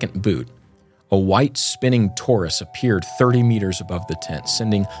second boot, a white spinning torus appeared 30 meters above the tent,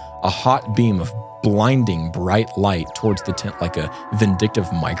 sending a hot beam of blinding bright light towards the tent like a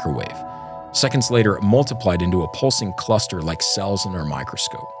vindictive microwave. Seconds later, it multiplied into a pulsing cluster like cells in our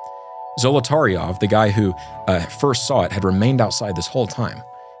microscope. Zolotaryov, the guy who first saw it, had remained outside this whole time,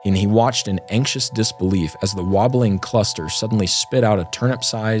 and he watched in anxious disbelief as the wobbling cluster suddenly spit out a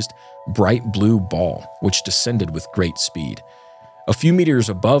turnip-sized, bright blue ball, which descended with great speed. A few meters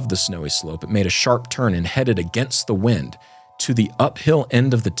above the snowy slope, it made a sharp turn and headed against the wind to the uphill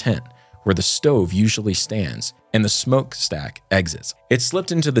end of the tent, where the stove usually stands and the smokestack exits. It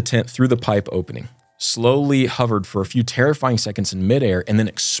slipped into the tent through the pipe opening, slowly hovered for a few terrifying seconds in midair, and then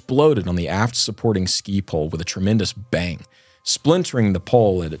exploded on the aft supporting ski pole with a tremendous bang, splintering the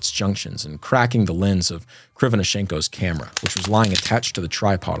pole at its junctions and cracking the lens of Krivonishenko's camera, which was lying attached to the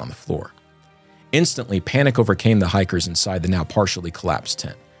tripod on the floor. Instantly, panic overcame the hikers inside the now partially collapsed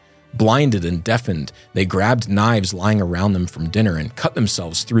tent. Blinded and deafened, they grabbed knives lying around them from dinner and cut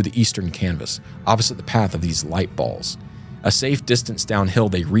themselves through the eastern canvas, opposite the path of these light balls. A safe distance downhill,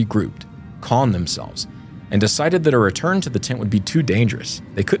 they regrouped, calmed themselves, and decided that a return to the tent would be too dangerous.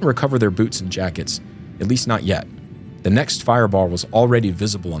 They couldn't recover their boots and jackets, at least not yet. The next fireball was already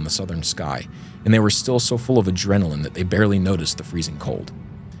visible on the southern sky, and they were still so full of adrenaline that they barely noticed the freezing cold.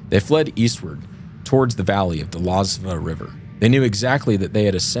 They fled eastward, towards the valley of the Lazva River. They knew exactly that they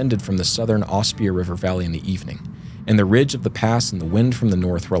had ascended from the southern Ospia River Valley in the evening, and the ridge of the pass and the wind from the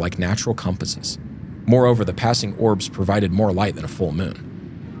north were like natural compasses. Moreover, the passing orbs provided more light than a full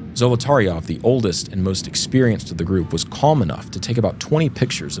moon. Zolotaryov, the oldest and most experienced of the group, was calm enough to take about 20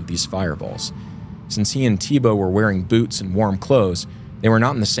 pictures of these fireballs. Since he and Thibaut were wearing boots and warm clothes, they were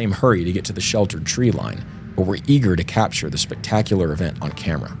not in the same hurry to get to the sheltered tree line, but were eager to capture the spectacular event on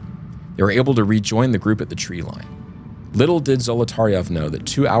camera. They were able to rejoin the group at the tree line. Little did Zolotaryov know that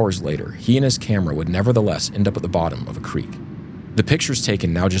 2 hours later, he and his camera would nevertheless end up at the bottom of a creek. The pictures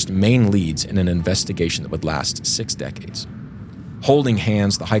taken now just main leads in an investigation that would last 6 decades. Holding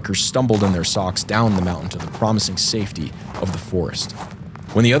hands, the hikers stumbled in their socks down the mountain to the promising safety of the forest.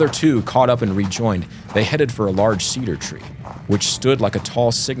 When the other two caught up and rejoined, they headed for a large cedar tree, which stood like a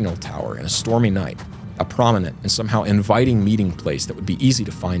tall signal tower in a stormy night, a prominent and somehow inviting meeting place that would be easy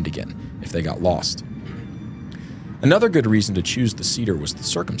to find again if they got lost. Another good reason to choose the cedar was the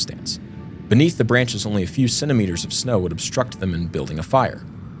circumstance. Beneath the branches, only a few centimeters of snow would obstruct them in building a fire.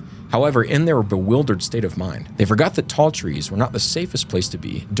 However, in their bewildered state of mind, they forgot that tall trees were not the safest place to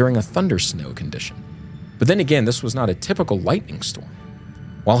be during a thunder snow condition. But then again, this was not a typical lightning storm.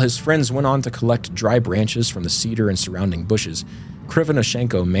 While his friends went on to collect dry branches from the cedar and surrounding bushes,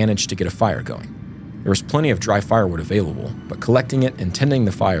 Krivonoshenko managed to get a fire going. There was plenty of dry firewood available, but collecting it and tending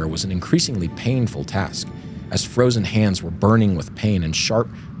the fire was an increasingly painful task, as frozen hands were burning with pain and sharp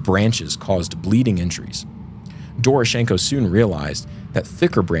branches caused bleeding injuries. Doroshenko soon realized that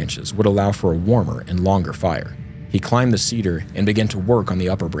thicker branches would allow for a warmer and longer fire. He climbed the cedar and began to work on the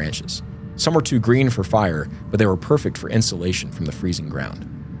upper branches. Some were too green for fire, but they were perfect for insulation from the freezing ground.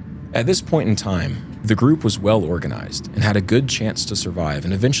 At this point in time, the group was well organized and had a good chance to survive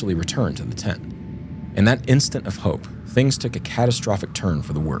and eventually return to the tent. In that instant of hope, things took a catastrophic turn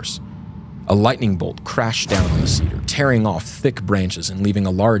for the worse. A lightning bolt crashed down on the cedar, tearing off thick branches and leaving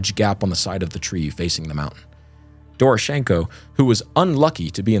a large gap on the side of the tree facing the mountain. Doroshenko, who was unlucky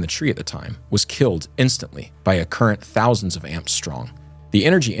to be in the tree at the time, was killed instantly by a current thousands of amps strong. The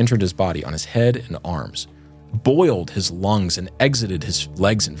energy entered his body on his head and arms, boiled his lungs, and exited his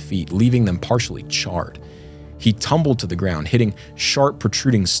legs and feet, leaving them partially charred. He tumbled to the ground, hitting sharp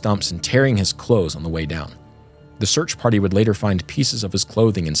protruding stumps and tearing his clothes on the way down. The search party would later find pieces of his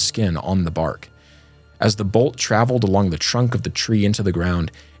clothing and skin on the bark. As the bolt traveled along the trunk of the tree into the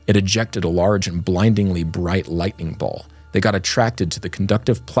ground, it ejected a large and blindingly bright lightning ball that got attracted to the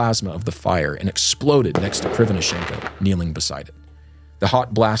conductive plasma of the fire and exploded next to Krivonoshenko, kneeling beside it. The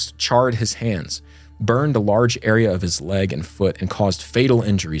hot blast charred his hands, burned a large area of his leg and foot, and caused fatal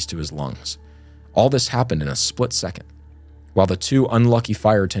injuries to his lungs. All this happened in a split second. While the two unlucky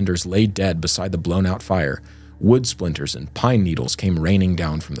fire tenders lay dead beside the blown-out fire, wood splinters and pine needles came raining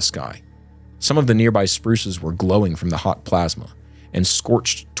down from the sky. Some of the nearby spruces were glowing from the hot plasma, and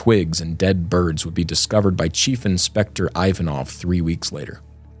scorched twigs and dead birds would be discovered by Chief Inspector Ivanov 3 weeks later.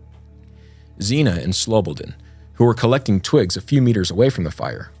 Zina and Slobodin, who were collecting twigs a few meters away from the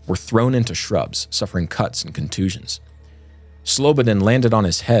fire, were thrown into shrubs, suffering cuts and contusions. Slobodin landed on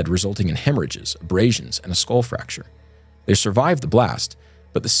his head, resulting in hemorrhages, abrasions, and a skull fracture. They survived the blast,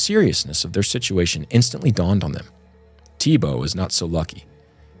 but the seriousness of their situation instantly dawned on them. Thibaut was not so lucky.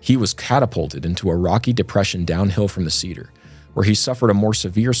 He was catapulted into a rocky depression downhill from the cedar, where he suffered a more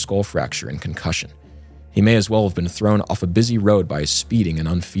severe skull fracture and concussion. He may as well have been thrown off a busy road by a speeding and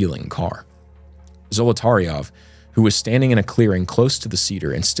unfeeling car. Zolotaryov, who was standing in a clearing close to the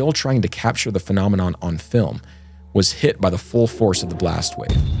cedar and still trying to capture the phenomenon on film, was hit by the full force of the blast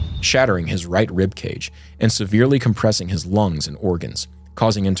wave, shattering his right rib cage and severely compressing his lungs and organs,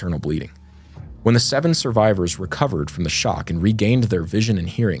 causing internal bleeding. When the 7 survivors recovered from the shock and regained their vision and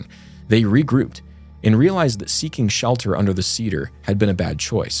hearing, they regrouped and realized that seeking shelter under the cedar had been a bad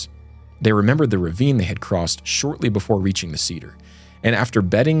choice. They remembered the ravine they had crossed shortly before reaching the cedar, and after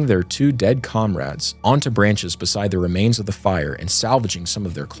bedding their 2 dead comrades onto branches beside the remains of the fire and salvaging some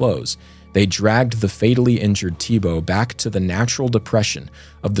of their clothes, they dragged the fatally injured Thibaut back to the natural depression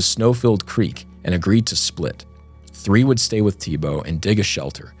of the snow-filled creek and agreed to split. 3 would stay with Thibaut and dig a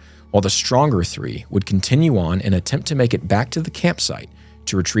shelter, while the stronger 3 would continue on and attempt to make it back to the campsite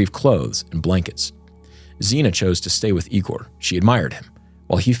to retrieve clothes and blankets. Zina chose to stay with Igor. She admired him,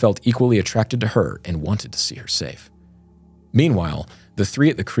 while he felt equally attracted to her and wanted to see her safe. Meanwhile, the 3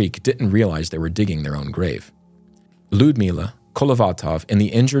 at the creek didn't realize they were digging their own grave. Lyudmila, Kolovatov, and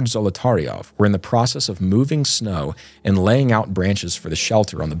the injured Zolotaryov were in the process of moving snow and laying out branches for the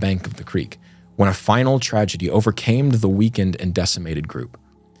shelter on the bank of the creek, when a final tragedy overcame the weakened and decimated group.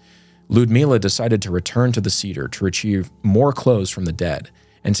 Lyudmila decided to return to the cedar to retrieve more clothes from the dead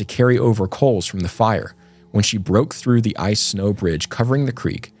and to carry over coals from the fire when she broke through the ice-snow bridge covering the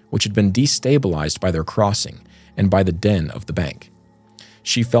creek, which had been destabilized by their crossing and by the den of the bank.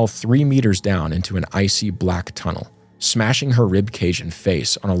 She fell 3 meters down into an icy black tunnel, smashing her rib cage and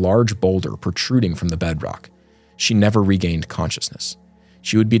face on a large boulder protruding from the bedrock. She never regained consciousness.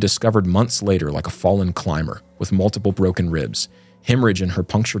 She would be discovered months later like a fallen climber, with multiple broken ribs, hemorrhage in her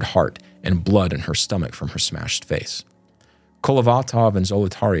punctured heart, and blood in her stomach from her smashed face. Kolovatov and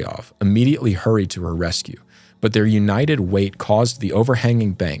Zolotaryov immediately hurried to her rescue, but their united weight caused the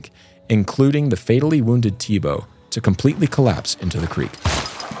overhanging bank, including the fatally wounded Thibaut, to completely collapse into the creek.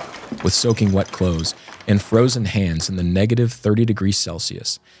 With soaking wet clothes and frozen hands in the negative 30 degrees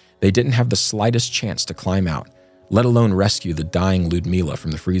Celsius, they didn't have the slightest chance to climb out, let alone rescue the dying Lyudmila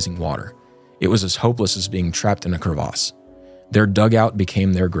from the freezing water. It was as hopeless as being trapped in a crevasse. Their dugout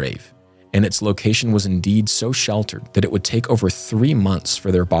became their grave, and its location was indeed so sheltered that it would take over 3 months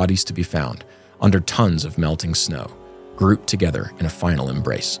for their bodies to be found under tons of melting snow, grouped together in a final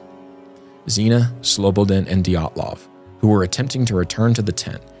embrace. Zina, Slobodin, and Dyatlov, who were attempting to return to the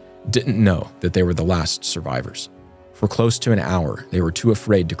tent, didn't know that they were the last survivors. For close to an hour, they were too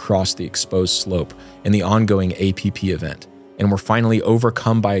afraid to cross the exposed slope in the ongoing APP event, and were finally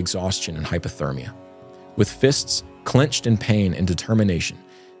overcome by exhaustion and hypothermia. With fists clenched in pain and determination,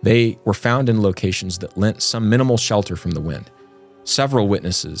 they were found in locations that lent some minimal shelter from the wind. Several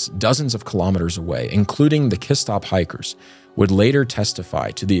witnesses, dozens of kilometers away, including the Kistop hikers, would later testify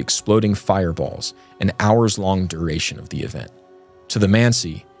to the exploding fireballs and hours-long duration of the event. To the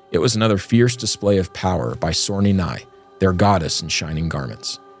Mansi, it was another fierce display of power by Sorni Nai, their goddess in shining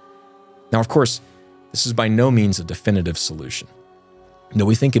garments. Now, of course, this is by no means a definitive solution, though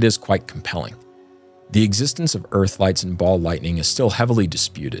we think it is quite compelling. The existence of earthlights and ball lightning is still heavily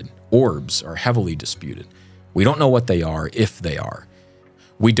disputed. Orbs are heavily disputed. We don't know what they are, if they are.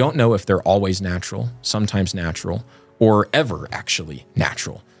 We don't know if they're always natural, sometimes natural, or ever actually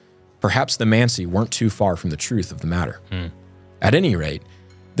natural. Perhaps the Mansi weren't too far from the truth of the matter. At any rate,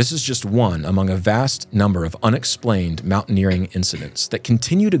 this is just one among a vast number of unexplained mountaineering incidents that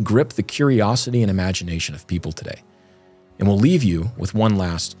continue to grip the curiosity and imagination of people today. And we'll leave you with one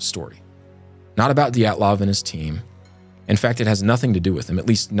last story. Not about Dyatlov and his team. In fact, it has nothing to do with him, at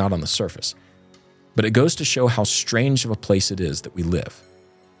least not on the surface. But it goes to show how strange of a place it is that we live,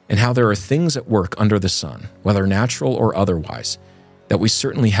 and how there are things at work under the sun, whether natural or otherwise, that we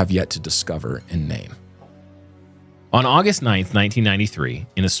certainly have yet to discover and name. On August 9th, 1993,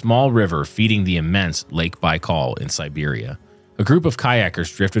 in a small river feeding the immense Lake Baikal in Siberia, a group of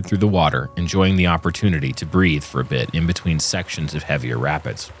kayakers drifted through the water, enjoying the opportunity to breathe for a bit in between sections of heavier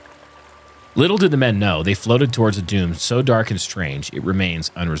rapids. Little did the men know they floated towards a doom so dark and strange it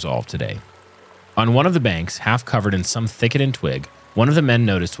remains unresolved today. On one of the banks, half covered in some thicket and twig, one of the men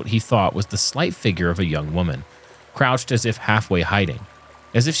noticed what he thought was the slight figure of a young woman, crouched as if halfway hiding,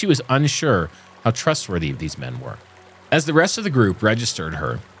 as if she was unsure how trustworthy these men were. As the rest of the group registered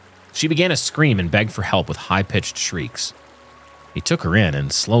her, she began to scream and beg for help with high-pitched shrieks. He took her in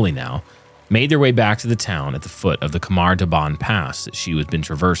and, slowly now, made their way back to the town at the foot of the Kamar Daban Pass that she had been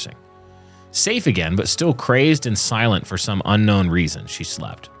traversing. Safe again, but still crazed and silent for some unknown reason, she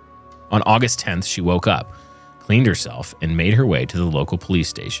slept. On August 10th, she woke up, cleaned herself, and made her way to the local police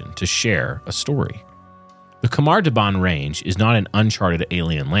station to share a story. The Kamar Daban Range is not an uncharted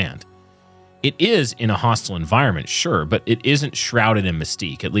alien land. It is in a hostile environment, sure, but it isn't shrouded in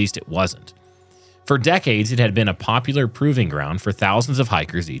mystique, at least it wasn't. For decades, it had been a popular proving ground for thousands of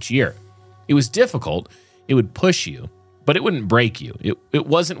hikers each year. It was difficult, it would push you, but it wouldn't break you. It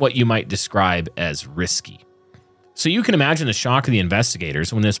wasn't what you might describe as risky. So you can imagine the shock of the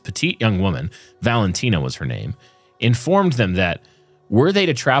investigators when this petite young woman, Valentina was her name, informed them that were they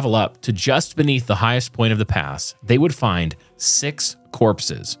to travel up to just beneath the highest point of the pass, they would find 6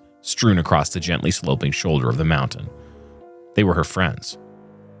 corpses strewn across the gently sloping shoulder of the mountain. They were her friends.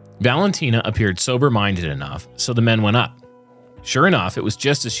 Valentina appeared sober-minded enough, so the men went up. Sure enough, it was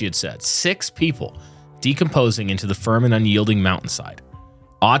just as she had said, 6 people decomposing into the firm and unyielding mountainside.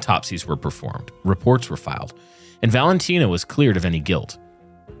 Autopsies were performed, reports were filed, and Valentina was cleared of any guilt.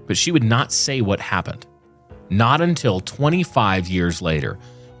 But she would not say what happened. Not until 25 years later,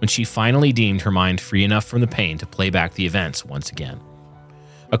 when she finally deemed her mind free enough from the pain to play back the events once again.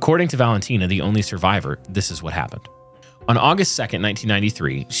 According to Valentina, the only survivor, this is what happened. On August 2nd,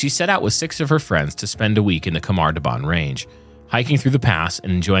 1993, she set out with 6 of her friends to spend a week in the Kamar Daban Range, hiking through the pass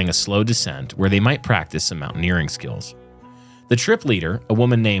and enjoying a slow descent where they might practice some mountaineering skills. The trip leader, a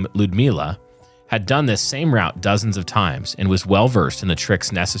woman named Ludmila, had done this same route dozens of times and was well versed in the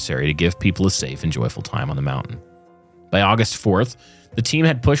tricks necessary to give people a safe and joyful time on the mountain. By August 4th, the team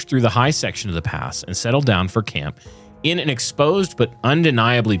had pushed through the high section of the pass and settled down for camp in an exposed but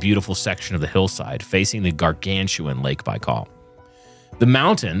undeniably beautiful section of the hillside facing the gargantuan Lake Baikal. The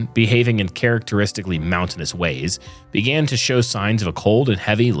mountain, behaving in characteristically mountainous ways, began to show signs of a cold and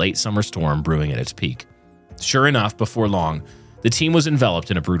heavy late summer storm brewing at its peak. Sure enough, before long, the team was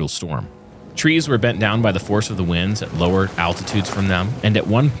enveloped in a brutal storm. Trees were bent down by the force of the winds at lower altitudes from them, and at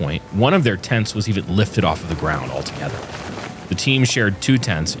one point, one of their tents was even lifted off of the ground altogether. The team shared 2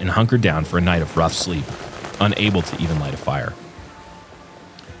 tents and hunkered down for a night of rough sleep, unable to even light a fire.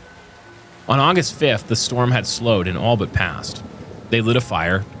 On August 5th, the storm had slowed and all but passed. They lit a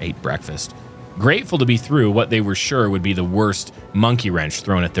fire, ate breakfast, grateful to be through what they were sure would be the worst monkey wrench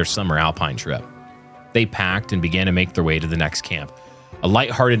thrown at their summer alpine trip. They packed and began to make their way to the next camp, a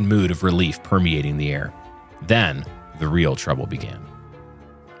lighthearted mood of relief permeating the air. Then, the real trouble began.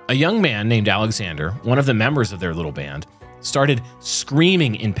 A young man named Alexander, one of the members of their little band, started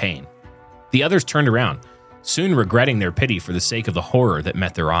screaming in pain. The others turned around, soon regretting their pity for the sake of the horror that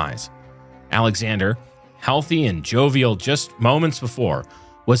met their eyes. Alexander, healthy and jovial just moments before,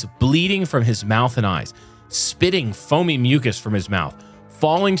 was bleeding from his mouth and eyes, spitting foamy mucus from his mouth,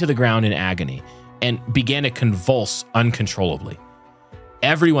 falling to the ground in agony, and began to convulse uncontrollably.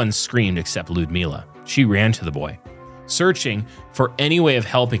 Everyone screamed except Ludmila. She ran to the boy, searching for any way of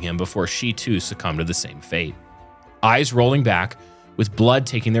helping him before she too succumbed to the same fate. Eyes rolling back, with blood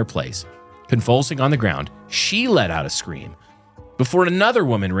taking their place, convulsing on the ground, she let out a scream before another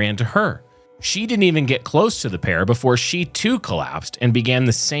woman ran to her. She didn't even get close to the pair before she too collapsed and began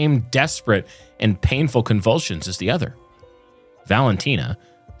the same desperate and painful convulsions as the other. Valentina,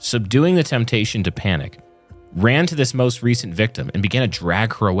 subduing the temptation to panic, ran to this most recent victim and began to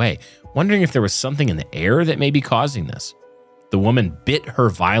drag her away, wondering if there was something in the air that may be causing this. The woman bit her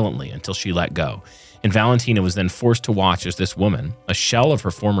violently until she let go, and Valentina was then forced to watch as this woman, a shell of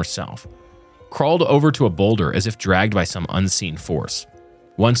her former self, crawled over to a boulder as if dragged by some unseen force.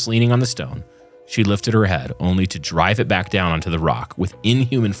 Once leaning on the stone, she lifted her head only to drive it back down onto the rock with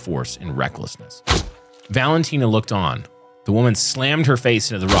inhuman force and recklessness. Valentina looked on. The woman slammed her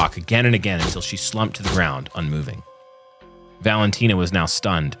face into the rock again and again until she slumped to the ground, unmoving. Valentina was now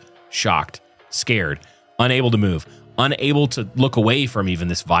stunned, shocked, scared, unable to move, unable to look away from even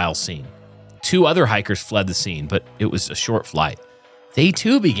this vile scene. 2 other hikers fled the scene, but it was a short flight. They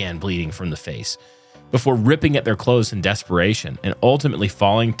too began bleeding from the face before ripping at their clothes in desperation and ultimately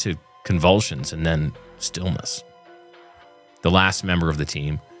falling to convulsions and then stillness. The last member of the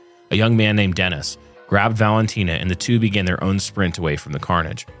team, a young man named Dennis, grabbed Valentina and the two began their own sprint away from the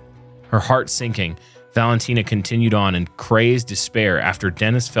carnage. Her heart sinking, Valentina continued on in crazed despair after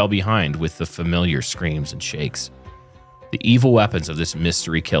Dennis fell behind with the familiar screams and shakes, the evil weapons of this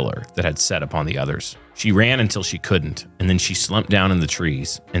mystery killer that had set upon the others. She ran until she couldn't, and then she slumped down in the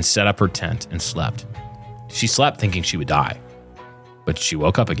trees and set up her tent and slept. She slept thinking she would die, but she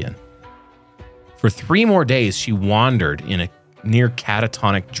woke up again. For 3 more days, she wandered in a near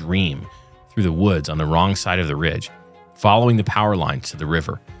catatonic dream through the woods on the wrong side of the ridge, following the power lines to the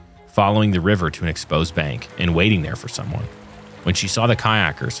river, following the river to an exposed bank, and waiting there for someone. When she saw the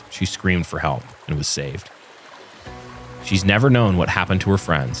kayakers, she screamed for help and was saved. She's never known what happened to her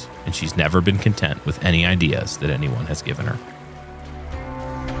friends, and she's never been content with any ideas that anyone has given her.